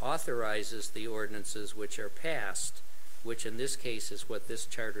sometimes authorizes the ordinances which are passed, which in this case is what this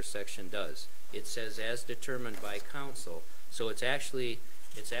charter section does. It says as determined by council, so it's actually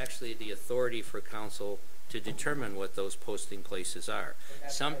the authority for council to determine what those posting places are.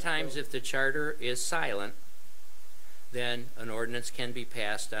 Sometimes if the charter is silent, then an ordinance can be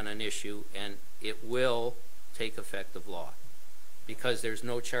passed on an issue and it will take effect of law, because there's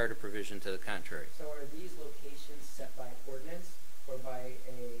no charter provision to the contrary. So are these locations set by ordinance or by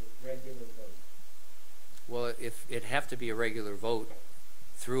a regular vote? Well, if it'd have to be a regular vote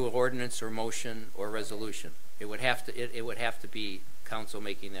through ordinance or motion or resolution. It would have to be council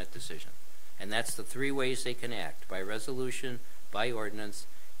making that decision. And that's the 3 ways they can act: by resolution, by ordinance,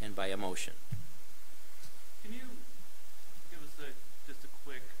 and by a motion. Can you give us just a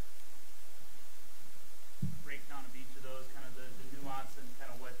quick breakdown of each of those, kind of the nuance and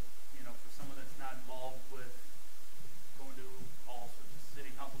kind of what, for someone that's not involved with going to all sorts of city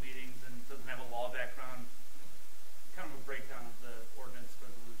council meetings and doesn't have a law background, kind of a breakdown of the ordinance,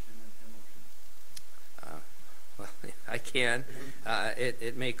 resolution, and motion? Well, I can.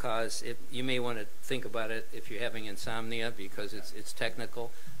 It may cause, you may want to think about it if you're having insomnia, because it's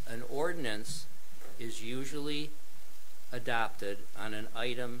technical. An ordinance is usually adopted on an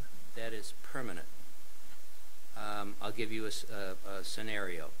item that is permanent. I'll give you a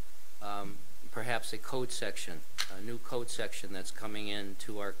scenario. Perhaps a code section, a new code section that's coming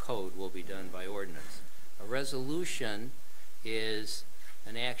into our code will be done by ordinance. A resolution is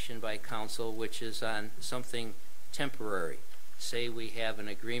an action by council which is on something temporary. Say we have an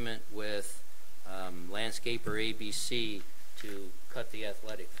agreement with landscaper ABC to cut the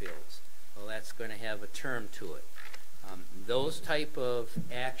athletic fields. Well, that's going to have a term to it. Those type of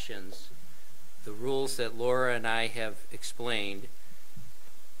actions, the rules that Laura and I have explained,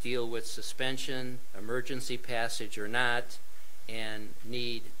 deal with suspension, emergency passage or not, and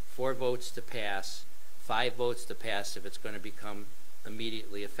need 4 votes to pass, 5 votes to pass if it's going to become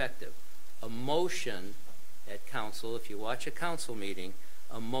immediately effective. A motion at council, if you watch a council meeting,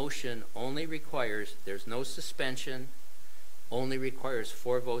 a motion only requires, there's no suspension, only requires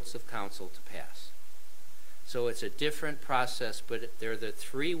 4 votes of council to pass. So it's a different process, but there are the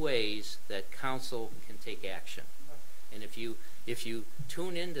 3 ways that council can take action. And if you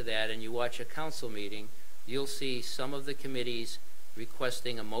tune into that and you watch a council meeting, you'll see some of the committees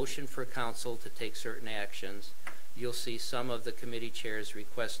requesting a motion for council to take certain actions. You'll see some of the committee chairs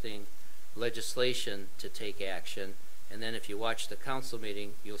requesting legislation to take action. And then if you watch the council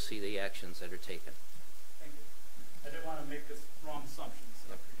meeting, you'll see the actions that are taken. Thank you. I didn't want to make this wrong assumptions.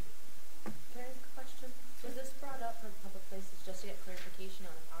 So. Can I ask a question? Was this brought up from public places just to get clarification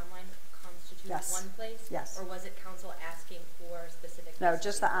on if online constitutes Yes. one place? Yes. Or was it council asking for specific? No, places?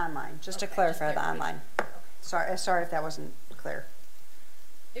 just the online, just to Okay, clarify the clarification. online. Okay. Sorry if that wasn't clear.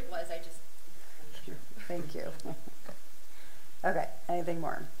 It was, I just. Thank you. Okay, anything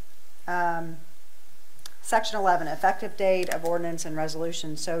more? Section 11, effective date of ordinance and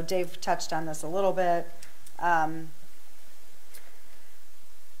resolution. So Dave touched on this a little bit.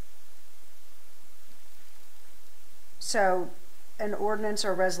 So an ordinance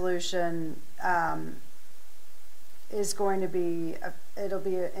or resolution is going to be, it'll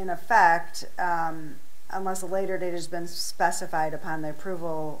be in effect unless a later date has been specified upon the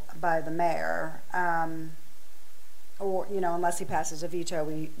approval by the mayor, or, you know, unless he passes a veto.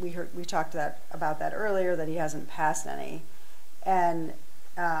 We talked about that earlier, that he hasn't passed any. And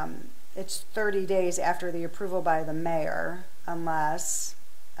it's 30 days after the approval by the mayor, unless,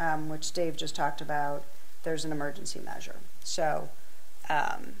 which Dave just talked about, there's an emergency measure. So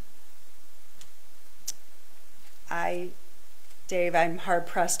Dave, I'm hard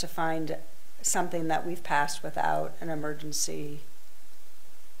pressed to find something that we've passed without an emergency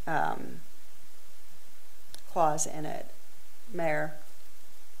clause in it. Mayor?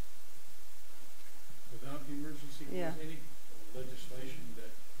 Without the emergency, Yeah. any legislation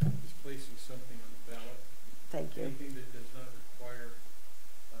that is placing something on the ballot, Thank you. anything that does not require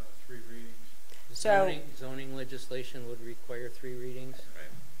 3 readings. So, Zoning legislation would require 3 readings.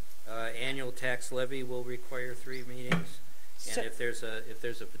 Right. Annual tax levy will require 3 meetings. And So- if there's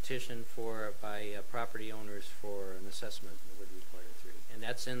a petition by property owners for an assessment, it would require 3. And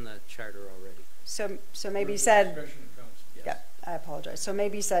that's in the charter already. so maybe Or said, discretion of council. Yes. yeah, I apologize. So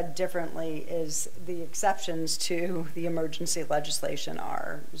maybe said differently is the exceptions to the emergency legislation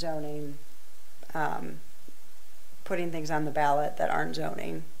are zoning, putting things on the ballot that aren't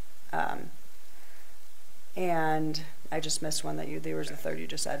zoning, and I just missed one there was a third you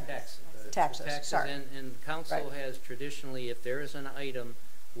just said. Taxes, sorry. And council Right. has traditionally, if there is an item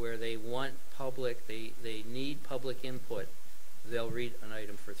where they want they need public input, they'll read an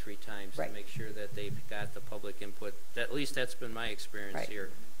item for 3 times Right. to make sure that they've got the public input. At least that's been my experience Right.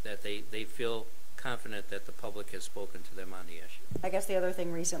 here, that they feel confident that the public has spoken to them on the issue. I guess the other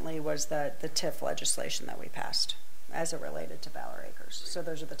thing recently was the TIF legislation that we passed as it related to Valor Acres. So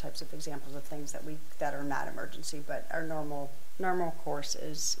those are the types of examples of things that are not emergency, but our normal course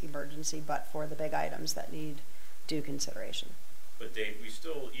is emergency, but for the big items that need due consideration. But Dave, we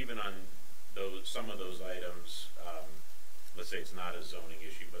still, even on some of those items, let's say it's not a zoning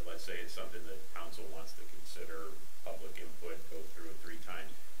issue, but let's say it's something that council wants to consider, public input, go through it 3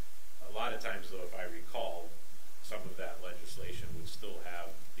 times. A lot of times, though, if I recall, some of that legislation would still have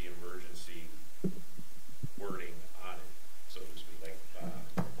the emergency wording on it, so to speak, like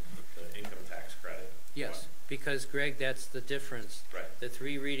the income tax credit. Yes, because Greg, that's the difference. Right. The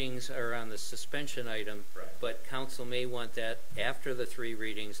 3 readings are on the suspension item, Right. but council may want that after the 3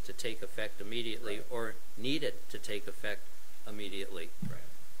 readings to take effect immediately, Right. or need it to take effect immediately. Right.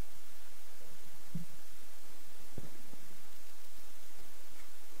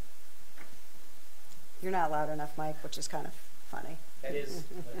 You're not loud enough, Mike, which is kind of funny. That is.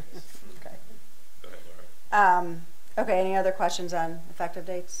 Okay. Go ahead, Laura. Okay, any other questions on effective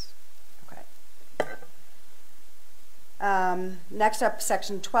dates? Okay. Next up,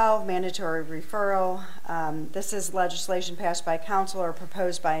 Section 12, mandatory referral. This is legislation passed by council or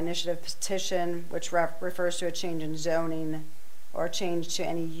proposed by initiative petition, which refers to a change in zoning or change to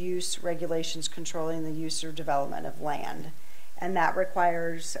any use regulations controlling the use or development of land. And that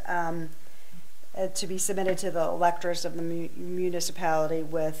requires to be submitted to the electors of the municipality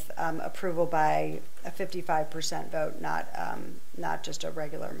with approval by a 55% vote, not just a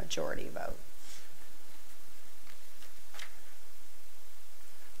regular majority vote.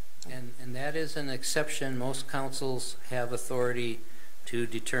 And that is an exception. Most councils have authority to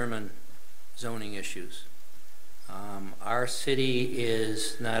determine zoning issues. Our city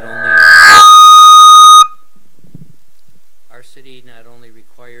not only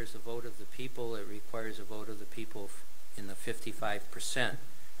requires a vote of the people, it requires a vote of the people in the 55%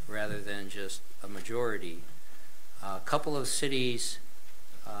 rather than just a majority. A couple of cities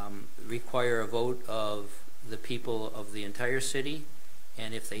require a vote of the people of the entire city,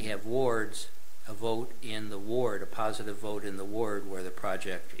 and if they have wards, a vote in the ward, a positive vote in the ward where the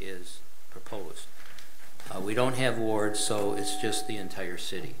project is proposed. We don't have wards, so it's just the entire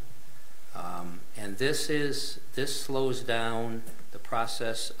city. And this slows down the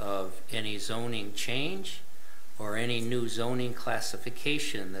process of any zoning change or any new zoning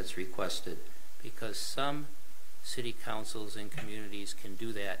classification that's requested, because some city councils and communities can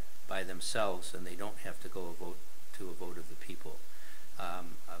do that by themselves and they don't have to go to a vote of the people.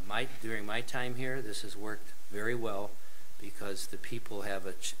 During my time here, this has worked very well because the people have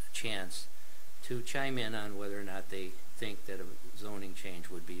a chance to chime in on whether or not they think that a zoning change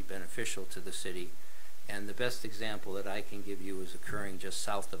would be beneficial to the city. And the best example that I can give you is occurring just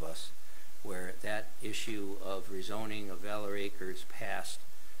south of us, where that issue of rezoning of Valor Acres passed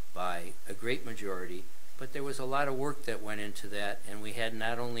by a great majority, but there was a lot of work that went into that, and we had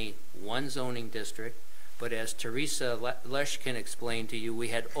not only one zoning district, but as Teresa Lesh can explain to you, we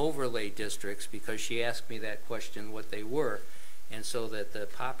had overlay districts, because she asked me that question, what they were, and so that the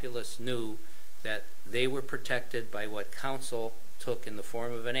populace knew that they were protected by what council took in the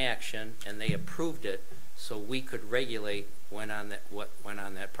form of an action, and they approved it so we could regulate what went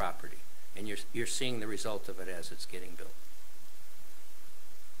on that property. And you're seeing the result of it as it's getting built.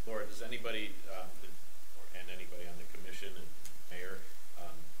 Laura, does anybody, and anybody on the commission and mayor,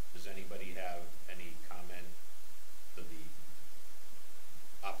 does anybody have any comment to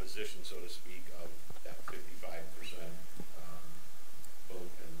the opposition, so to speak, of that 55%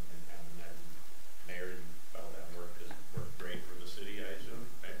 vote and having that? Mayor, you felt that worked great for the city, I assume?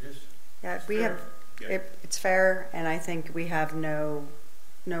 Yeah, we have, it's fair, and I think we have no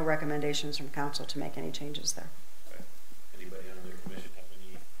recommendations from council to make any changes there. Okay. Anybody on the commission have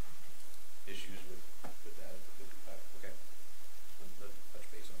any issues with that? Okay. Let's touch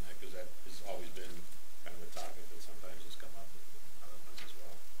base on that, because that has always been kind of a topic that sometimes has come up with other ones as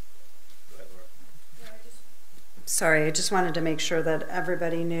well. Go ahead, Laura. Sorry, I just wanted to make sure that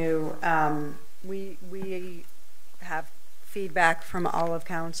everybody knew, we have feedback from all of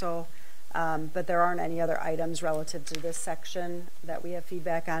council, but there aren't any other items relative to this section that we have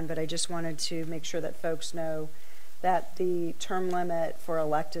feedback on, but I just wanted to make sure that folks know that the term limit for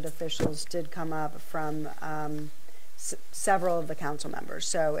elected officials did come up from several of the council members,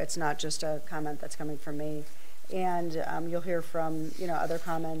 so it's not just a comment that's coming from me. And you'll hear from other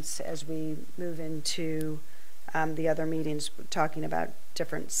comments as we move into the other meetings talking about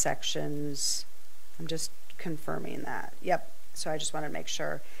different sections. I'm just confirming that. Yep. So I just wanted to make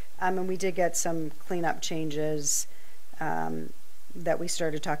sure. And we did get some cleanup changes that we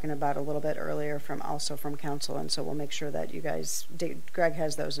started talking about a little bit earlier from council, and so we'll make sure that you guys, Greg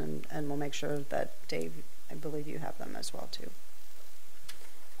has those, and we'll make sure that Dave, I believe you have them as well too.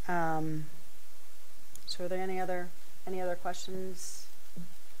 So are there any other questions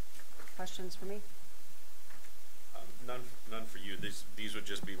for me? None for you. These would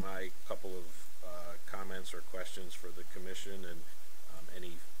just be my couple of comments or questions for the commission, and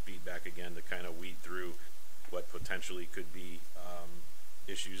any feedback again to kind of weed through what potentially could be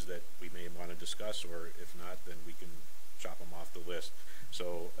issues that we may want to discuss, or if not, then we can chop them off the list.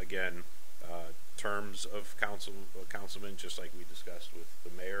 So again, terms of councilmen, just like we discussed with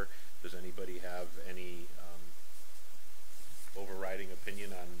the mayor. Does anybody have any overriding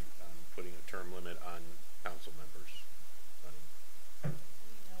opinion on putting a term limit on council members running? Do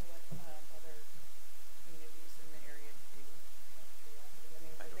you know what other communities in the area do? I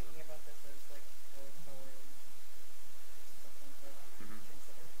mean, we're thinking about this as like going forward, something to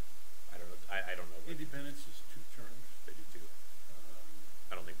consider. I don't know. I don't know. Independence is 2 terms. They do too.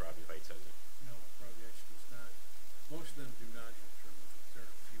 I don't think Broadview Heights has it. No, probably actually does not. Most of them do not have term limits. There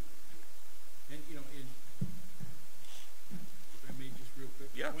are a few that do. And if I may just real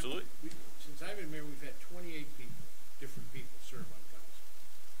quick. Yeah, absolutely. Since I've been mayor, we've had 28 different people serve on council.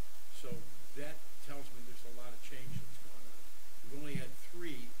 So that tells me there's a lot of change that's gone on. We've only had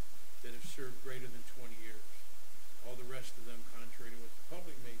 3 that have served greater than 20 years. All the rest of them, contrary to what the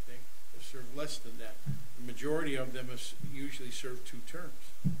public may think, have served less than that. The majority of them have usually served 2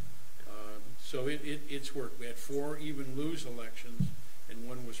 terms. So it's worked. We had 4 even lose elections, and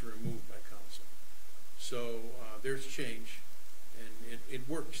 1 was removed by council. So there's change, and it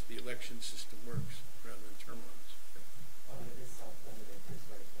works. The election system works rather than term limits. It is self-limited because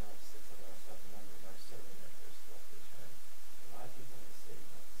right now 6 of our 7 members are serving their first elected term. A lot of people in the city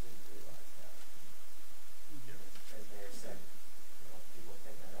didn't realize that. Yeah. As Mayor said, people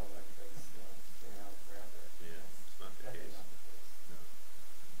think that everybody's been out forever. Yeah, it's not the Definitely case. not the case. No.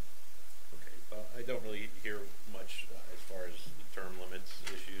 Okay. Well, I don't really hear much as far as the term limits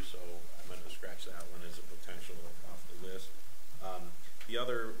issue, so I'm going to scratch that one as a potential off the list. The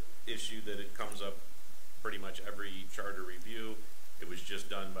other issue that it comes up pretty much every charter review, it was just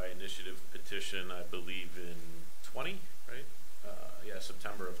done by initiative petition, I believe in 20, right? Yeah,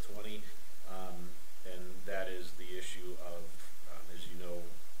 September of 20. And that is the issue of, as you know,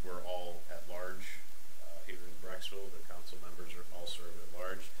 we're all at large here in Brecksville. The council members are all served at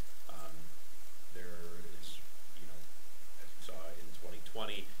large. There is, as you saw in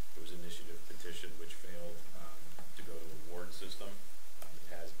 2020, there was an initiative petition which failed to go to a ward system.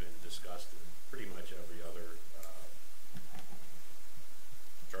 It has been discussed in pretty much every other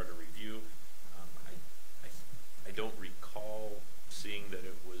charter review. I don't recall seeing that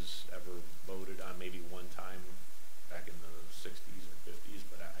it was ever voted on, maybe one time back in the 60s or 50s,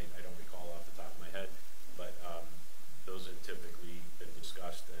 but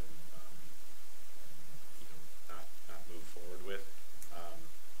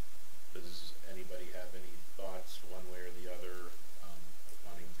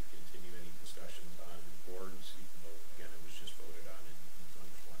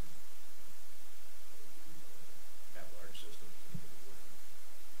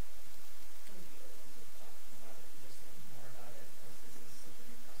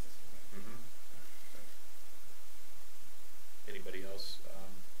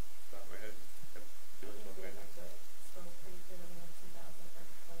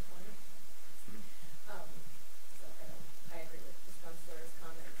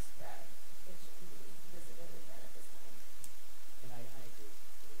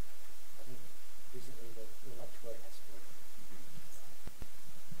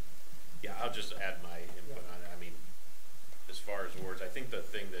I think the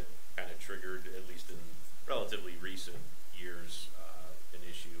thing that kind of triggered, at least in relatively recent years, an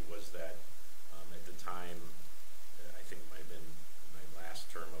issue was that at the time, I think it might have been my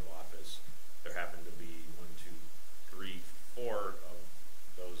last term of office, there happened to be 4 of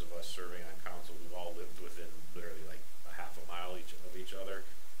those of us serving on council who all lived within literally like a half a mile of each other.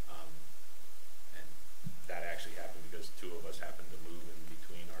 And that actually happened because 2 of us happened to move in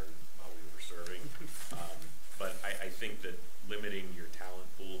between while we were serving. But I think that limiting your talent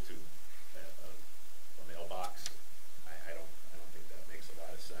pool to a mailbox, I don't think that makes a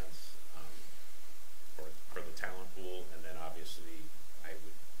lot of sense for the talent pool. And then obviously, I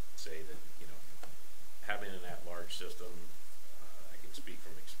would say that having an at-large system, I can speak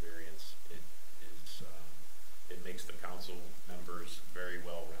from experience. It makes the council members very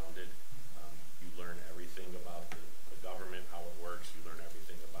well-rounded. You learn everything about the government, how it works. You learn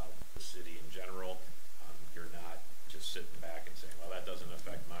everything about the city in general. You're not just sitting back and saying, well, that doesn't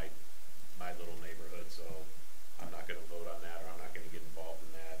affect my little neighborhood, so I'm not going to vote on that, or I'm not going to get involved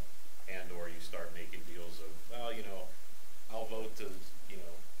in that. And or you start making deals of, well, I'll vote to,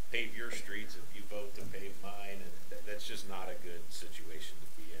 pave your streets if you vote to pave mine, and that's just not a good situation to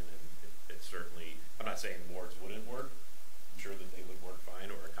be in. And it certainly, I'm not saying wards wouldn't work. I'm sure that they would work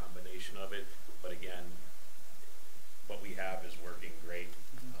fine, or a combination of it. But again, what we have is working great,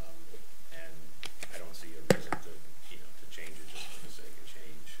 and I don't see a reason to change it just for the sake of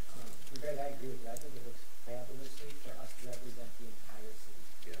change. Greg, I agree with you. I think it looks fabulously for us to represent the entire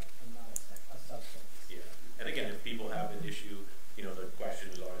city, and not a subset. Yeah, and again, if people have an issue, the question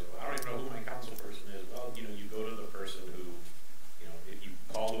is always, well, I don't even know who my council person is. Well, you go to the person who, if you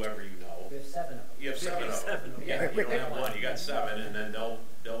call whoever you know. We have 7 of them. You have 7 of them. Yeah, you don't have 1. You got 7, and then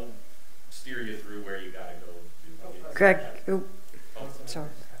they'll steer you through where you gotta go. Greg, sorry.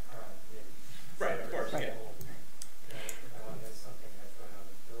 Right, of course, yeah.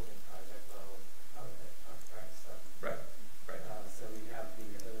 Right, right. So we have the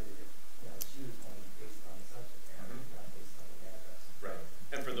ability to choose one based on the subject matter, not based on the address. Right.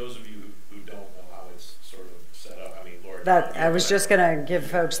 And for those of you who don't know how it's sort of set up, I mean, Lord. I was just going to give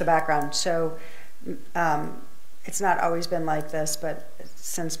folks the background. So it's not always been like this, but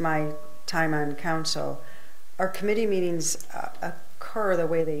since my time on council, our committee meetings occur the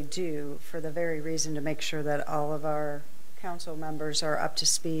way they do for the very reason to make sure that all of our council members are up to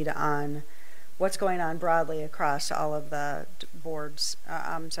speed on what's going on broadly across all of the boards,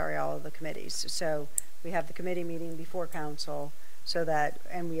 all of the committees. So we have the committee meeting before council so that,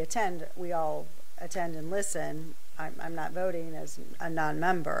 and we all attend and listen. I'm not voting as a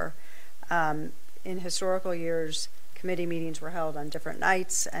non-member. In historical years, committee meetings were held on different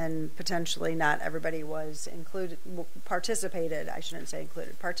nights, and potentially not everybody was participated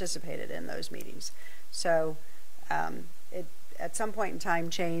in those meetings. So it at some point in time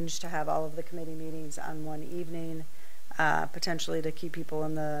changed to have all of the committee meetings on one evening, potentially to keep people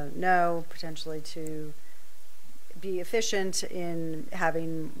in the know, potentially to be efficient in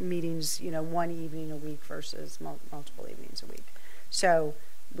having meetings, one evening a week versus multiple evenings a week. So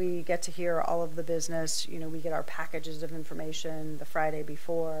we get to hear all of the business. We get our packages of information the Friday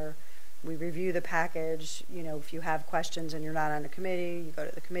before. We review the package. If you have questions and you're not on a committee, you go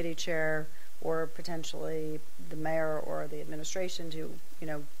to the committee chair or potentially the mayor or the administration to,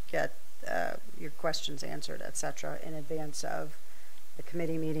 get your questions answered, et cetera, in advance of the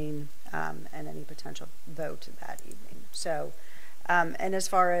committee meeting and any potential vote that evening. So, and as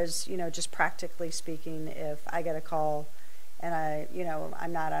far as, just practically speaking, if I get a call and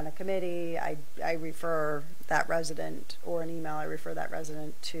I'm not on a committee, I refer that resident, or an email, I refer that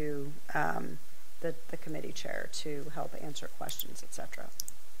resident to the committee chair to help answer questions, et cetera.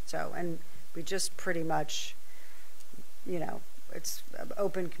 So, and we just pretty much, it's an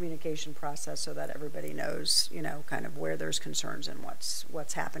open communication process so that everybody knows, kind of where there's concerns and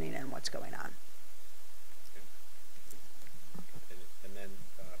what's happening and what's going on. And then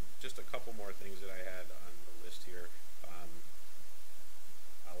just a couple more things that I had on the list here.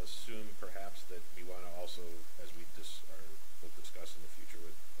 I'll assume perhaps that we want to also, as we'll discuss in the future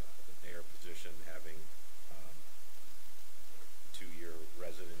with the mayor position, having 2-year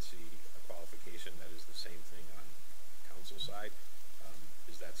residency qualification that is the same thing on council side.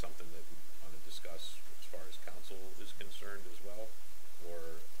 Is that something that we want to discuss as far as council is concerned as well,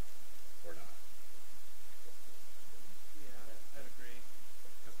 or not? Yeah, I'd agree.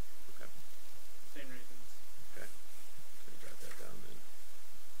 Okay. Same reasons. Okay. Can you jot that down then?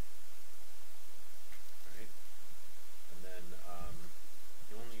 All right. And then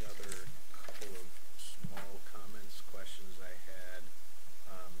the only other couple of small comments, questions I had,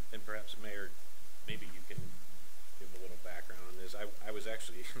 and perhaps Mayor, maybe you can give a little background on this.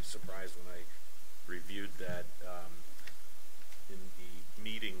 actually surprised when I reviewed that in the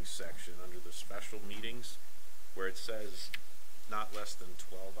meetings section under the special meetings, where it says not less than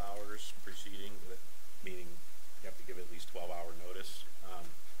 12 hours preceding, meaning you have to give at least 12-hour notice.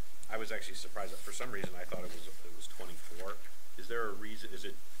 I was actually surprised that for some reason I thought it was 24. Is there a reason? Is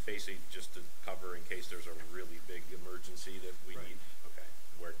it basically just to cover in case there's a really big emergency that we Right. need? Okay,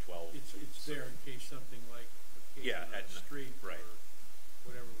 where 12. It's there in case something like a case Yeah, on at the night, street right. or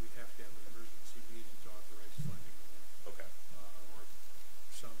whatever, we have to have an emergency meeting to authorize funding of Okay. that, or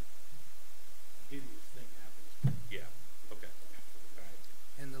some hideous thing happens. Yeah. Okay. All right.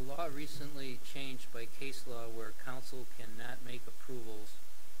 And the law recently changed by case law where council cannot make approvals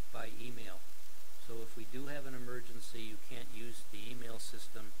by email. So if we do have an emergency, you can't use the email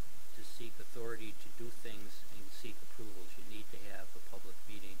system to seek authority to do things and seek approvals. You need to have a public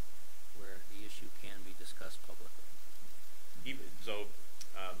meeting where the issue can be discussed publicly. Even so,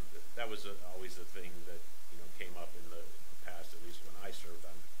 that was always a thing that came up in the past, at least when I served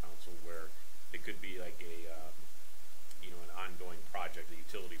on council, where it could be like an ongoing project, a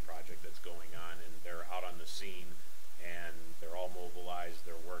utility project that's going on, and they're out on the scene, and they're all mobilized,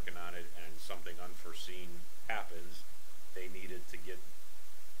 they're working on it, and something unforeseen happens. They needed to get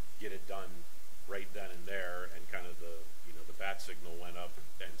it done right then and there, and kind of the bat signal went up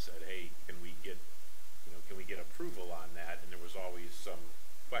and said, hey, can we get approval on that? And there was always some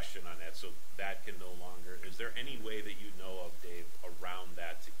question on that, so that can no longer. Is there any way that you know of, Dave, around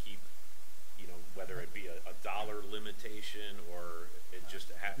that to keep, whether it be a dollar limitation or it just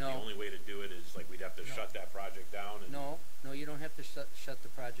No. the only way to do it is like we'd have to shut that project down? And No, you don't have to shut the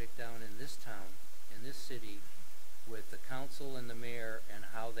project down in this town, in this city, with the council and the mayor and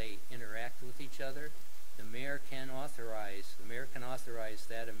how they interact with each other. The mayor can authorize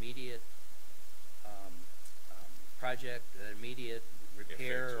that immediate project, that immediate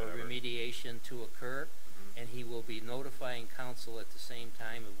repair or whatever. remediation to occur, and he will be notifying council at the same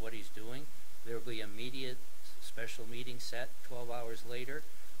time of what he's doing. There will be immediate special meeting set 12 hours later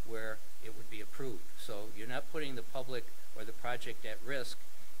where it would be approved. So you're not putting the public or the project at risk.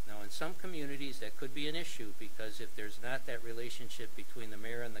 Now, in some communities, that could be an issue because if there's not that relationship between the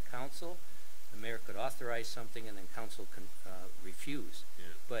mayor and the council, the mayor could authorize something and then council can refuse.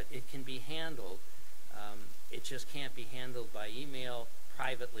 Yeah. But it can be handled. It just can't be handled by email,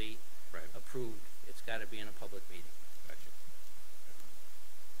 privately Right. approved. It's got to be in a public meeting. Gotcha.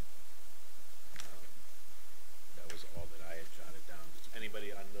 That was all that I had jotted down. Does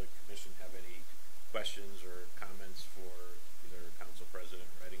anybody on the commission have any questions or comments for either Council President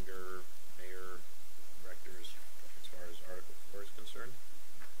Redinger, Mayor, Directors, as far as Article 4 is concerned?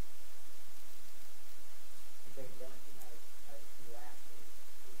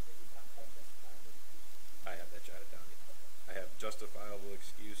 I have that jotted down. I have justifiable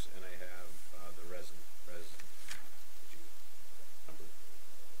excuse, and I have the number.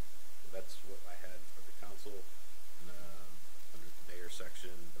 That's what I had for the council. And, under the mayor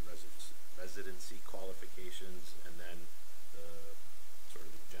section, the residency qualifications, and then the sort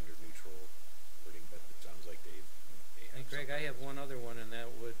of gender neutral wording. But it sounds like they have. And Greg, I have one other one, and that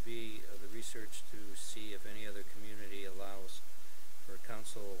would be the research to see if any other community allows for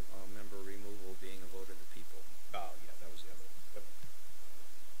council member removal being a vote of the people. Oh, yeah, that was the other one. Yep.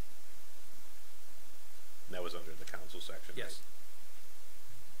 And that was under the council section, Yes.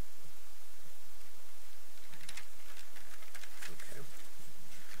 Right? Okay.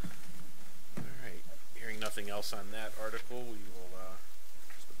 All right. Hearing nothing else on that article, we will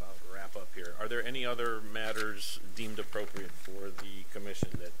just about wrap up here. Are there any other matters deemed appropriate for the commission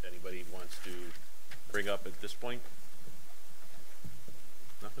that anybody wants to bring up at this point?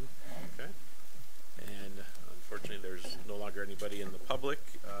 Nothing? Okay. And unfortunately, there's no longer anybody in the public.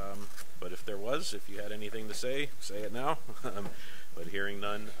 But if there was, if you had anything to say it now. But hearing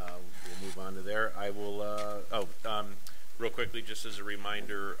none, we'll move on to there. I will, real quickly, just as a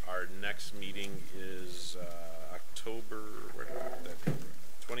reminder, our next meeting is October, where did I put that paper?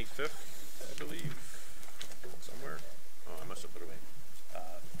 25th, I believe, somewhere. Oh, I must have put it away.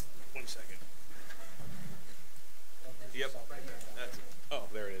 1 second. Yep, that's it. Oh,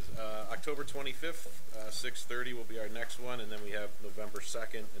 there it is. October 25th, 6:30 will be our next one, and then we have November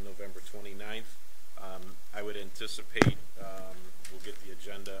 2nd and November 29th. I would anticipate we'll get the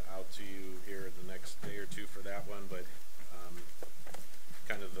agenda out to you here in the next day or two for that one, but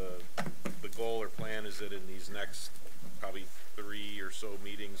kind of the goal or plan is that in these next probably 3 or so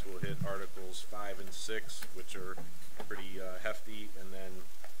meetings, we'll hit Articles 5 and 6, which are pretty hefty, and then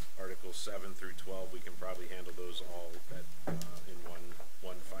Articles 7 through 12, we can probably handle those all in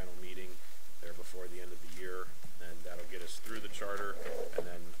one final meeting there before the end of the year, and that'll get us through the charter.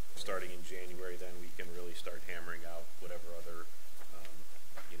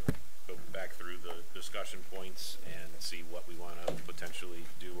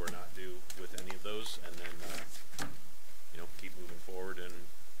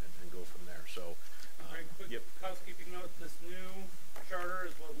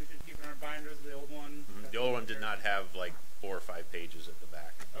 have like 4 or 5 pages at the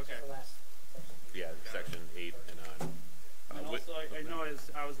back. Okay. The last section. Yeah, section 8 and on. And also, I know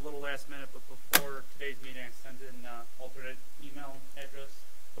I was a little last minute, but before today's meeting, I sent in alternate email address.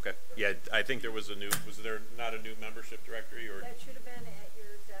 Okay, yeah, I think there was there not a new membership directory or? That should have been at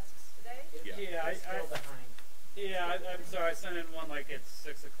your desks today. Yeah. It's still behind. Yeah, I'm sorry, I sent in one like at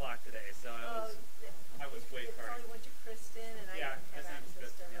 6 o'clock today, so I was way It tardy. probably went to Kristen, and I Yeah, didn't have I sent it to access to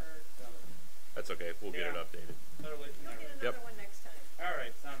Kristen, yeah. her. So, That's okay, we'll get it Yeah. updated. better late than You'll get never. another Yep. one next time. All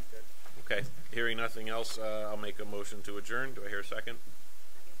right, sounds good. Okay, hearing nothing else, I'll make a motion to adjourn. Do I hear a second?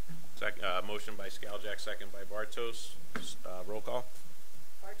 Motion by Scaljack, second by Bartos. Roll call?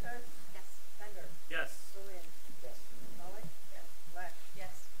 Bartos? Yes. Bender? Yes. Berlin? Yes. Pollock? Yes. Lesh?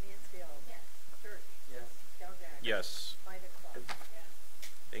 Yes. Mansfield? Yes. Church? Yes. Skeljack? Yes. 5 o'clock.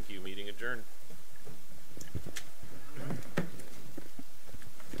 Thank you, meeting adjourned.